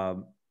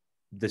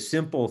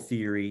simple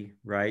theory,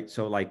 right?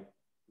 So like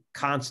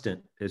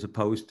constant as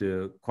opposed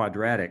to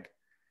quadratic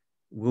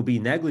will be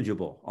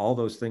negligible. All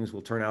those things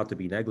will turn out to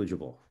be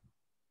negligible.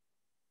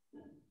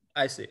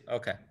 I see.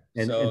 Okay.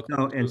 And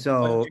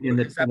so in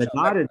the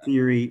dotted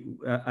theory,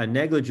 a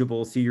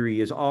negligible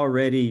theory is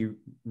already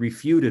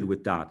refuted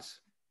with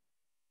dots.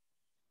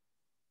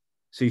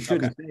 So you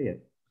shouldn't say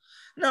it.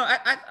 No,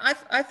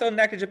 I thought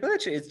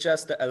negligibility is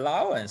just the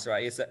allowance,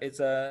 right? It's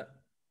to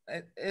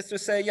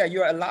say, yeah,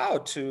 you're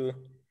allowed to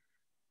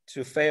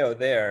fail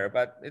there,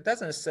 but it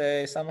doesn't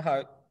say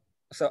somehow.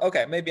 So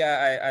okay, maybe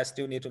I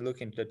still need to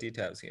look into the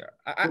details here.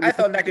 I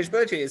thought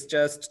negligibility is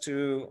just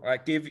to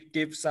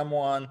give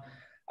someone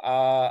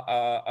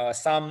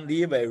some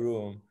leeway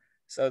room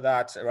so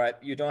that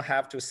you don't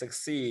have to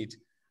succeed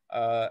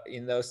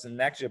in those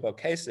negligible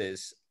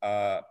cases.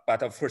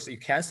 But of course, you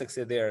can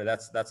succeed there.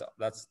 That's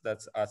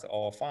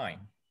all fine.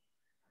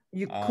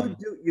 You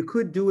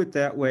could do it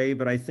that way,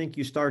 but I think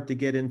you start to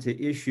get into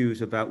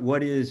issues about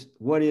what is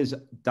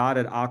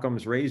dotted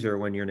Occam's razor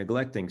when you're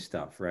neglecting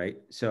stuff, right?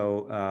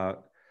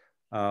 So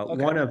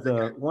one of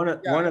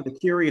the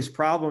curious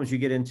problems you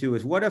get into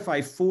is, what if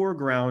I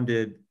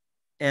foregrounded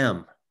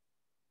M?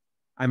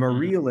 I'm a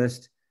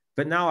realist,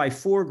 but now I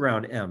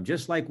foreground M,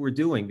 just like we're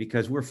doing,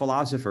 because we're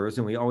philosophers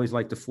and we always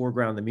like to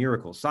foreground the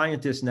miracle.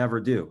 Scientists never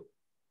do,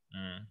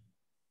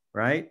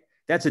 right?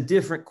 That's a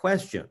different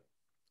question.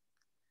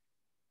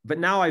 But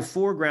now I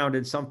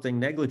foregrounded something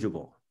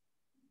negligible.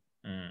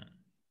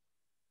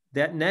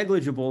 That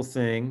negligible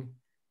thing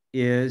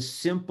is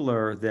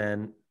simpler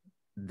than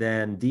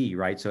D,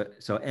 right?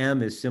 So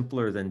M is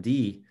simpler than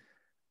D,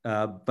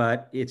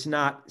 but it's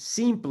not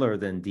simpler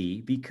than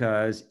D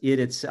because it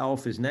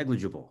itself is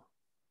negligible.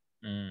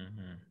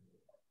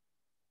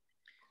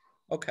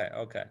 Okay.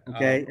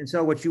 And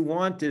so what you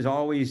want is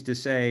always to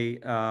say,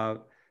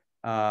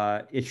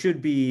 it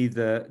should be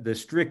the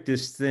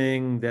strictest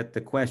thing that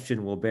the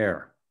question will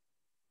bear.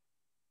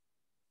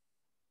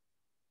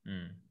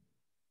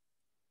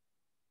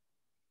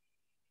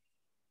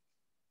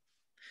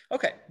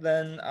 Okay,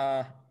 then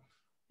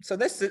so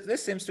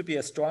this seems to be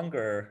a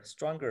stronger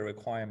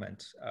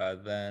requirement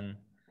than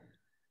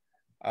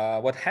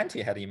what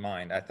Henty had in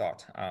mind, I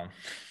thought.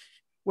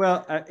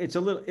 Well, it's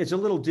a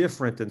little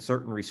different in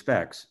certain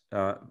respects.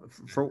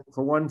 For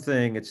one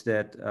thing, it's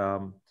that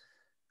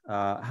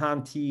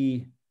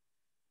Henty,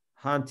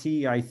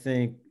 I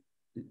think,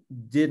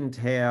 didn't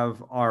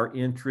have our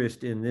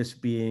interest in this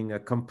being a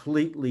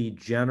completely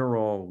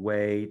general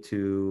way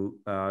to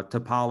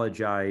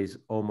topologize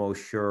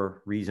almost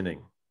sure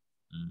reasoning.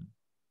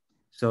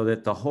 So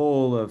that the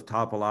whole of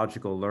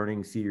topological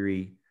learning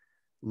theory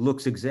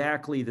looks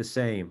exactly the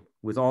same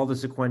with all the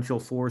sequential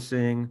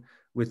forcing,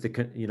 with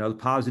the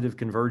positive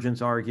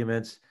convergence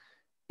arguments.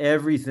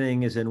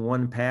 Everything is in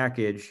one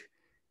package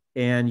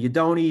and you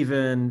don't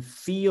even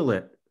feel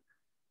it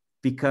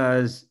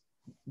because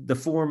the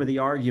form of the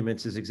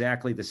arguments is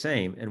exactly the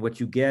same. And what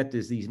you get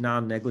is these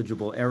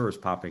non-negligible errors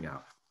popping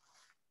out,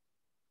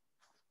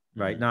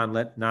 right?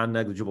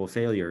 Non-negligible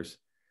failures.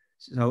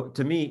 So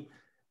to me,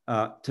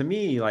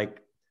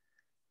 like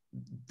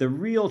the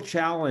real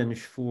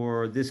challenge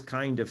for this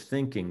kind of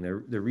thinking,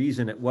 the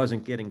reason it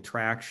wasn't getting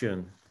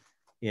traction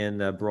in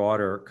the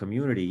broader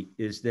community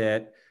is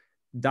that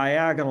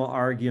diagonal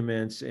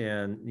arguments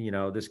and,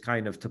 this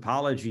kind of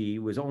topology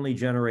was only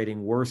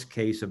generating worst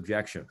case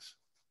objections.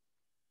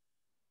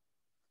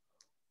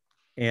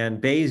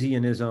 And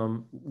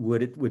Bayesianism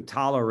would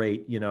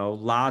tolerate,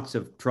 lots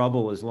of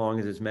trouble as long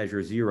as it's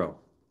measure zero.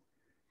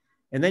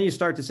 And then you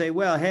start to say,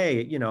 well,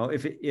 hey,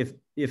 if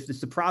it's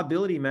the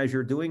probability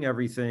measure doing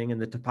everything and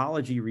the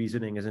topology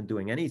reasoning isn't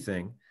doing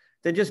anything,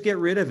 then just get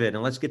rid of it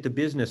and let's get to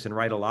business and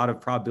write a lot of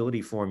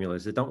probability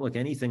formulas that don't look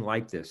anything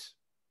like this,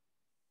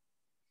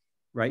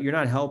 right? You're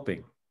not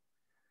helping.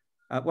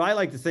 Well, I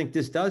like to think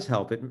this does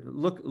help it.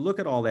 Look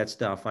at all that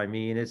stuff. I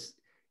mean, it's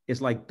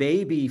like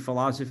baby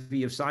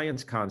philosophy of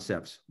science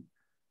concepts.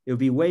 It would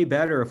be way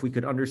better if we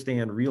could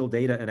understand real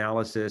data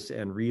analysis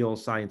and real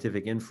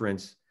scientific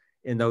inference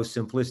in those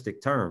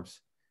simplistic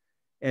terms.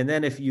 And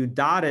then if you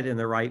dot it in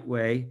the right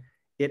way,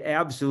 it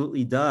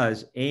absolutely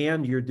does.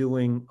 And you're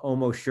doing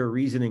almost sure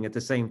reasoning at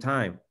the same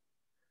time.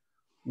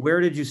 Where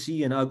did you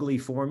see an ugly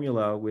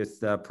formula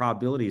with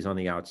probabilities on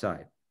the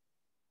outside?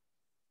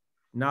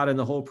 Not in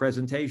the whole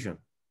presentation.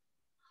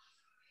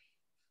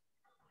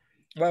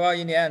 Well,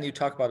 in the end, you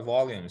talk about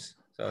volumes,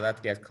 so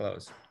that gets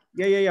close.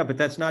 Yeah, but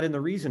that's not in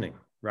the reasoning,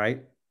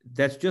 right?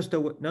 That's just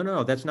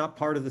no, that's not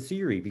part of the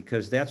theory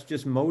because that's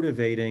just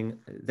motivating.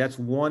 That's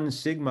one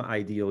sigma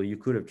ideal you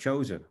could have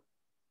chosen.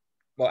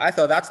 Well, I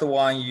thought that's the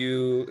one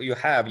you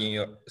have in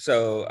your,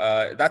 so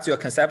that's your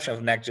conception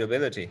of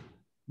negligibility,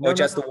 or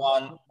just the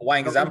one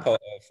example of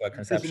a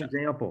conception. It's just an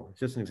example. It's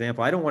just an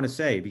example. I don't want to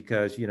say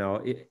because, you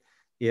know,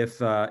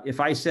 if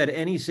I said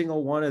any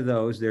single one of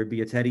those, there'd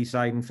be a Teddy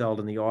Seidenfeld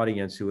in the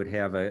audience who would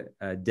have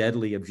a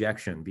deadly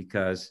objection,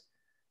 because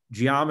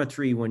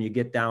geometry, when you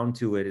get down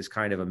to it, is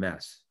kind of a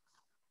mess.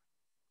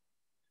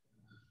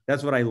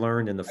 That's what I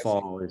learned in the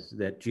fall, is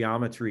that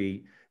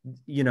geometry,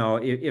 you know,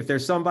 if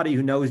there's somebody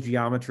who knows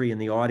geometry in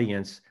the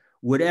audience,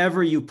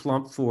 whatever you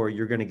plump for,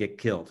 you're going to get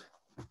killed.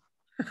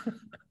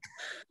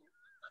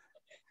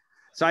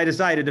 So I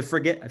decided to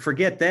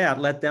forget that,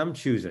 let them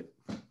choose it,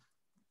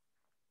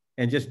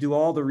 and just do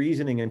all the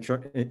reasoning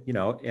and, you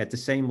know, at the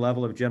same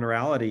level of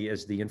generality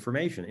as the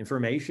information.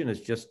 Information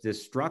is just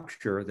this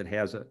structure that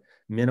has a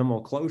minimal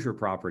closure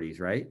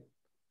properties, right?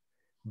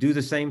 Do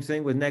the same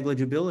thing with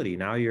negligibility.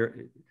 Now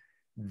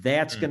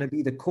that's going to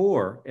be the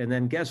core. And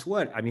then guess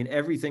what? I mean,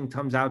 everything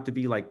comes out to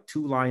be like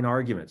 2-line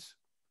arguments.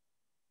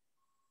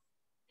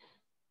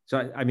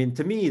 So, I mean,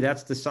 to me,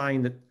 that's the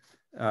sign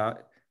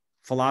that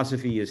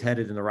philosophy is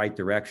headed in the right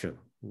direction.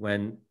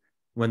 When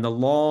the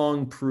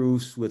long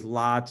proofs with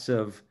lots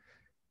of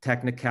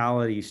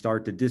technicality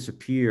start to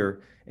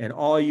disappear, and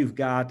all you've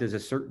got is a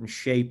certain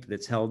shape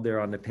that's held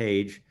there on the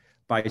page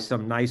by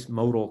some nice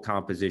modal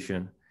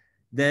composition,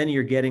 then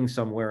you're getting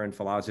somewhere in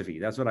philosophy.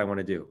 That's what I want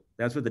to do.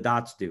 That's what the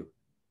dots do.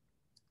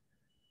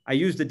 I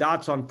use the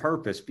dots on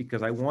purpose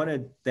because I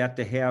wanted that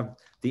to have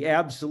the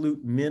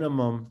absolute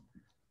minimum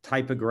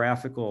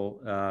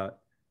typographical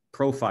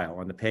profile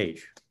on the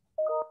page.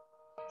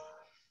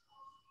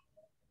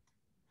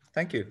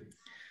 Thank you.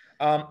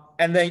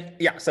 And then,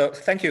 yeah, so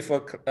thank you for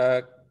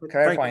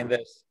clarifying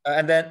this.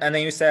 And then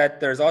you said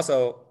there's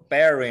also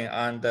bearing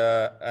on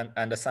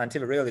the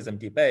scientific realism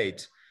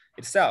debate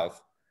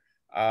itself.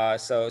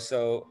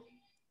 So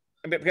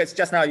because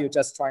just now you're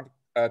just trying to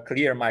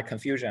clear my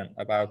confusion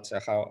about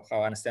how I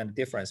understand the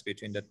difference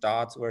between the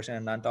dots version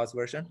and non-dots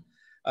version.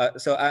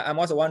 So I'm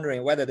also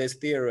wondering whether this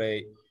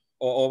theory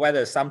or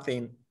whether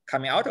something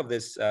coming out of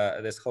this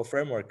this whole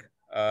framework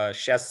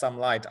sheds some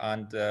light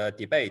on the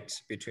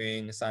debate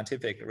between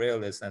scientific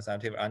realists and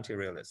scientific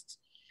anti-realists.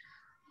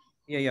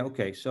 Yeah,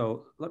 okay.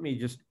 So let me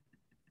just.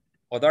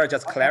 Although I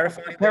just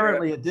clarify.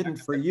 Apparently it didn't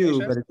for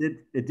you, but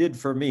it did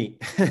for me.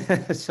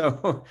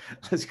 So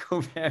let's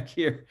go back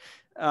here.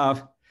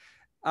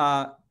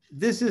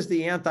 This is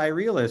the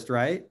anti-realist,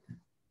 right?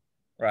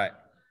 Right.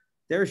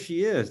 There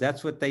she is.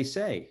 That's what they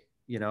say.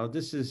 You know,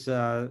 this is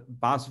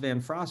Bas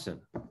van Frossen.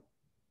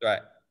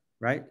 Right.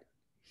 Right.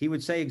 He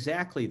would say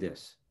exactly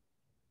this.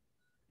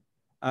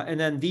 And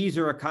then these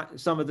are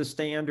some of the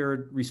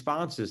standard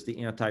responses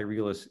the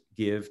anti-realists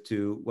give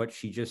to what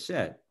she just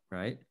said,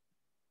 right?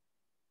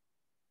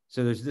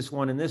 So there's this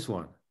one and this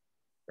one.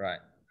 Right.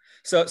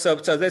 So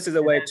this is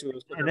a way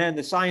to. And then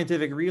the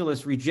scientific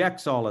realist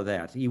rejects all of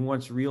that. He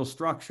wants real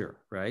structure,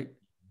 right?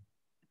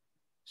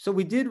 So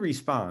we did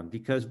respond,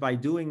 because by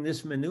doing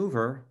this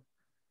maneuver,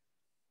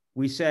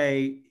 we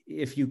say,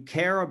 if you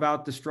care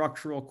about the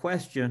structural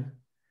question,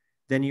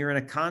 then you're in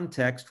a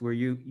context where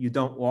you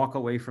don't walk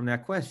away from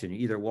that question. You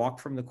either walk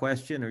from the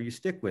question or you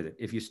stick with it.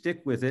 If you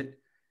stick with it,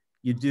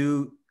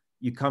 you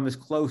come as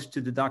close to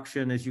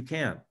deduction as you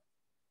can.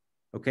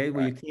 Okay,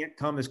 well, you can't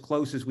come as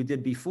close as we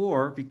did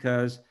before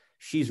because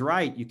she's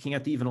right. You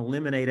can't even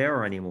eliminate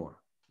error anymore.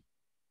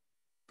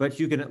 But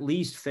you can at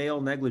least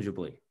fail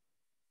negligibly.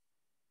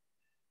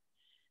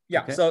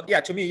 Yeah, okay? So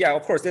yeah, to me, yeah,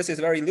 of course, this is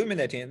very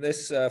illuminating.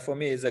 This for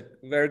me is a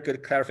very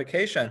good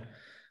clarification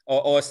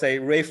or say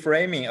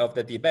reframing of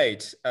the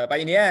debate. But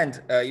in the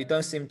end, you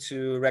don't seem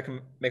to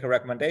make a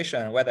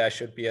recommendation whether I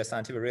should be a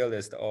scientific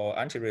realist or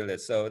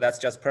anti-realist. So that's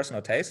just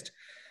personal taste.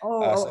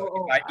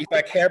 If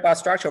I care about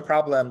structural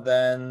problem,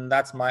 then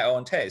that's my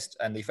own taste.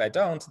 And if I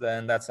don't,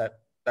 then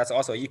that's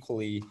also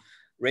equally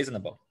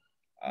reasonable.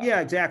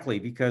 Yeah, exactly.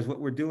 Because what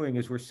we're doing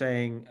is we're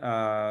saying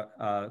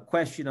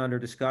question under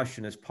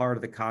discussion is part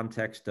of the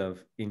context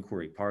of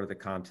inquiry, part of the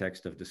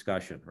context of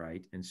discussion,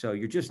 right? And so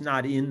you're just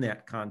not in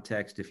that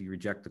context if you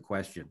reject the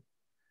question.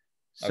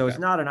 So it's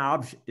not an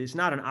option. It's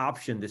not an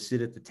option to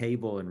sit at the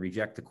table and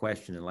reject the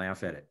question and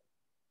laugh at it.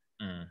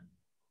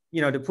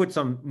 You know, to put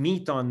some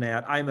meat on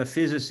that, I'm a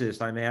physicist.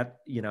 I'm at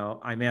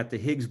the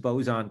Higgs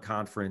boson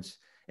conference,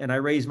 and I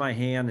raise my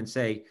hand and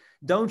say,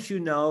 don't you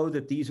know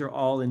that these are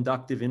all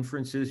inductive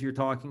inferences you're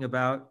talking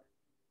about?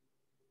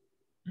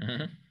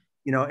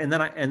 You know, and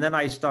then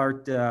I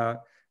start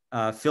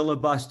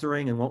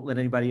filibustering and won't let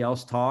anybody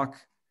else talk.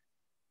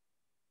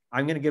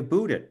 I'm going to get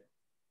booted,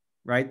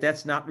 right?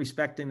 That's not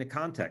respecting the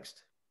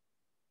context.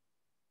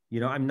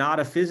 You know, I'm not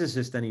a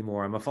physicist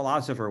anymore. I'm a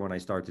philosopher when I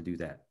start to do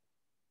that.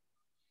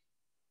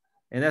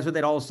 And that's what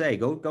they'd all say.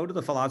 Go to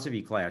the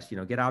philosophy class, you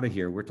know, get out of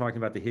here. We're talking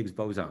about the Higgs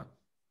boson.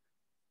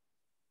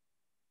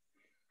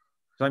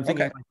 So I'm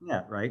thinking like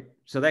that, right?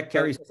 So that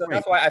carries. So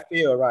that's why I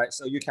feel, right?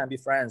 So you can be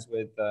friends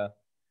with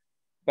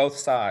both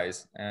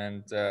sides,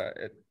 and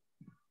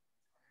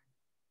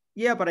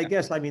Yeah, but I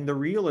guess, I mean, the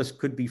realist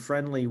could be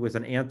friendly with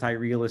an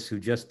anti-realist who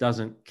just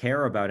doesn't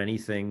care about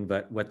anything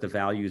but what the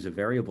values of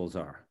variables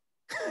are,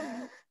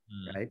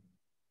 right?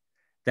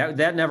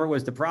 That never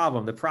was the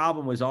problem. The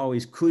problem was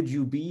always, could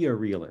you be a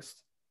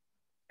realist?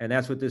 And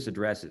that's what this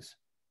addresses.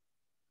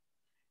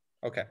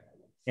 Okay.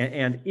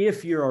 And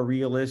if you're a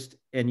realist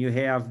and you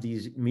have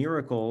these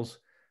miracles,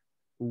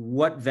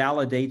 what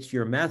validates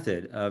your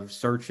method of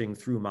searching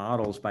through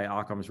models by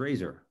Occam's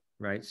razor,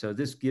 right? So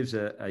this gives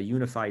a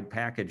unified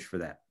package for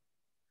that.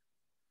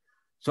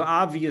 So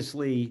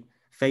obviously,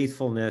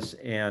 faithfulness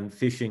and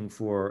fishing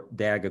for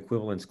DAG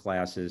equivalence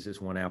classes is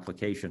one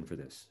application for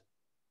this.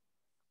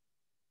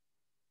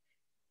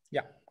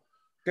 Yeah,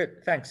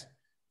 good, thanks.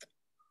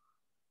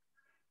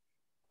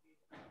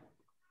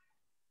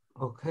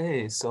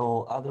 Okay,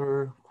 so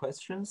other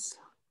questions?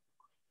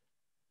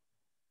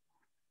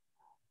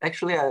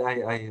 Actually,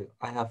 I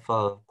have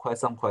quite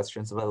some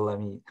questions, but let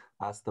me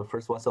ask the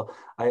first one. So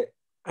I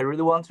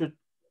really want to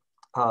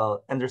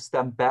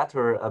understand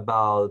better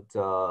about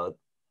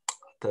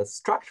the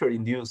structure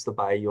induced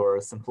by your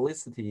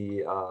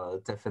simplicity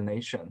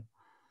definition.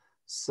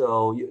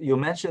 So you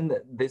mentioned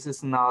that this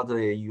is not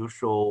a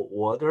usual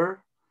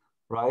order,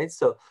 right?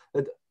 So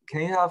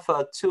can you have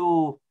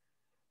two,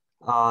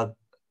 I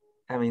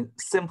mean,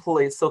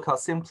 so-called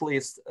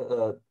simplest,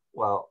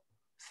 well,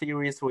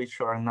 theories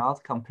which are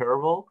not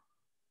comparable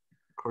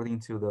according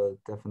to the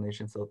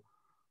definition? So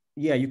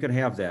yeah, you can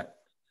have that.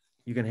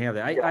 You can have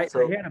that. I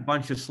had a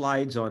bunch of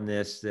slides on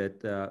this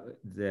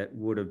that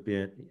would have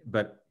been,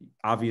 but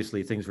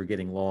obviously things were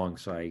getting long,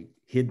 so I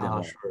hid them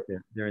all. Sure.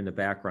 They're in the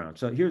background.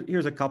 So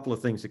here's a couple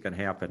of things that can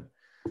happen.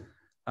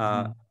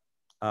 I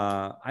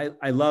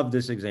love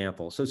this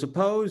example. So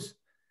suppose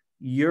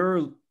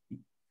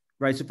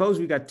suppose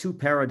we got two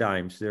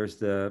paradigms. There's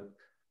the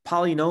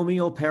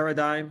polynomial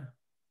paradigm,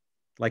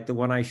 like the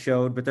one I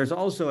showed, but there's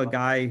also a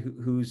guy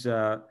who's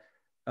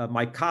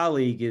my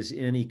colleague is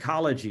in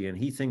ecology, and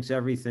he thinks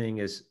everything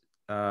is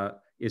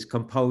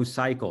composed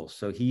cycles.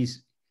 So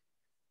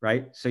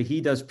so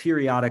he does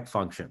periodic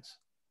functions.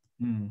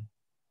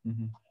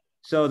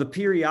 So the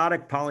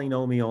periodic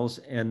polynomials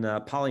and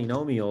the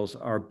polynomials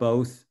are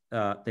both,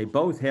 they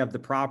both have the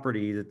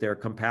property that they're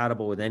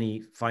compatible with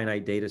any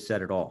finite data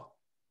set at all.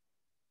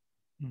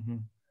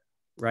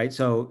 Right?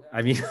 So,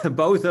 I mean,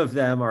 both of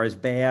them are as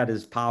bad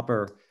as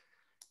Popper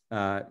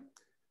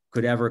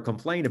could ever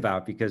complain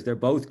about, because they're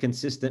both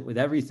consistent with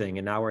everything.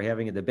 And now we're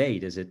having a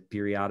debate. Is it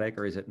periodic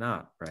or is it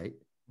not, right?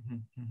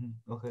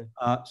 Okay.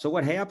 So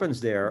what happens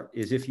there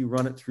is, if you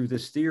run it through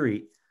this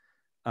theory,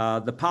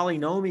 the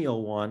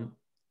polynomial one,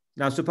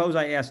 now suppose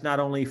I ask not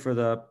only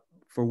for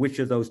which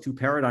of those two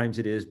paradigms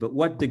it is, but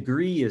what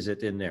degree is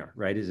it in there,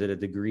 right? Is it a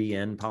degree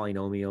n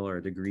polynomial or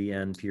a degree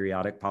n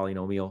periodic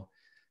polynomial?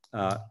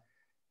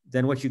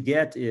 Then what you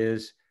get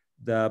is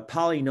the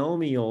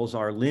polynomials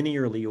are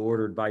linearly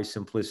ordered by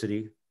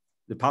simplicity.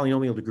 The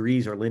polynomial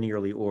degrees are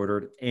linearly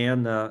ordered,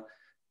 and the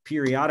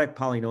periodic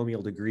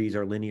polynomial degrees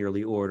are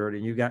linearly ordered.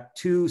 And you've got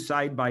two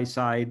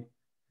side-by-side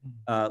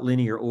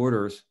linear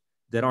orders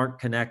that aren't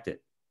connected.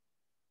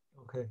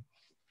 Okay.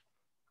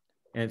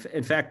 And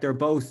in fact, they're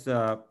both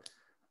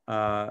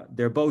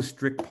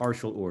strict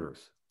partial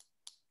orders.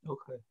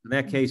 Okay. In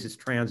that case, it's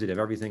transitive.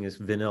 Everything is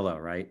vanilla,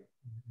 right?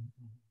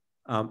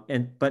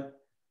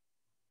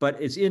 But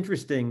it's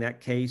interesting,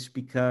 that case,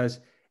 because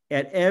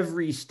at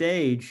every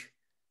stage,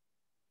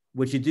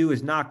 what you do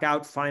is knock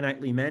out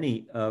finitely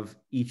many of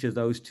each of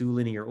those two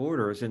linear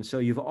orders. And so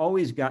you've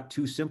always got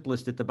two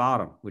simplest at the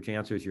bottom, which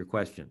answers your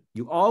question.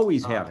 You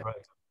always have it. Right.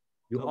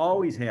 You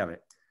always have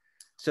it.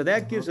 So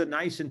that gives a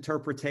nice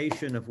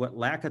interpretation of what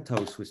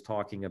Lakatos was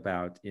talking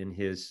about in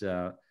his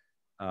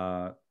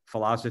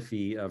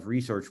philosophy of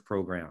research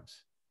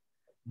programs.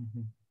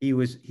 He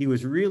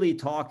was really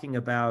talking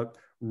about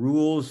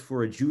rules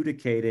for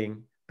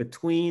adjudicating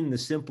between the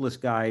simplest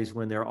guys,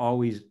 when there are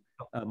always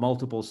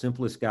multiple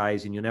simplest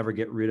guys and you never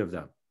get rid of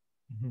them.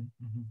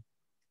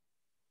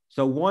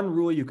 So one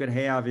rule you could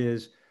have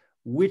is,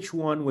 which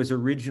one was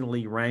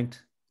originally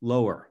ranked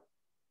lower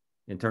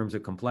in terms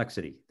of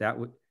complexity?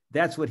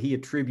 That's what he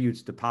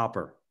attributes to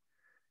Popper.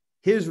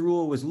 His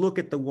rule was, look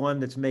at the one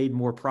that's made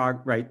more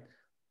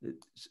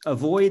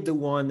avoid the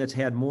one that's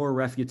had more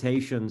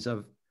refutations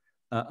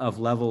of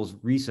levels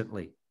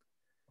recently.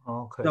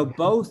 Okay. So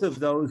both of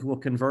those will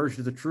converge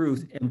to the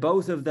truth, and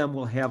both of them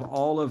will have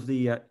all of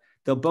the,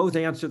 they'll both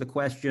answer the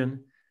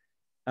question,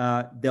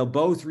 they'll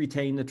both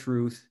retain the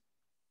truth,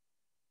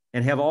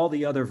 and have all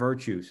the other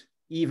virtues,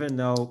 even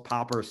though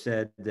Popper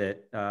said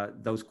that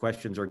those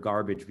questions are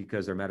garbage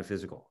because they're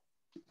metaphysical.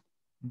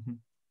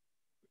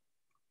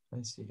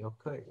 I see,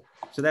 okay.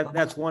 So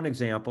that's one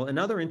example.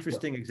 Another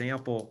interesting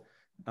example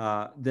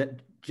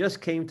that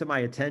just came to my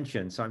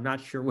attention, so I'm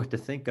not sure what to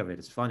think of it.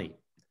 It's funny.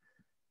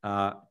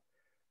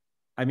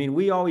 I mean,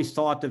 we always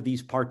thought of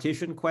these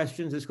partition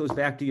questions. This goes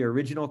back to your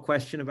original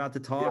question about the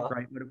talk,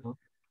 right?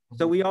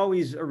 So we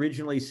always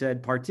originally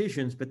said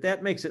partitions, but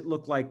that makes it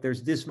look like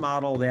there's this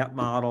model, that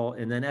model,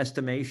 and then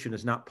estimation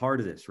is not part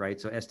of this, right?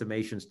 So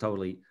estimation is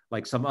totally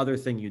like some other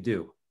thing you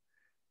do.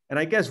 And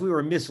I guess we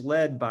were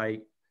misled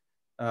by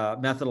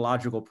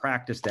methodological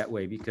practice that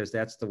way, because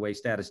that's the way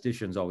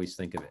statisticians always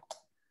think of it.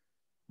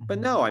 But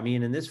no, I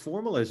mean, in this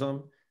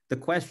formalism, the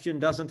question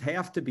doesn't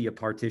have to be a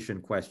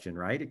partition question,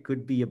 right? It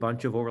could be a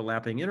bunch of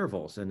overlapping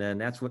intervals. And then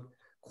that's what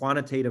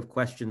quantitative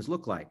questions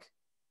look like.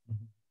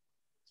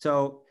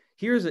 So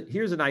here's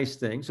a nice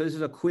thing. So this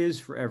is a quiz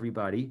for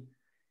everybody.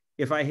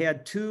 If I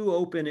had two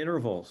open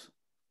intervals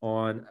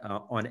on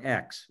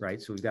X,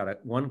 right? So we've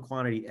got one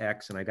quantity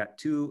X, and I got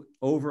two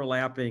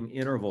overlapping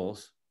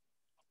intervals.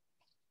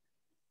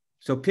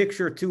 So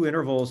picture two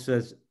intervals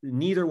says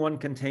neither one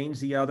contains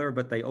the other,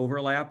 but they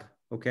overlap,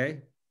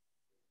 okay?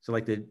 So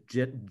like the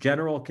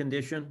general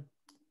condition.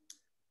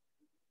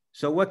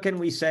 So what can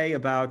we say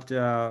about,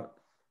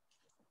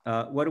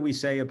 what do we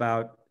say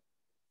about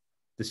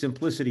the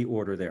simplicity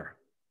order there?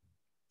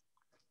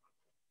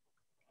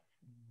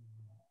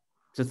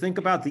 So think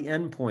about the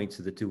endpoints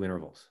of the two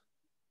intervals.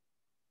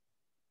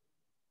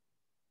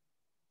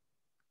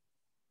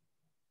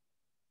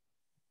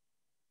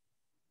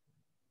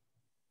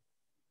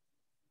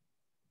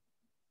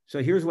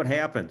 So here's what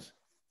happens.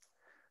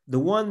 The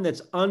one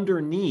that's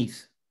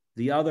underneath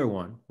the other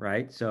one,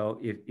 right? So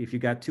if you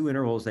got two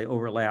intervals, they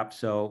overlap.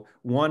 So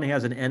one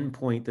has an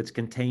endpoint that's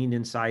contained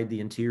inside the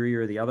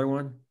interior of the other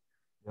one.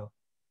 Yeah.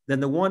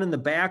 Then the one in the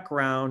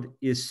background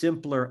is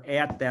simpler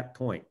at that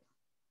point.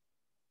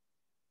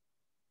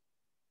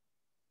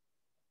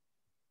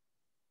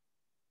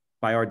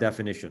 By our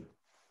definition.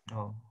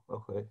 Oh,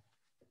 okay.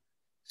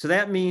 So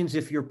that means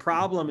if your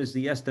problem is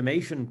the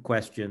estimation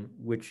question,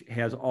 which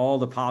has all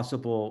the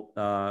possible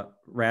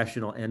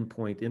rational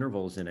endpoint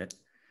intervals in it,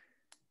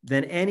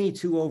 then any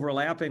two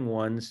overlapping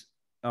ones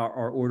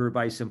are ordered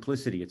by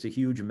simplicity. It's a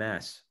huge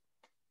mess.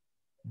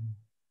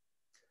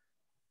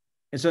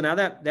 And so now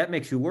that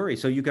makes you worry.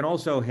 So you can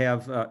also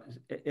have,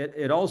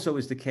 it also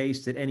is the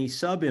case that any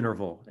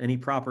subinterval, any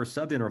proper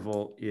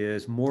subinterval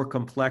is more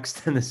complex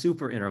than the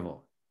superinterval.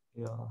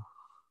 Yeah.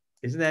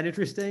 Isn't that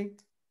interesting?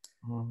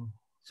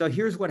 So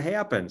here's what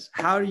happens.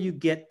 How do you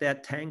get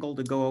that tangle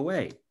to go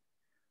away?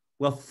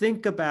 Well,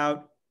 think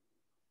about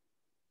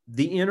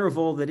the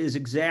interval that is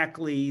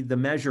exactly the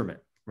measurement,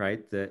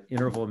 right? The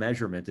interval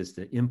measurement is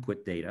the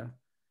input data.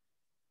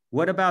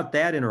 What about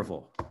that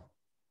interval?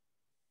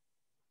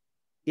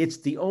 It's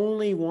the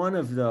only one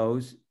of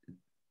those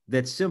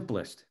that's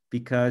simplest,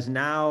 because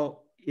now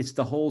it's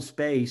the whole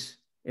space,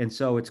 and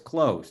so it's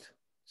closed.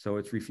 So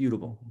it's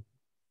refutable.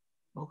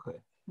 Okay.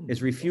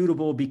 It's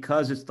refutable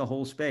because it's the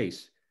whole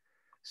space.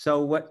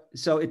 So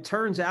it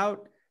turns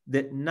out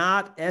that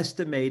not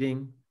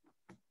estimating,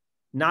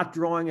 not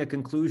drawing a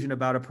conclusion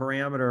about a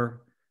parameter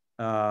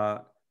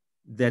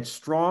that's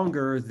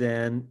stronger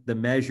than the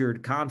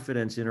measured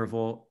confidence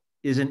interval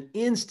is an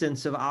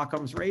instance of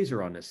Occam's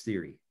razor on this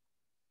theory.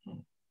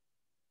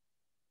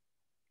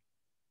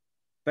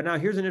 But now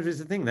here's an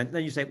interesting thing.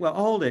 Then you say, well,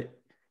 hold it.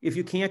 If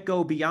you can't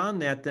go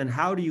beyond that, then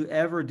how do you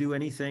ever do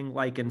anything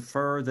like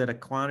infer that a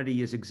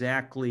quantity is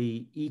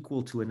exactly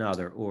equal to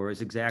another or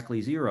is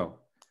exactly zero?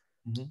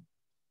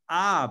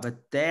 But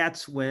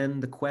that's when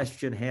the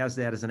question has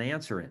that as an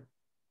answer in.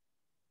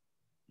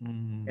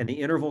 And the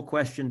interval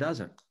question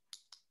doesn't.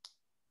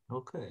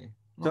 Okay.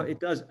 So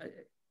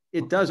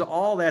it does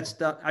all that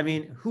stuff. I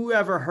mean, who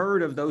ever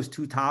heard of those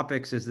two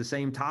topics as the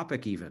same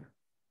topic even?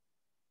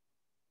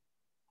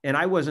 And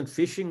I wasn't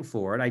fishing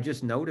for it. I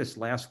just noticed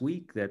last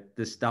week that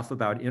this stuff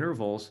about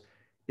intervals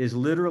is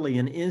literally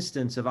an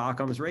instance of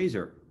Occam's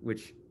razor,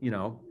 which, you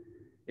know,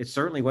 it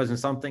certainly wasn't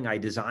something I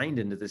designed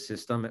into the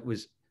system. It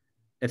was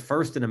at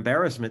first an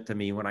embarrassment to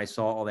me when I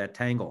saw all that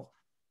tangle.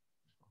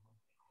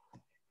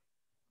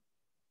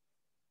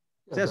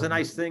 So that's a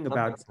nice thing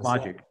about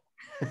logic.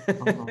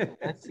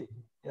 I see.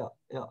 Yeah.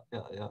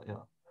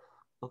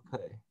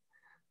 Okay.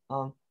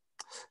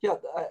 Yeah,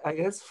 I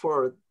guess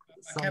for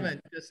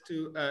Kevin, just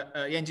to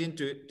Yanjin,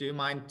 do you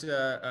mind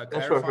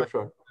clarifying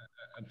sure.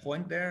 A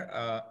point there?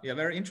 Yeah,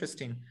 very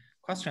interesting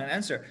question and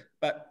answer.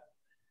 But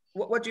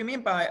what do you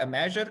mean by a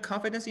measured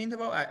confidence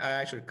interval? I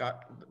actually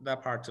got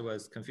that part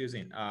was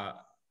confusing.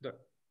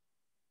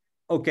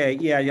 Okay.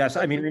 Yeah. Yes.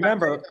 I mean,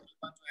 remember,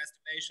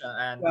 estimation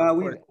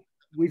and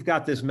we've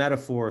got this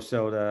metaphor.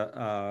 So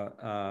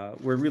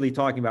we're really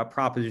talking about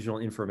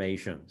propositional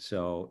information.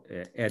 So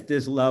at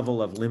this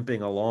level of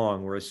limping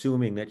along, we're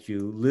assuming that you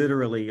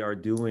literally are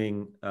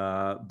doing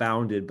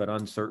bounded but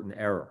uncertain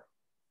error,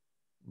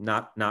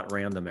 not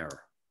random error.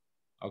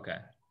 Okay,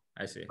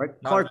 I see. Right?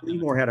 Clark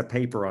Lemore had a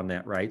paper on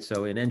that, right?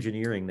 So in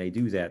engineering, they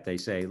do that. They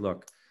say,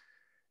 look,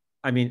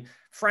 I mean,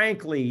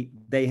 frankly,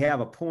 they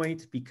have a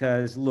point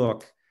because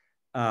look,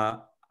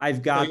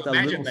 I've got so the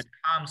measurement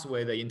comes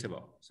with the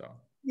interval. So.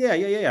 Yeah.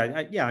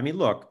 I mean,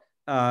 look,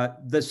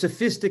 the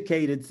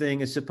sophisticated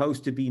thing is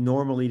supposed to be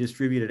normally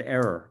distributed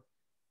error,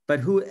 but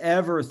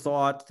whoever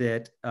thought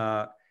that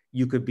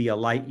you could be a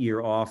light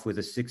year off with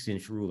a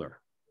 6-inch ruler?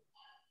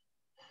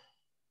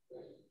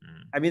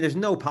 I mean, there's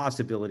no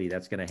possibility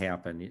that's going to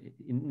happen.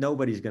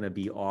 Nobody's going to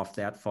be off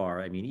that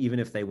far. I mean, even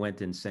if they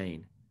went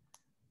insane.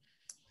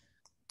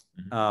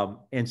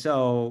 And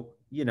so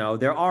you know,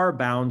 there are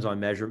bounds on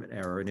measurement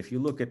error. And if you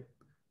look at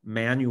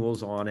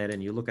manuals on it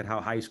and you look at how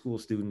high school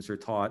students are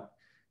taught,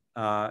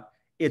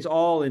 it's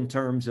all in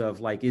terms of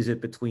like, is it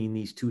between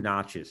these two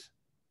notches?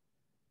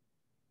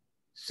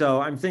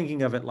 So I'm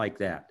thinking of it like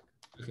that.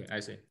 Okay, I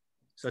see.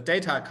 So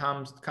data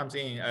comes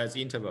in as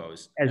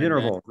intervals. As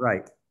intervals,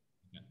 right.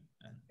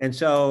 And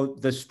so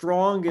the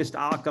strongest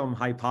Occam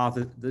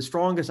hypothesis, the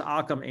strongest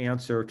Occam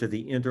answer to the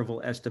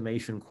interval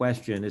estimation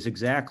question is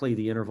exactly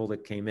the interval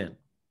that came in.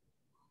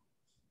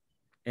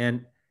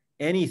 And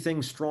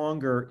anything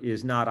stronger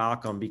is not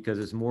Occam because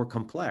it's more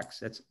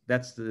complex.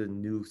 That's the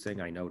new thing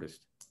I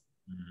noticed.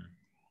 Mm-hmm.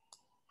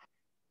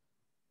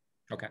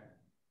 Okay.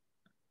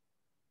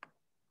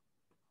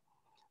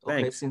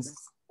 Okay, Thanks.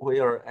 since we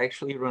are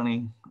actually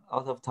running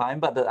out of time,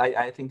 but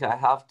I think I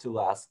have to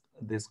ask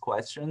this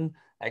question,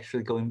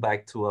 actually going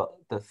back to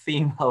the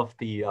theme of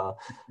the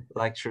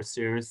lecture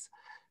series.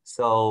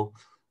 So,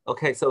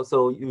 okay,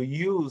 so you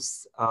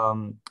use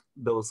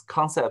those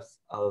concepts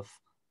of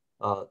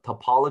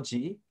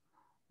topology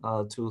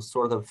to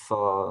sort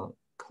of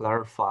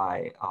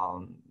clarify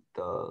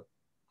the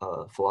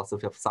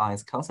philosophy of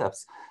science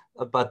concepts,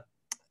 but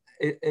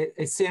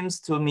it seems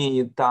to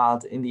me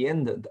that in the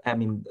end, I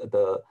mean,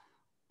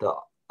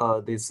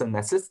 this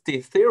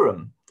necessity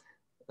theorem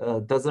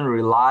doesn't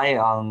rely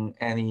on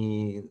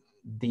any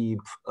deep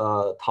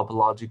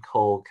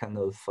topological kind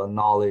of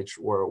knowledge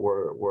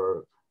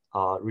or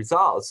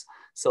results.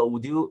 So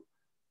would you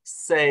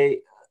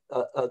say,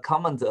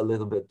 comment a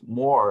little bit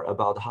more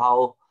about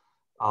how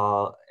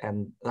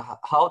and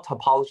how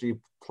topology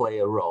play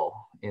a role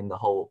in the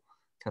whole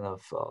kind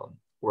of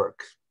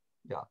work?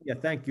 Yeah. Yeah,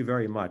 thank you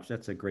very much.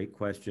 That's a great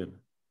question,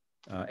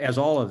 as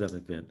all of them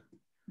have been.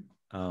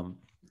 And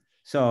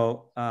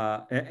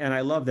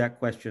I love that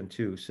question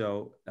too.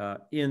 So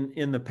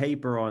in the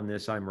paper on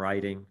this I'm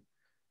writing,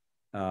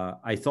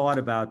 I thought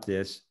about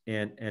this,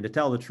 and to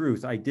tell the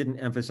truth, I didn't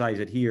emphasize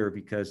it here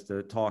because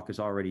the talk is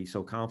already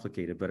so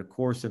complicated. But of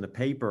course, in the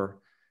paper,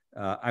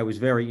 I was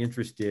very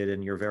interested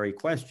in your very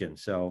question.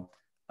 So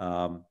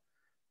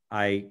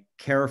I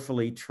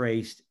carefully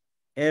traced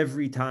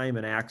every time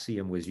an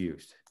axiom was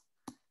used.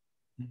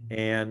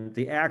 And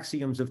the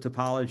axioms of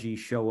topology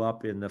show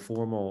up in the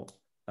formal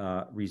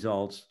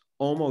results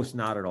almost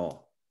not at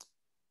all.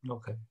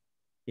 Okay.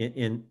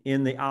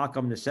 In the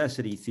Occam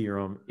necessity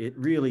theorem, it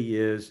really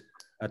is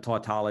a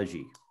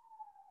tautology.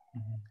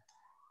 Mm-hmm.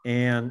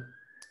 And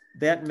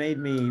that made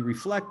me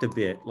reflect a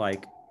bit.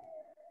 Like,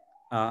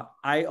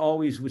 I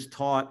always was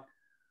taught,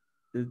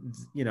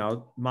 you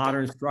know,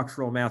 modern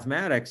structural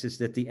mathematics is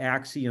that the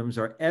axioms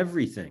are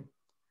everything.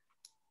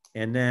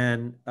 And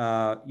then,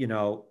 you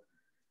know,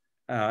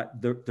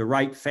 the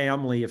right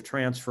family of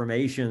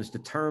transformations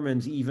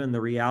determines even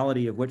the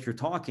reality of what you're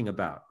talking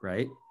about,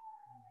 right?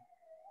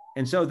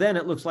 And so then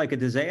it looks like a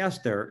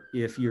disaster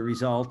if your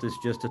result is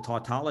just a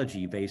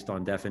tautology based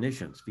on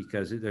definitions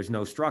because there's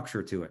no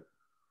structure to it.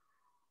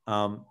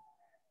 And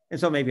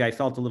so maybe I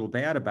felt a little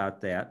bad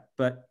about that,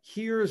 but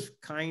here's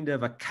kind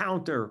of a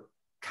counter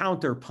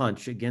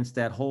punch against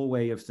that whole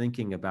way of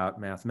thinking about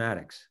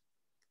mathematics.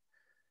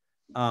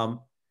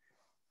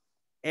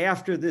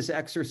 After this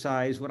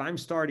exercise, what I'm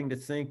starting to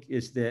think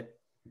is that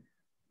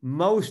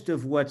most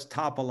of what's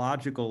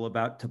topological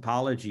about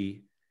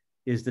topology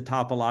is the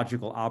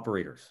topological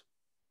operators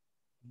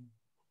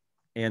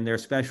and their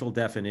special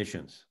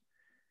definitions.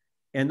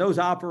 And those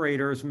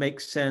operators make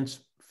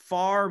sense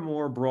far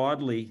more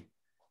broadly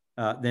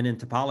than in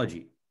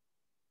topology.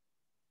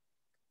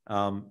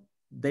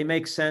 They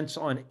make sense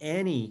on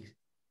any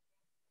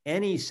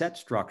set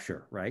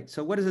structure, right?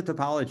 So what is a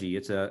topology?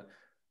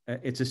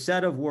 It's a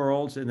set of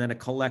worlds and then a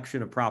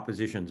collection of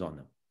propositions on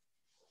them.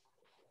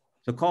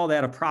 So call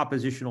that a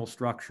propositional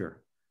structure.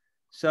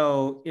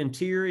 So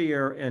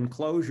interior and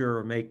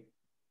closure make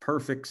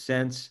perfect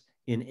sense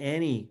in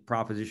any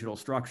propositional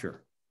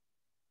structure.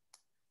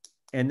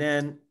 And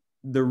then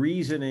the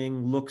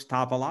reasoning looks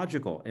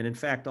topological. And in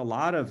fact, a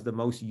lot of the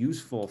most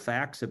useful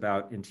facts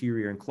about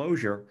interior and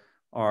closure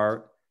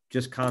are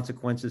just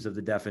consequences of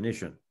the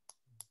definition.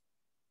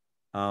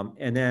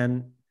 And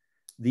then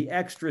the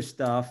extra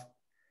stuff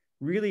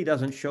really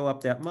doesn't show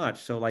up that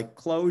much. So like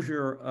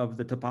closure of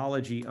the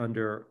topology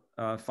under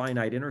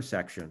finite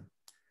intersection,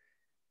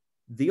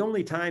 the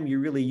only time you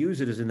really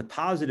use it is in the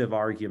positive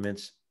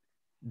arguments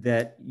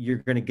that you're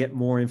going to get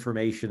more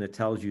information that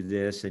tells you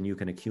this and you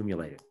can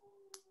accumulate it.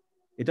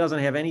 It doesn't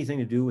have anything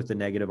to do with the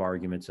negative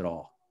arguments at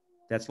all.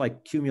 That's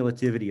like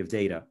cumulativity of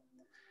data.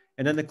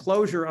 And then the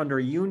closure under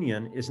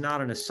union is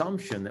not an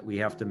assumption that we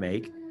have to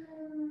make.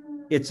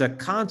 It's a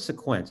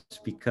consequence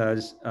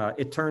because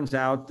it turns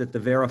out that the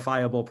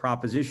verifiable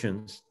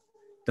propositions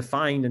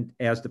defined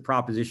as the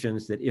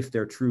propositions that if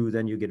they're true,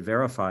 then you get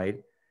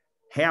verified,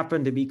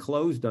 happen to be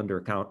closed under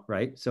account,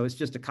 right? So it's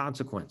just a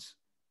consequence.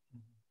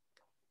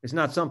 It's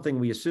not something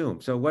we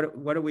assume. So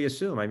what do we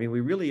assume? I mean,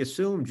 we really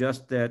assume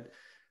just that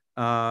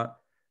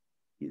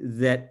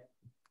that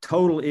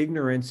total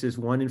ignorance is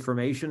one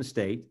information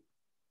state,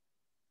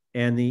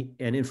 and then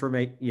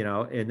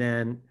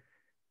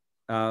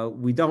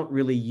we don't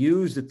really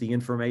use that the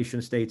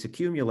information states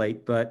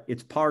accumulate, but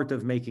it's part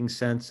of making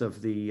sense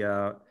of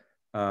the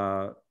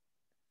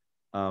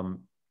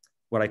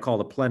what I call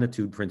the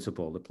plenitude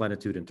principle, the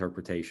plenitude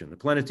interpretation. The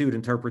plenitude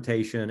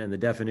interpretation and the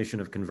definition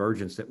of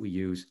convergence that we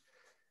use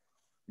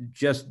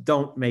just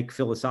don't make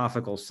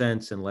philosophical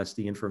sense unless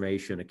the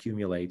information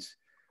accumulates,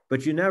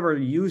 but you never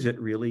use it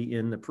really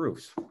in the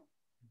proofs.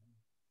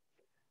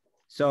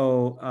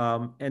 So,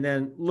 and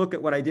then look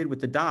at what I did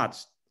with the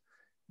dots.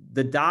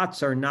 The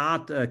dots are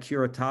not a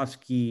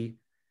Kuratowski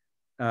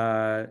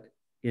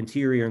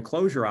interior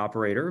enclosure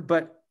operator,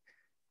 but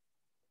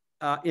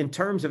in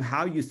terms of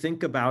how you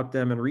think about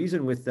them and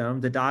reason with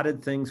them, the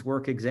dotted things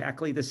work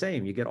exactly the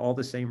same. You get all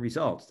the same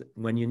results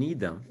when you need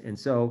them. And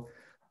so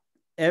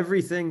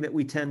everything that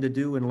we tend to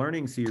do in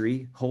learning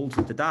theory holds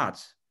with the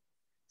dots.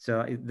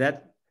 So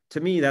that, to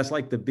me, that's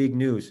like the big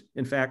news.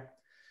 In fact,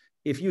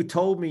 if you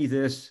told me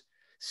this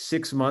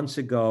 6 months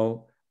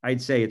ago,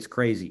 I'd say it's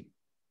crazy.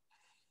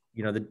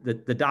 You know,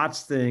 the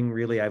dots thing,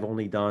 really, I've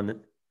only done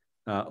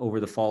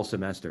over the fall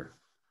semester.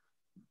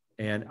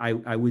 And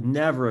I would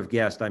never have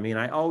guessed. I mean,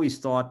 I always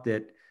thought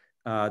that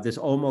this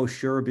almost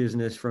sure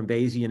business from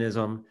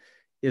Bayesianism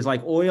is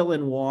like oil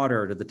and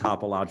water to the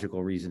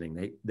topological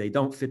reasoning. They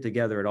don't fit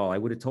together at all. I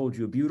would have told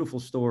you a beautiful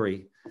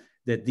story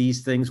that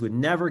these things would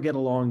never get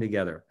along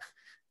together.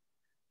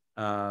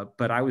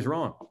 But I was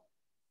wrong.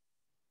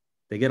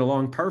 They get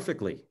along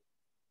perfectly.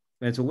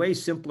 And it's a way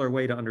simpler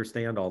way to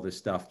understand all this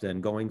stuff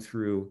than going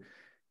through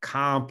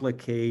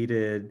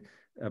complicated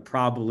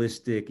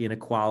probabilistic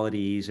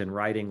inequalities and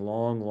writing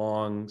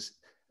long,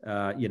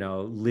 you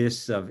know,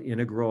 lists of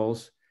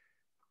integrals.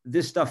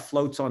 This stuff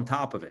floats on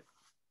top of it.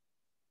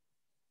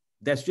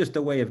 That's just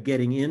a way of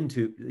getting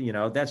into, you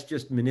know, that's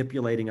just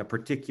manipulating a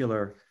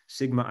particular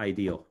sigma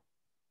ideal.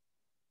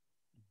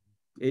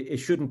 It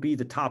shouldn't be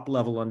the top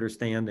level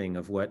understanding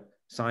of what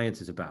science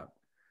is about,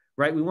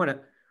 right? We want to,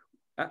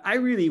 I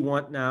really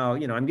want now,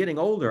 you know, I'm getting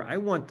older. I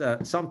want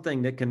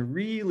something that can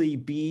really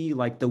be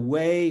like the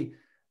way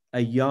a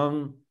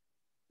young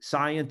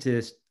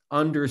scientist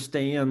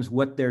understands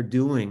what they're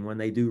doing when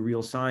they do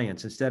real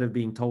science, instead of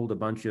being told a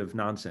bunch of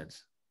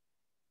nonsense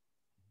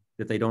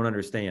that they don't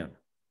understand.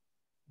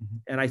 Mm-hmm.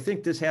 And I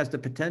think this has the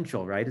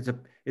potential, right?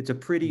 It's a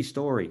pretty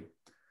story.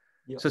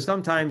 Yep. So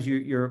sometimes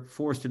you're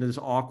forced into this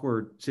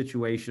awkward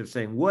situation of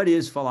saying, what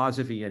is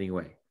philosophy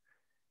anyway?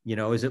 You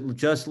know, is it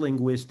just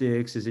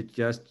linguistics? Is it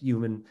just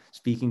human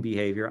speaking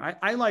behavior?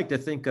 I like to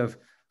think of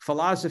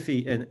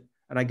philosophy, and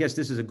I guess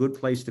this is a good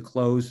place to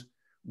close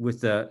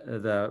with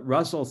the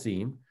Russell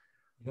theme.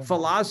 Yeah.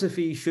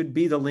 Philosophy should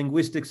be the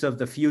linguistics of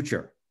the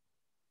future,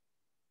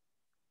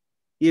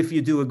 if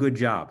you do a good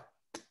job.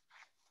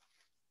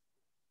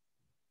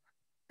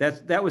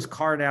 That was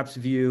Carnap's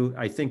view.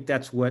 I think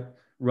that's what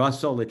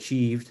Russell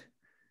achieved,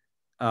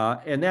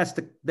 and that's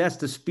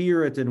the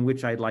spirit in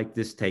which I'd like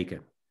this taken.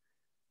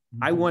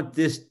 Mm-hmm. I want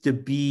this to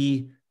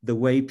be the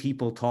way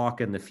people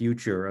talk in the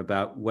future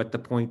about what the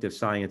point of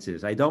science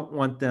is. I don't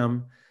want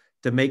them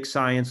to make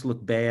science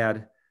look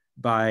bad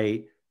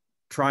by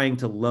trying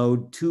to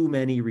load too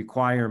many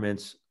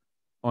requirements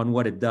on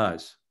what it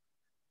does.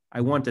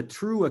 I want a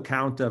true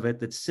account of it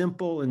that's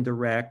simple and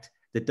direct,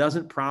 that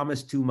doesn't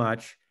promise too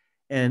much,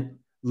 and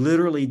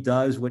literally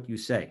does what you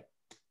say,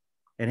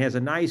 and has a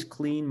nice,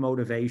 clean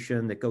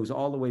motivation that goes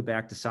all the way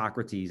back to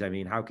Socrates. I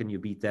mean, how can you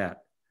beat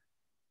that?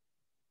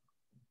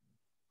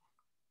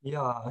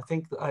 Yeah, I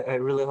think I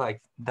really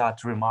like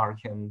that remark,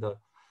 and the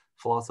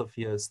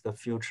philosophy is the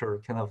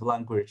future kind of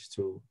language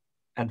to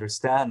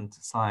understand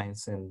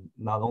science, and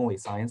not only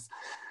science.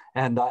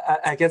 And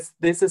I guess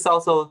this is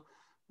also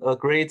a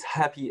great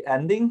happy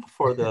ending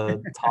for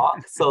the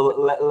talk. So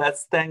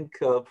let's thank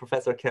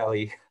Professor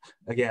Kelly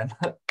again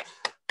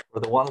for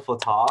the wonderful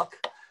talk.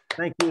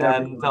 Thank you.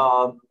 And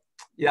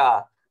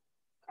yeah,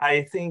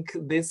 I think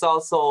this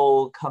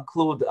also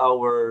concludes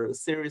our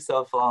series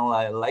of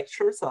online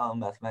lectures on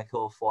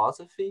mathematical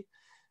philosophy.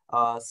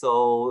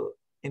 So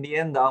in the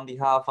end, on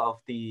behalf of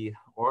the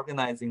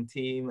organizing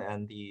team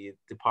and the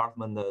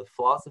Department of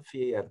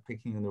Philosophy at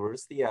Peking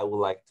University, I would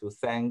like to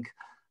thank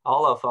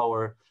all of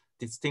our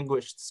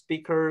distinguished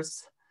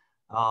speakers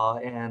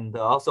and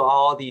also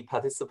all the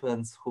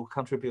participants who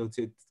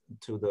contributed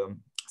to the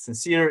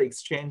sincere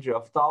exchange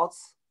of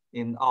thoughts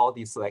in all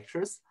these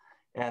lectures.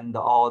 And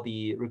all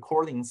the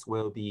recordings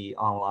will be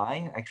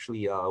online.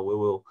 Actually, we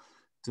will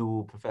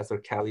do Professor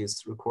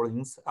Kelly's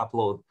recordings,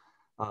 upload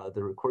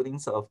the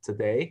recordings of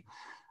today.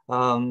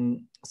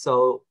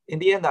 So in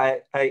the end,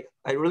 I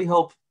really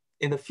hope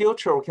in the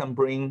future we can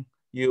bring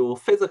you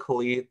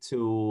physically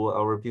to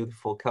our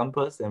beautiful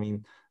campus. I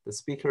mean, the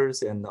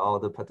speakers and all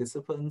the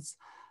participants,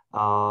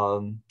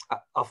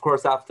 of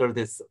course, after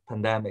this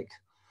pandemic.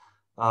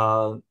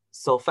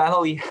 So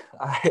finally,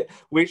 I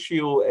wish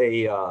you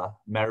a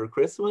Merry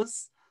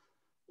Christmas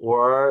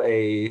or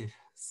a,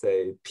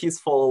 say,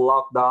 peaceful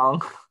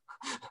lockdown.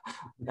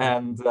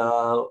 And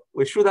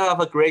we should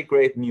have a great,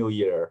 great new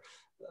year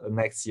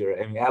next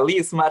year. I mean, at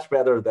least much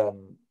better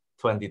than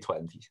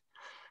 2020.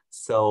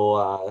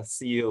 So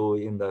see you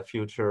in the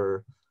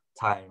future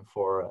time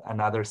for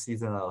another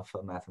season of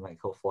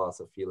mathematical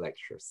philosophy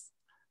lectures.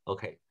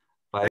 Okay,